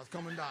master calleth,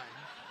 come and dine.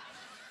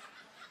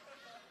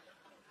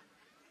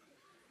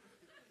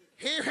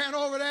 He ran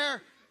over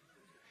there.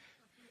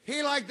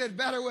 He liked it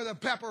better with a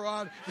pepper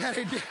on than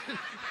he did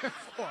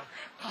before.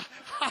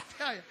 I'll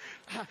tell you.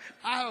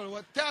 I don't know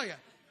what to tell you.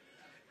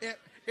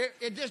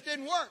 It just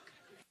didn't work.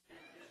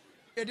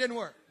 It didn't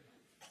work.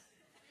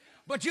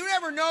 But you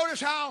never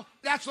notice how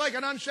that's like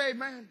an unsaved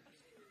man?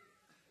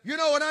 You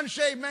know an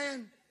unsaved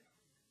man?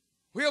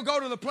 He'll go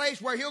to the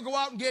place where he'll go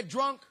out and get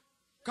drunk,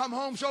 come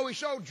home so he's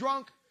so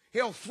drunk,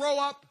 he'll throw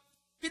up.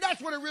 See, that's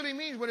what it really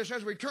means when it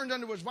says returned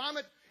unto his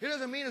vomit. It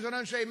doesn't mean as an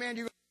unsaved man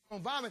you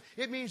don't vomit.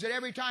 It means that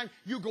every time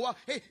you go out,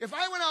 hey, if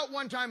I went out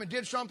one time and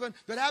did something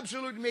that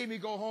absolutely made me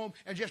go home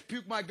and just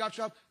puke my guts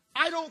up,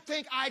 I don't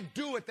think I'd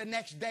do it the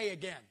next day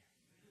again.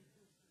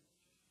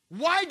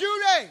 Why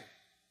do they?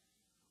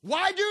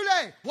 Why do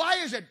they? Why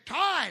is it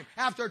time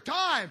after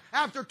time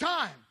after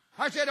time?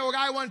 I said to a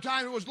guy one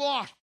time who was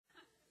lost.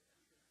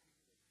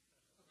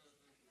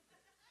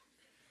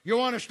 You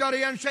want to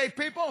study unsaved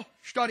people?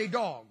 Study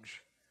dogs.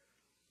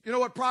 You know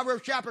what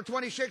Proverbs chapter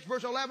 26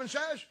 verse 11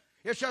 says?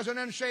 It says an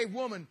unsaved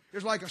woman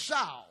is like a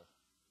sow.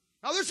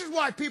 Now this is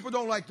why people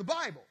don't like the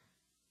Bible.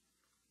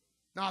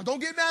 Now don't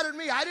get mad at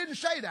me. I didn't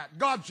say that.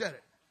 God said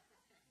it.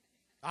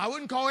 I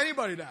wouldn't call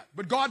anybody that,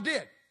 but God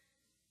did.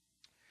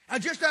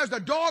 And just as the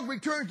dog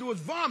returns to his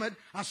vomit,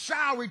 a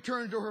sow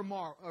returns to her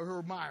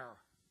mire.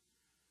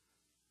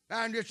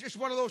 And it's just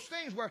one of those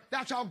things where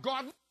that's how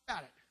God looked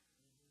at it.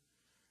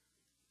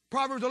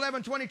 Proverbs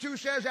 11:22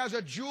 says, as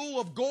a jewel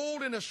of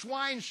gold in a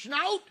swine's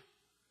snout,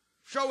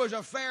 so is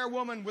a fair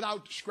woman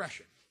without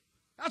discretion.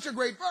 That's a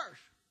great verse.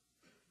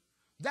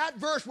 That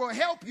verse will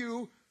help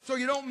you so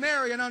you don't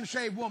marry an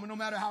unsaved woman, no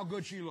matter how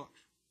good she looks.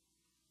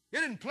 It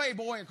isn't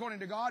playboy according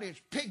to God, it's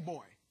pig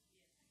boy.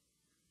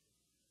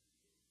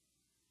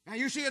 Now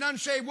you see an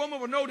unsaved woman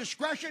with no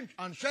discretion,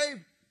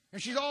 unsaved,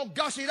 and she's all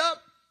gussied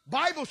up.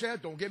 Bible says,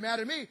 don't get mad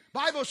at me,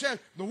 Bible says,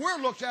 the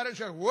world looks at it and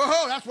says,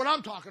 whoa, that's what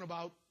I'm talking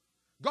about.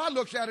 God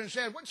looks at it and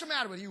says, what's the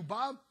matter with you,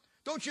 Bob?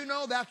 Don't you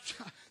know that's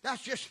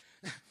just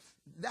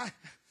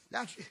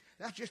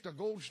a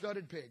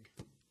gold-studded pig.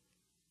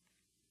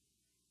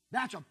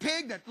 That's a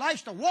pig that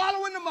likes to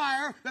wallow in the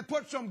mire that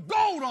put some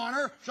gold on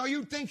her so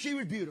you'd think she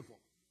was beautiful.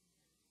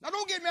 Now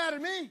don't get mad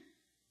at me.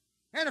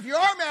 And if you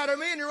are mad at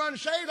me and you're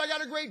unsaved, I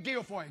got a great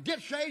deal for you.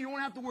 Get saved, you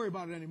won't have to worry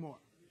about it anymore.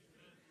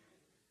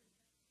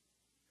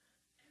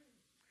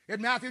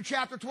 In Matthew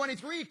chapter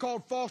 23, he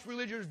called false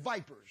religious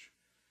vipers.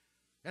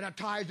 And that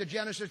ties to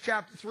Genesis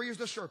chapter 3 as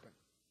the serpent.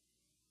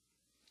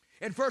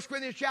 In 1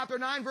 Corinthians chapter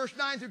 9, verse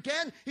 9 through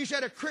 10, he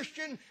said a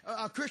Christian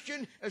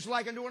is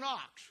likened to an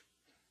ox.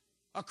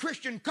 A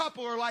Christian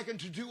couple are likened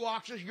to two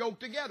oxen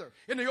yoked together.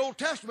 In the Old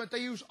Testament, they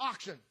use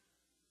oxen.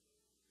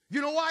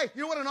 You know why?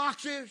 You know what an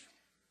ox is?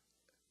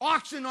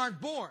 Oxen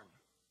aren't born.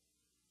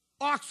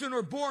 Oxen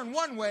are born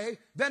one way,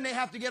 then they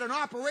have to get an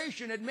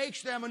operation that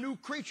makes them a new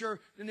creature,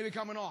 then they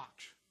become an ox.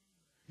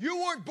 You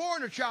weren't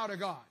born a child of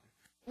God.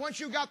 Once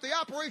you got the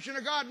operation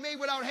of God made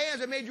without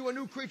hands, it made you a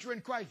new creature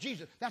in Christ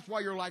Jesus. That's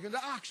why you're likened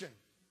to oxen.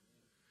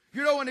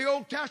 You know, in the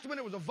Old Testament,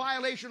 it was a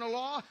violation of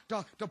law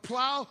to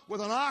plow with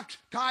an ox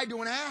tied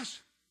to an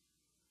ass.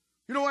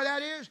 You know why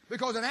that is?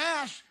 Because an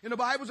ass in the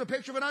Bible is a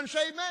picture of an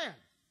unsaved man.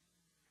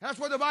 That's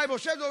what the Bible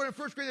says over in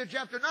 1 Corinthians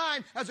chapter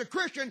 9. As a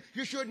Christian,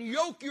 you shouldn't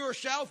yoke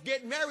yourself,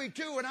 get married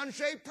to an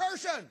unsaved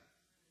person.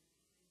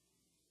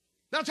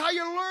 That's how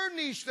you learn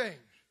these things.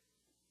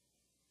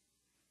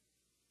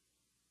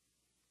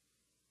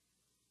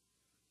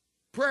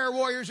 Prayer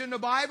warriors in the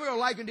Bible are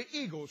likened to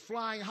eagles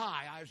flying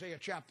high. Isaiah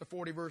chapter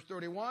 40, verse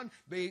 31.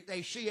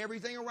 They see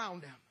everything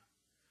around them.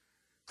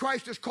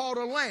 Christ is called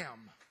a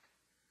lamb.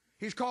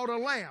 He's called a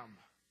lamb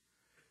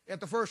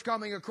at the first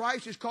coming of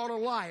Christ. He's called a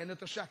lion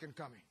at the second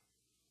coming.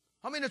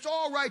 I mean, it's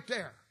all right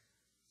there.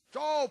 It's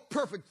all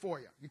perfect for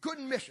you. You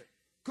couldn't miss it.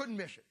 Couldn't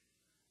miss it.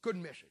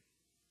 Couldn't miss it.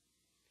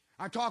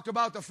 I talked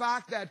about the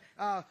fact that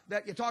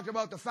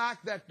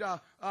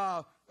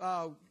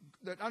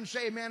that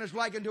unsaved man is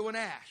likened to an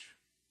ass.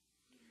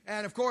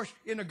 And of course,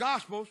 in the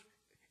Gospels,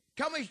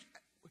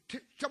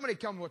 somebody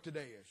tell me what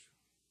today is.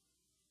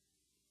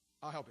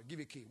 I'll help you. Give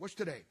you a key. What's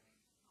today?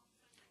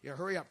 Yeah,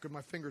 hurry up because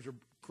my fingers are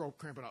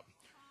cramping up.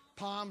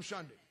 Palm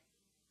Sunday.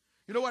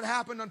 You know what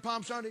happened on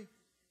Palm Sunday?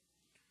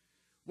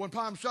 On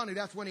Palm Sunday,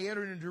 that's when he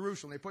entered into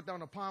Jerusalem. They put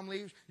down the palm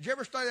leaves. Did you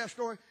ever study that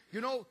story? You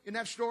know, in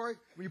that story,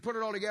 when you put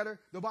it all together,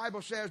 the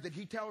Bible says that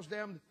he tells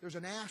them there's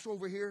an ass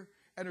over here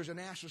and there's an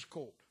ass's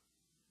colt.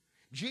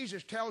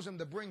 Jesus tells them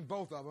to bring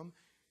both of them.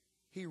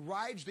 He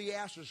rides the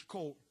ass's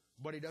colt,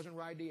 but he doesn't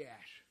ride the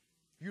ass.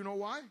 You know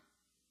why?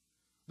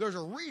 There's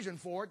a reason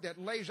for it that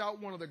lays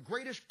out one of the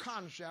greatest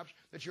concepts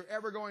that you're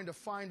ever going to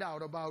find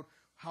out about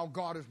how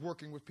God is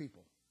working with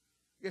people.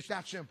 It's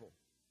that simple.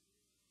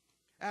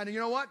 And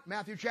you know what?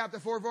 Matthew chapter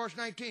 4, verse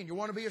 19. You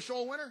want to be a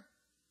soul winner?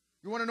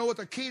 You want to know what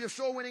the key to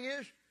soul winning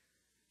is?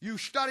 You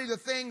study the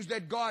things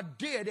that God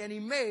did and he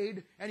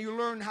made, and you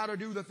learn how to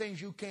do the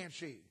things you can't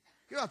see.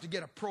 You don't have to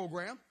get a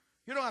program.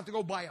 You don't have to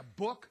go buy a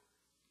book.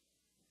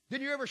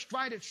 Didn't you ever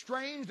find it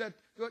strange that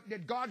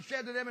God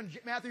said to them in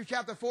Matthew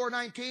chapter 4,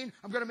 19,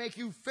 I'm going to make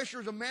you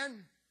fishers of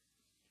men?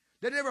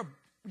 Did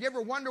you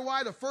ever wonder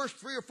why the first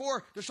 3 or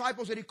 4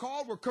 disciples that he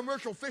called were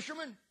commercial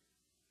fishermen?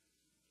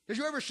 Did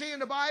you ever see in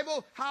the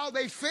Bible how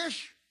they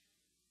fish?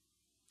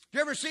 Did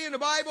you ever see in the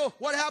Bible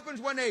what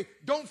happens when they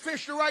don't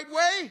fish the right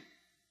way?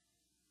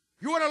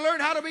 You want to learn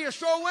how to be a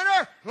soul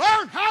winner?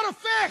 Learn how to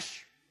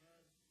fish.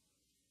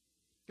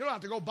 You don't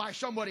have to go buy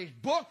somebody's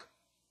book.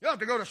 You don't have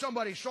to go to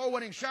somebody's soul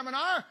winning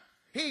seminar.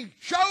 He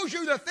shows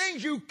you the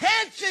things you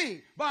can't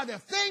see by the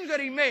things that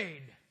he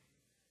made.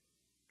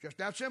 Just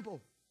that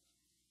simple.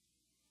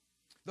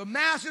 The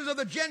masses of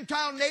the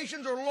Gentile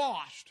nations are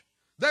lost.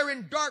 They're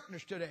in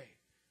darkness today.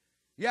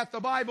 Yet the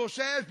Bible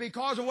says,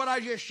 because of what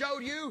I just showed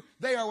you,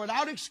 they are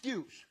without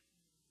excuse.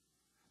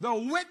 The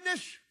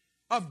witness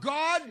of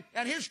God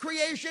and his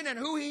creation and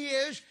who he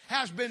is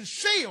has been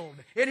sealed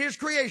in his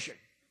creation.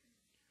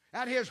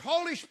 And his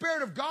Holy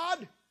Spirit of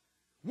God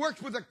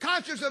works with the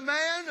conscience of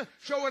man,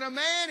 so when a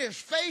man is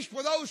faced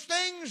with those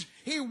things,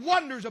 he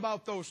wonders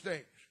about those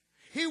things.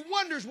 He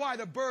wonders why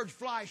the birds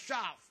fly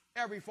south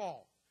every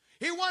fall.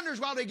 He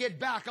wonders why they get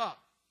back up.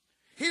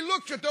 He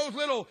looks at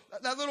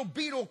that little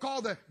beetle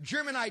called the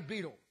Germanite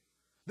beetle,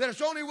 that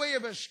its only way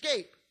of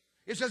escape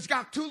is it's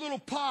got 2 little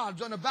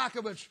pods on the back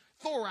of its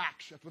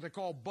thorax. That's what they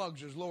call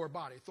bugs, his lower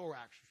body,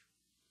 thorax.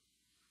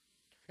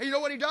 And you know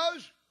what he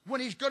does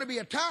when he's going to be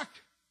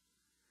attacked?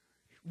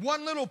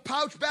 One little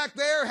pouch back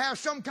there has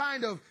some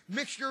kind of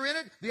mixture in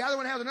it. The other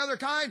one has another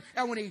kind.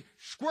 And when he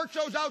squirts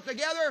those out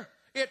together,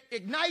 it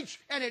ignites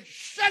and it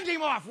sends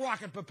him off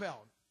rocket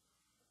propelled.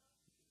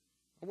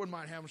 I wouldn't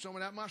mind having some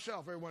of that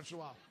myself every once in a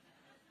while.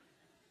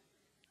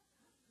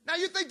 Now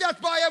you think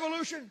that's by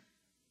evolution?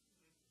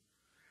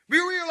 Do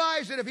you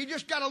realize that if he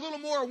just got a little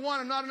more of one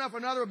and not enough of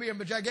another, it would be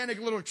a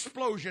gigantic little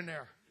explosion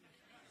there?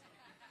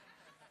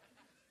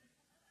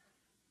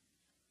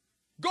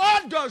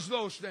 God does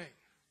those things.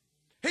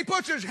 He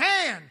puts his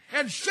hand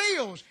and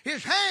seals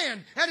his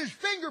hand and his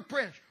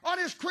fingerprints on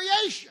his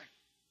creation.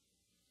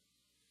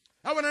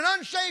 Now when an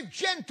unsaved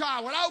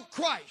Gentile without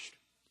Christ,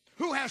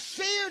 who has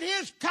seared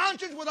his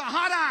conscience with a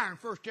hot iron,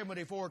 1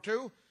 Timothy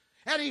 4:2,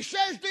 and he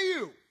says to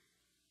you,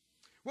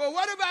 well,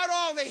 what about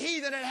all the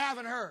heathen that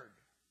haven't heard?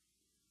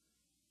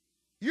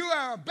 You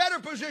are in a better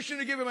position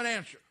to give him an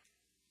answer.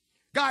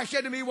 Guy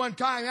said to me one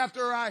time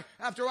after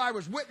I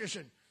was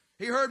witnessing,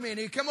 he heard me and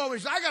he came over and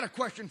he said, I got a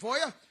question for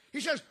you.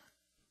 He says,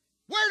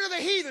 where do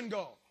the heathen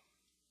go?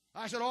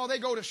 I said, oh, they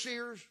go to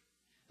Sears.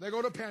 They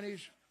go to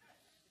Penny's.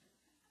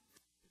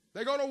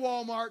 They go to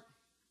Walmart.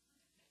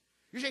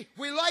 You see,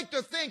 we like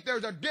to think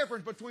there's a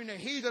difference between the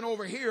heathen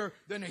over here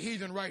than the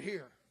heathen right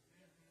here.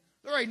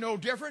 There ain't no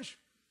difference.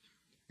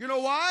 You know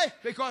why?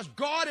 Because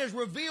God has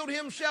revealed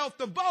himself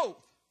to both.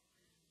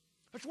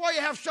 That's why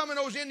you have some of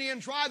those Indian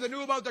tribes that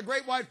knew about the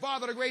Great White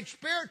Father, the Great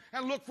Spirit,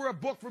 and looked for a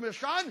book from his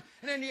son.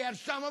 And then you had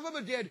some of them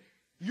that did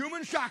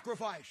human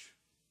sacrifice.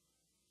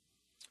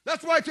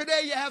 That's why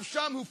today you have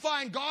some who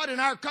find God in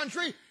our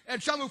country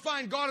and some who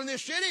find God in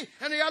this city,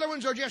 and the other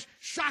ones are just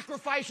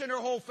sacrificing their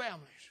whole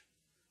families.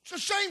 It's the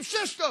same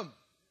system.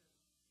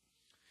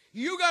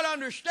 You got to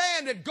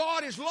understand that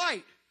God is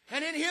light,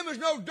 and in him is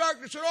no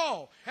darkness at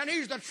all. And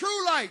he's the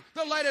true light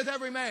that lighteth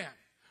every man.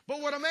 But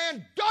what a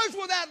man does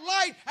with that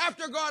light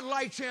after God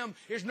lights him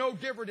is no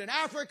different in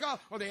Africa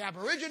or the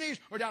Aborigines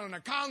or down in the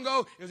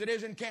Congo as it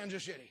is in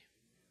Kansas City.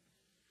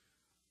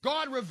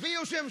 God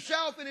reveals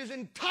himself in his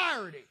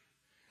entirety.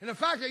 And the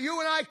fact that you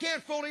and I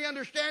can't fully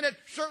understand it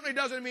certainly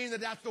doesn't mean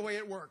that that's the way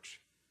it works.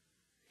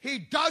 He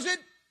does it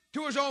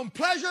to his own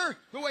pleasure,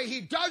 the way he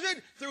does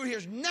it through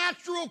his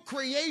natural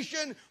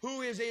creation,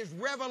 who is his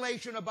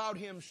revelation about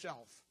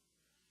himself.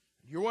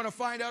 You want to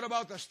find out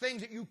about the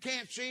things that you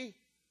can't see?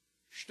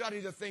 Study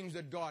the things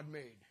that God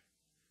made.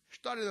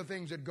 Study the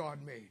things that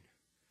God made.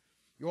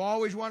 You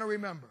always want to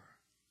remember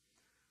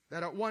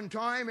that at one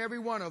time, every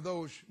one of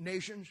those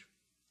nations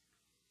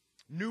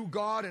knew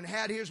God and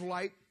had his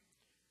light.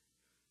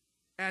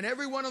 And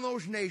every one of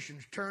those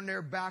nations turned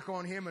their back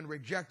on him and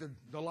rejected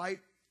the light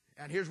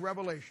and his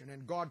revelation.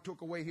 And God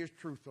took away his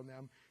truth from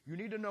them. You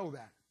need to know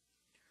that.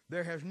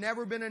 There has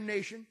never been a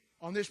nation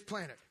on this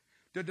planet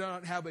that does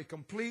not have a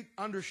complete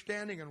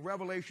understanding and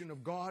revelation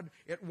of God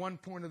at one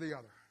point or the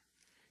other.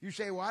 You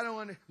say, well, I don't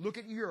want to look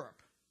at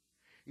Europe.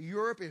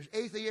 Europe is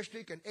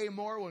atheistic and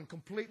amoral and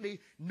completely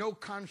no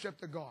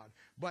concept of God.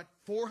 But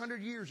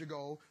 400 years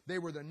ago, they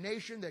were the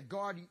nation that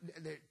God,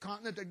 the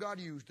continent that God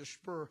used to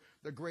spur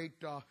the great,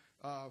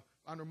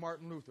 under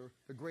Martin Luther,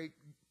 the great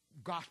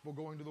gospel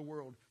going to the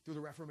world through the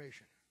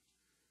Reformation.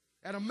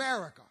 And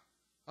America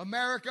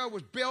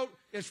was built,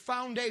 its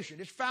foundation,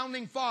 its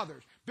founding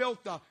fathers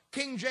built the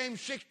King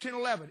James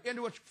 1611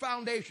 into its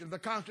foundation, the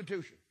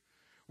Constitution.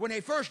 When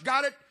they first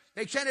got it,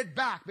 they sent it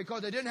back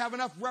because they didn't have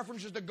enough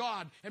references to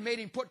God and made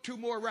him put 2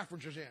 more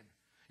references in.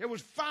 It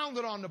was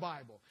founded on the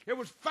Bible. It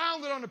was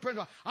founded on the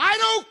principle. I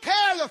don't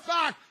care the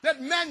fact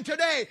that men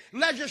today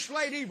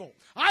legislate evil.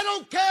 I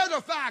don't care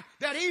the fact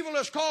that evil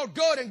is called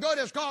good and good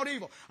is called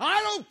evil.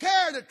 I don't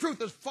care that truth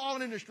has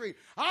fallen in the street.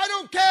 I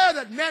don't care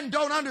that men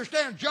don't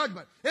understand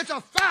judgment. It's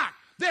a fact.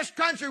 This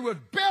country was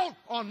built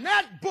on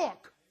that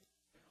book.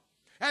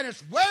 And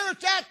it's where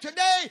it's at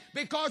today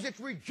because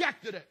it's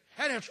rejected it.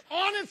 And it's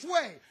on its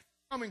way.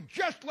 Coming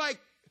just like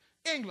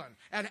England,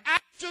 an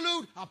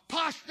absolute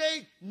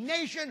apostate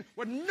nation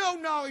with no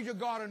knowledge of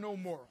God and no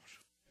morals.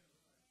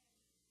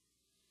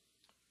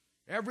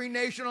 Every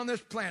nation on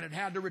this planet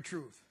had the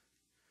truth.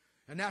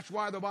 And that's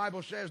why the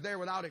Bible says they're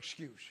without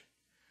excuse.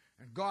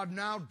 And God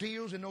now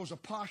deals in those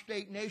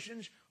apostate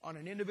nations on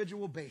an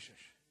individual basis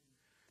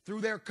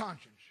through their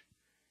conscience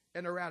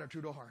and their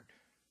attitude of heart.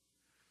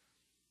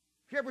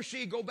 If you ever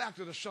see, go back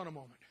to the sun a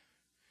moment.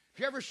 If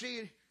you ever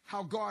see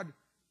how God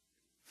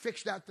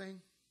fixed that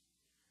thing?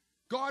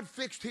 God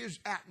fixed his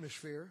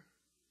atmosphere.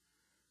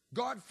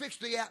 God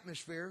fixed the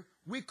atmosphere.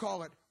 We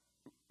call it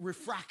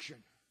refraction.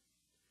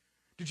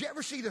 Did you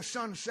ever see the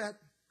sun set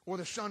or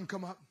the sun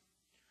come up?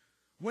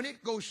 When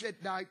it goes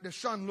at night, the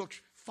sun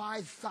looks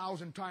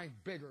 5,000 times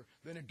bigger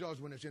than it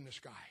does when it's in the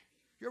sky.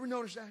 You ever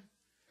notice that?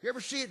 You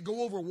ever see it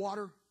go over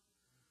water?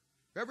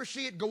 You ever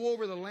see it go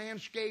over the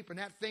landscape and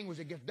that thing, as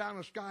it gets down in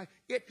the sky,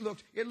 it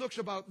looks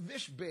about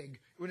this big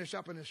when it's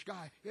up in the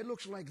sky. It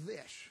looks like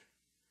this.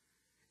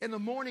 In the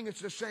morning,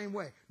 it's the same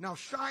way. Now,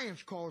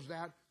 science calls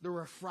that the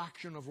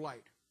refraction of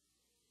light.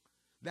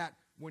 That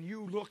when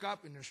you look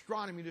up in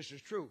astronomy, this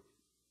is true.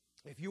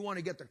 If you want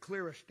to get the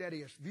clearest,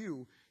 steadiest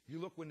view, you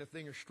look when the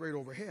thing is straight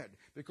overhead,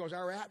 because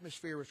our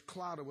atmosphere is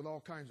clouded with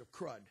all kinds of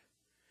crud.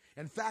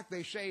 In fact,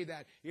 they say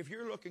that if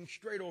you're looking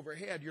straight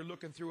overhead, you're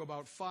looking through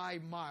about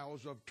 5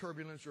 miles of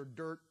turbulence or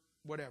dirt,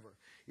 whatever.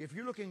 If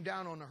you're looking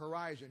down on the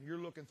horizon, you're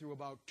looking through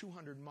about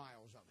 200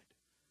 miles of it,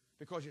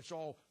 because it's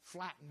all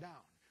flattened down.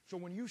 So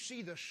when you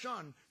see the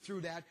sun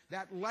through that,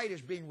 that light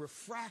is being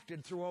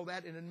refracted through all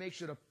that, and it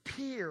makes it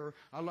appear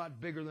a lot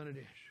bigger than it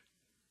is.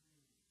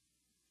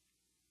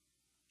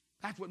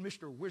 That's what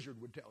Mr. Wizard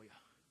would tell you.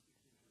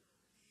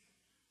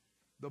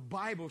 The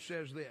Bible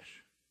says this: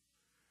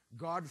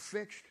 God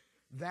fixed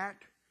that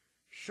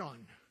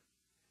sun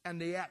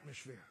and the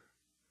atmosphere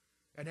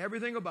and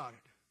everything about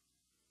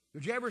it.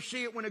 Did you ever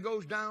see it when it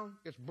goes down?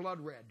 It's blood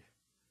red.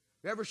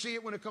 You ever see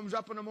it when it comes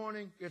up in the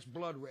morning? It's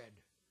blood red.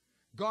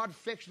 God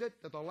fixed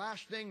it that the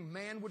last thing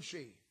man would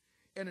see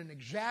in an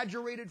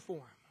exaggerated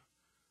form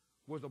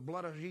was the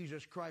blood of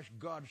Jesus Christ,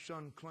 God's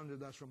Son,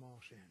 cleansed us from all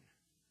sin.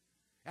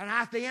 And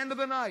at the end of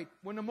the night,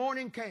 when the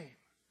morning came,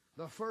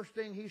 the first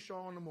thing he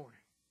saw in the morning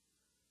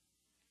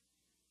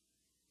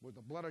was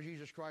the blood of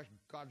Jesus Christ,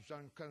 God's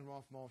Son, cleansed him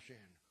off from all sin.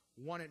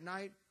 One at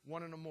night,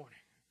 one in the morning.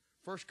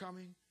 First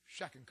coming,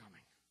 second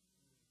coming.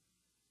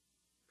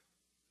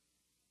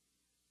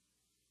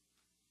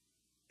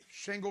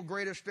 Single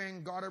greatest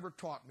thing God ever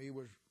taught me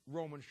was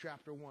Romans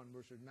chapter 1,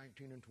 verses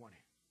 19 and 20.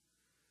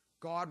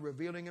 God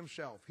revealing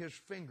himself, his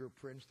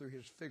fingerprints through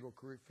his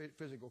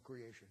physical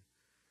creation.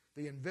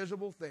 The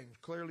invisible things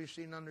clearly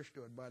seen and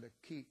understood by the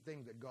key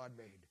things that God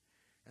made.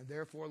 And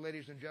therefore,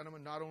 ladies and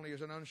gentlemen, not only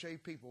as an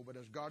unsaved people, but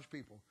as God's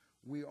people,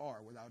 we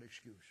are without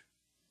excuse.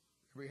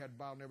 Every head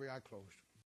bowed and every eye closed.